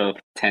is a lot of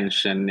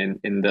tension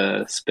in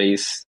the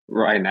space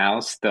right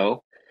now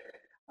still.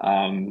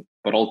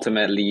 But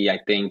ultimately, I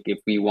think if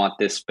we want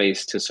this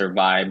space to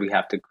survive, we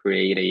have to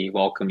create a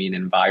welcoming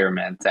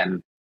environment.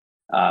 And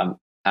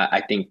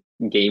I think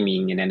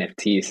gaming and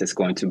NFTs is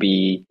going to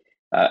be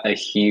a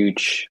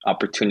huge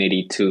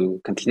opportunity to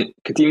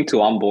continue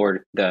to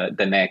onboard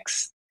the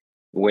next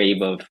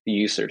wave of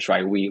users,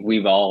 right?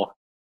 We've all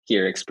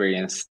here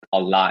experienced a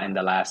lot in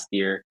the last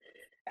year,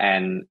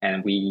 and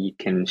we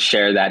can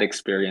share that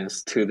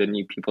experience to the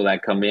new people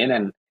that come in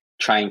and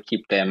try and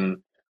keep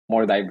them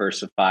more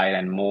diversified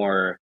and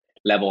more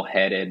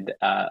level-headed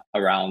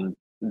around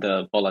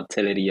the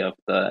volatility of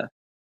the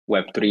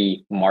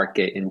Web3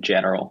 market in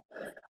general.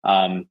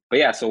 But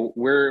yeah, so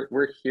we're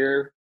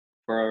here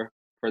for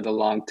the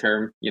long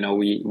term.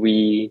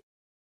 We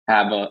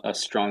have a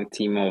strong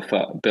team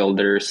of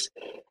builders,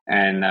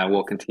 and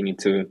we'll continue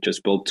to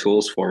just build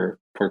tools for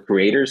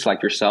creators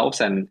like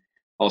yourselves, and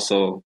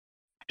also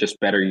just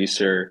better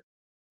user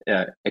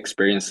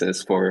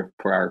experiences for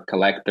our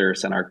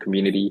collectors and our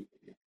community.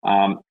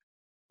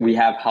 We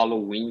have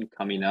Halloween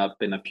coming up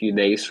in a few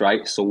days,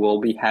 right? So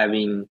we'll be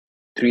having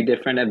 3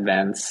 different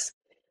events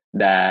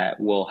that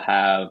will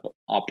have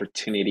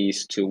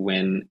opportunities to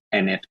win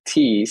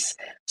NFTs.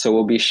 So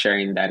we'll be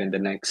sharing that in the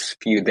next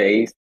few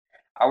days.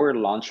 Our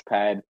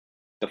launchpad,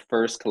 the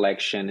first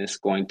collection is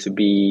going to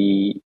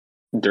be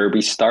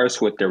Derby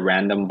Stars with the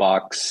random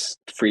box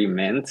free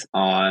mint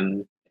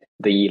on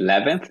the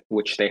 11th,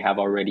 which they have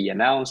already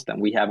announced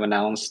and we have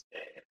announced.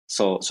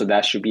 So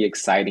that should be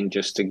exciting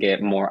just to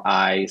get more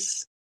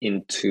eyes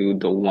into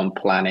the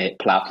OnePlanet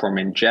platform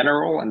in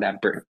general, and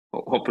that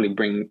hopefully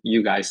bring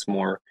you guys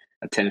more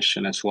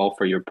attention as well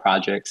for your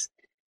projects.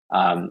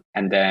 And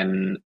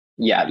then,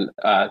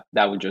 that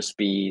would just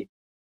be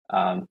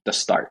the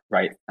start,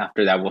 right?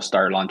 After that, we'll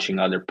start launching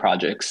other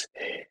projects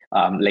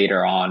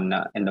later on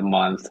in the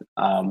month.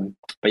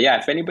 But yeah,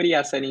 if anybody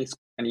has any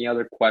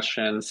other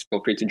questions,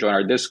 feel free to join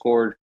our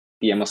Discord,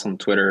 DM us on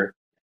Twitter,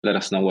 let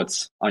us know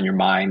what's on your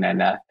mind,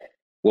 and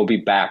we'll be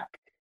back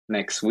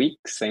next week,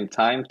 same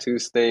time,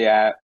 Tuesday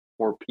at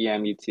 4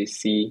 p.m.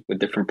 UTC with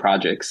different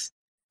projects.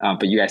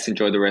 But you guys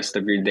enjoy the rest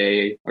of your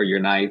day or your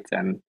night,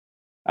 and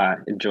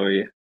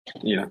enjoy,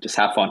 just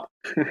have fun.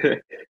 I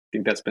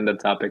think that's been the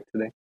topic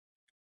today.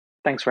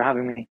 Thanks for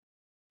having me.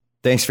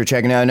 Thanks for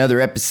checking out another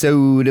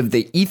episode of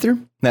The Ether.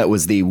 That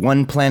was the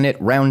OnePlanet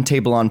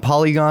Roundtable on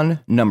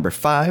Polygon, number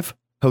 5,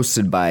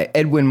 hosted by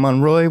Edwin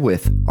Monroy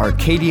with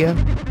Arcadia,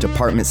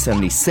 Department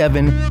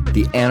 77,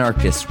 the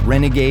Anarchist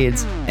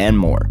Renegades, and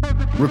more.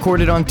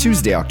 Recorded on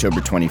Tuesday,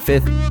 October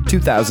 25th,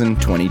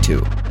 2022.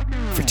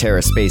 For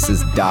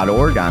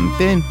TerraSpaces.org, I'm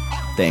Finn.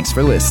 Thanks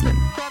for listening.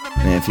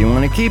 And if you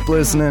want to keep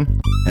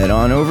listening, head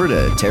on over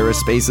to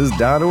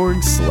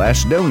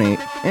TerraSpaces.org/donate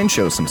and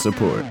show some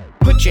support.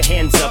 Put your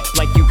hands up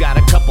like you got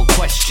a couple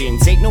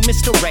questions. Ain't no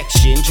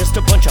misdirection, just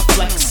a bunch of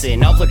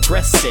flexing. All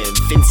aggressive,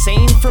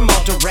 insane from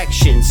all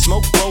directions.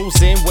 Smoke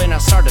rolls in when I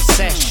start a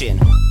session.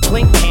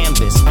 Blank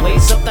canvas,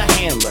 blaze up the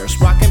handlers.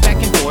 Rocking back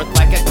and forth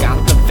like I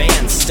got the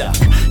van stuck.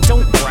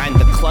 Don't grind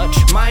the clutch,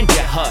 mind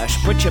your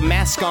hush. Put your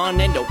mask on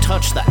and don't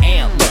touch the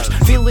antlers.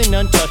 Feeling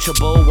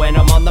untouchable when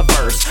I'm on the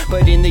verse.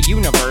 But in the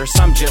universe,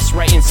 I'm just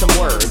writing some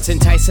words.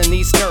 Enticing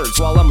these nerds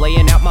while I'm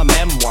laying out my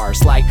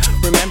memoirs. Like,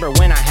 remember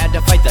when I had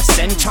to fight the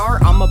centaur?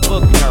 I'm a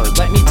book nerd,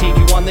 let me take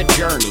you on the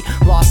journey.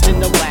 Lost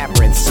in the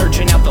labyrinth,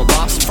 searching out the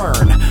lost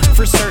fern.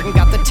 For certain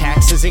got the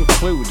taxes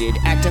included.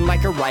 Acting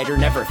like a writer,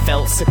 never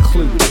felt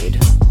secluded.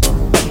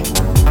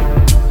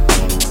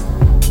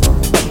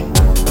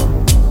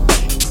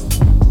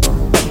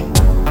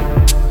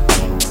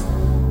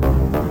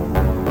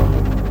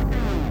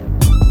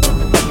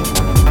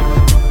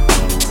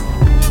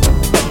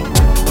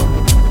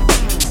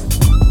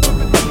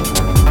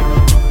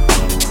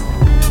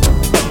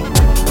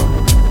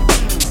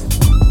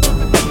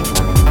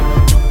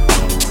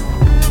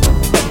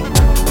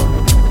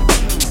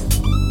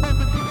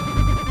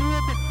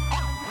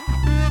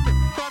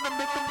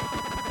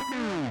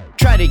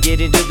 Get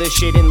into the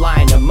shit and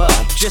line them up.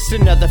 Just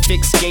another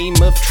fixed game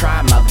of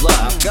try my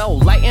luck. Go,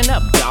 lighten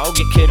up, dog,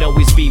 it could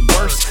always be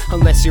worse.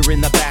 Unless you're in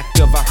the back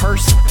of a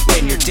hearse,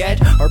 then you're dead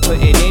or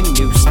putting in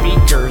new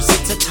speakers.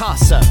 It's a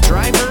toss-up,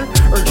 driver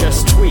or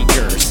just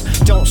tweakers.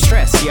 Don't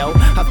stress, yo,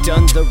 I've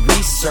done the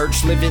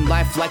research. Living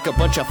life like a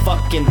bunch of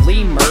fucking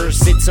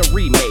lemurs. It's a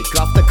remake,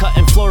 off the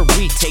cutting floor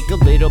we take a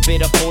little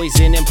bit of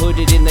poison and put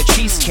it in the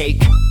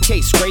cheesecake.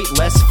 Tastes great,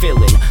 less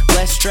filling,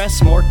 less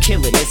stress, more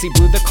killing. As he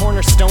blew the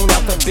cornerstone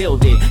out the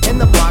building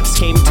and the blocks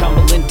came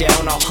tumbling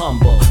down, all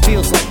humble.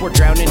 Feels like we're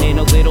drowning in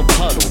a little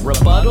puddle.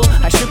 Rebuttal,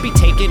 I should be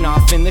taking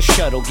off in the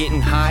shuttle,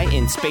 getting high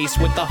in space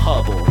with the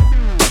Hubble.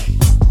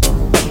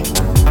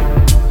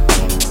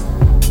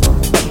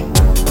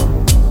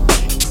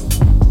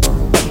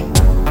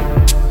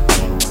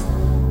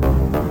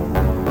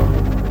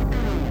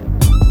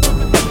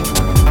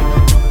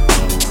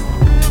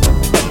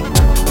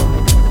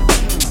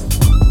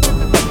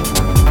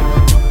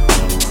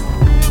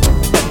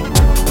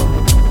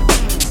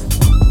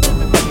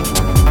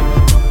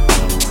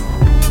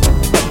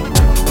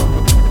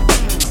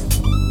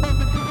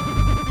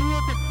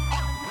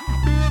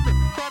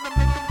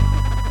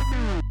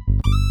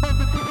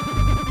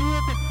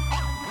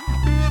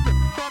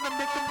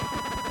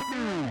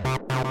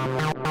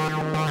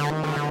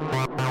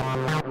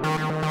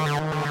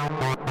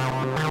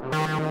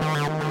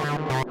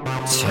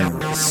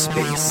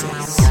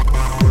 TerraSpaces.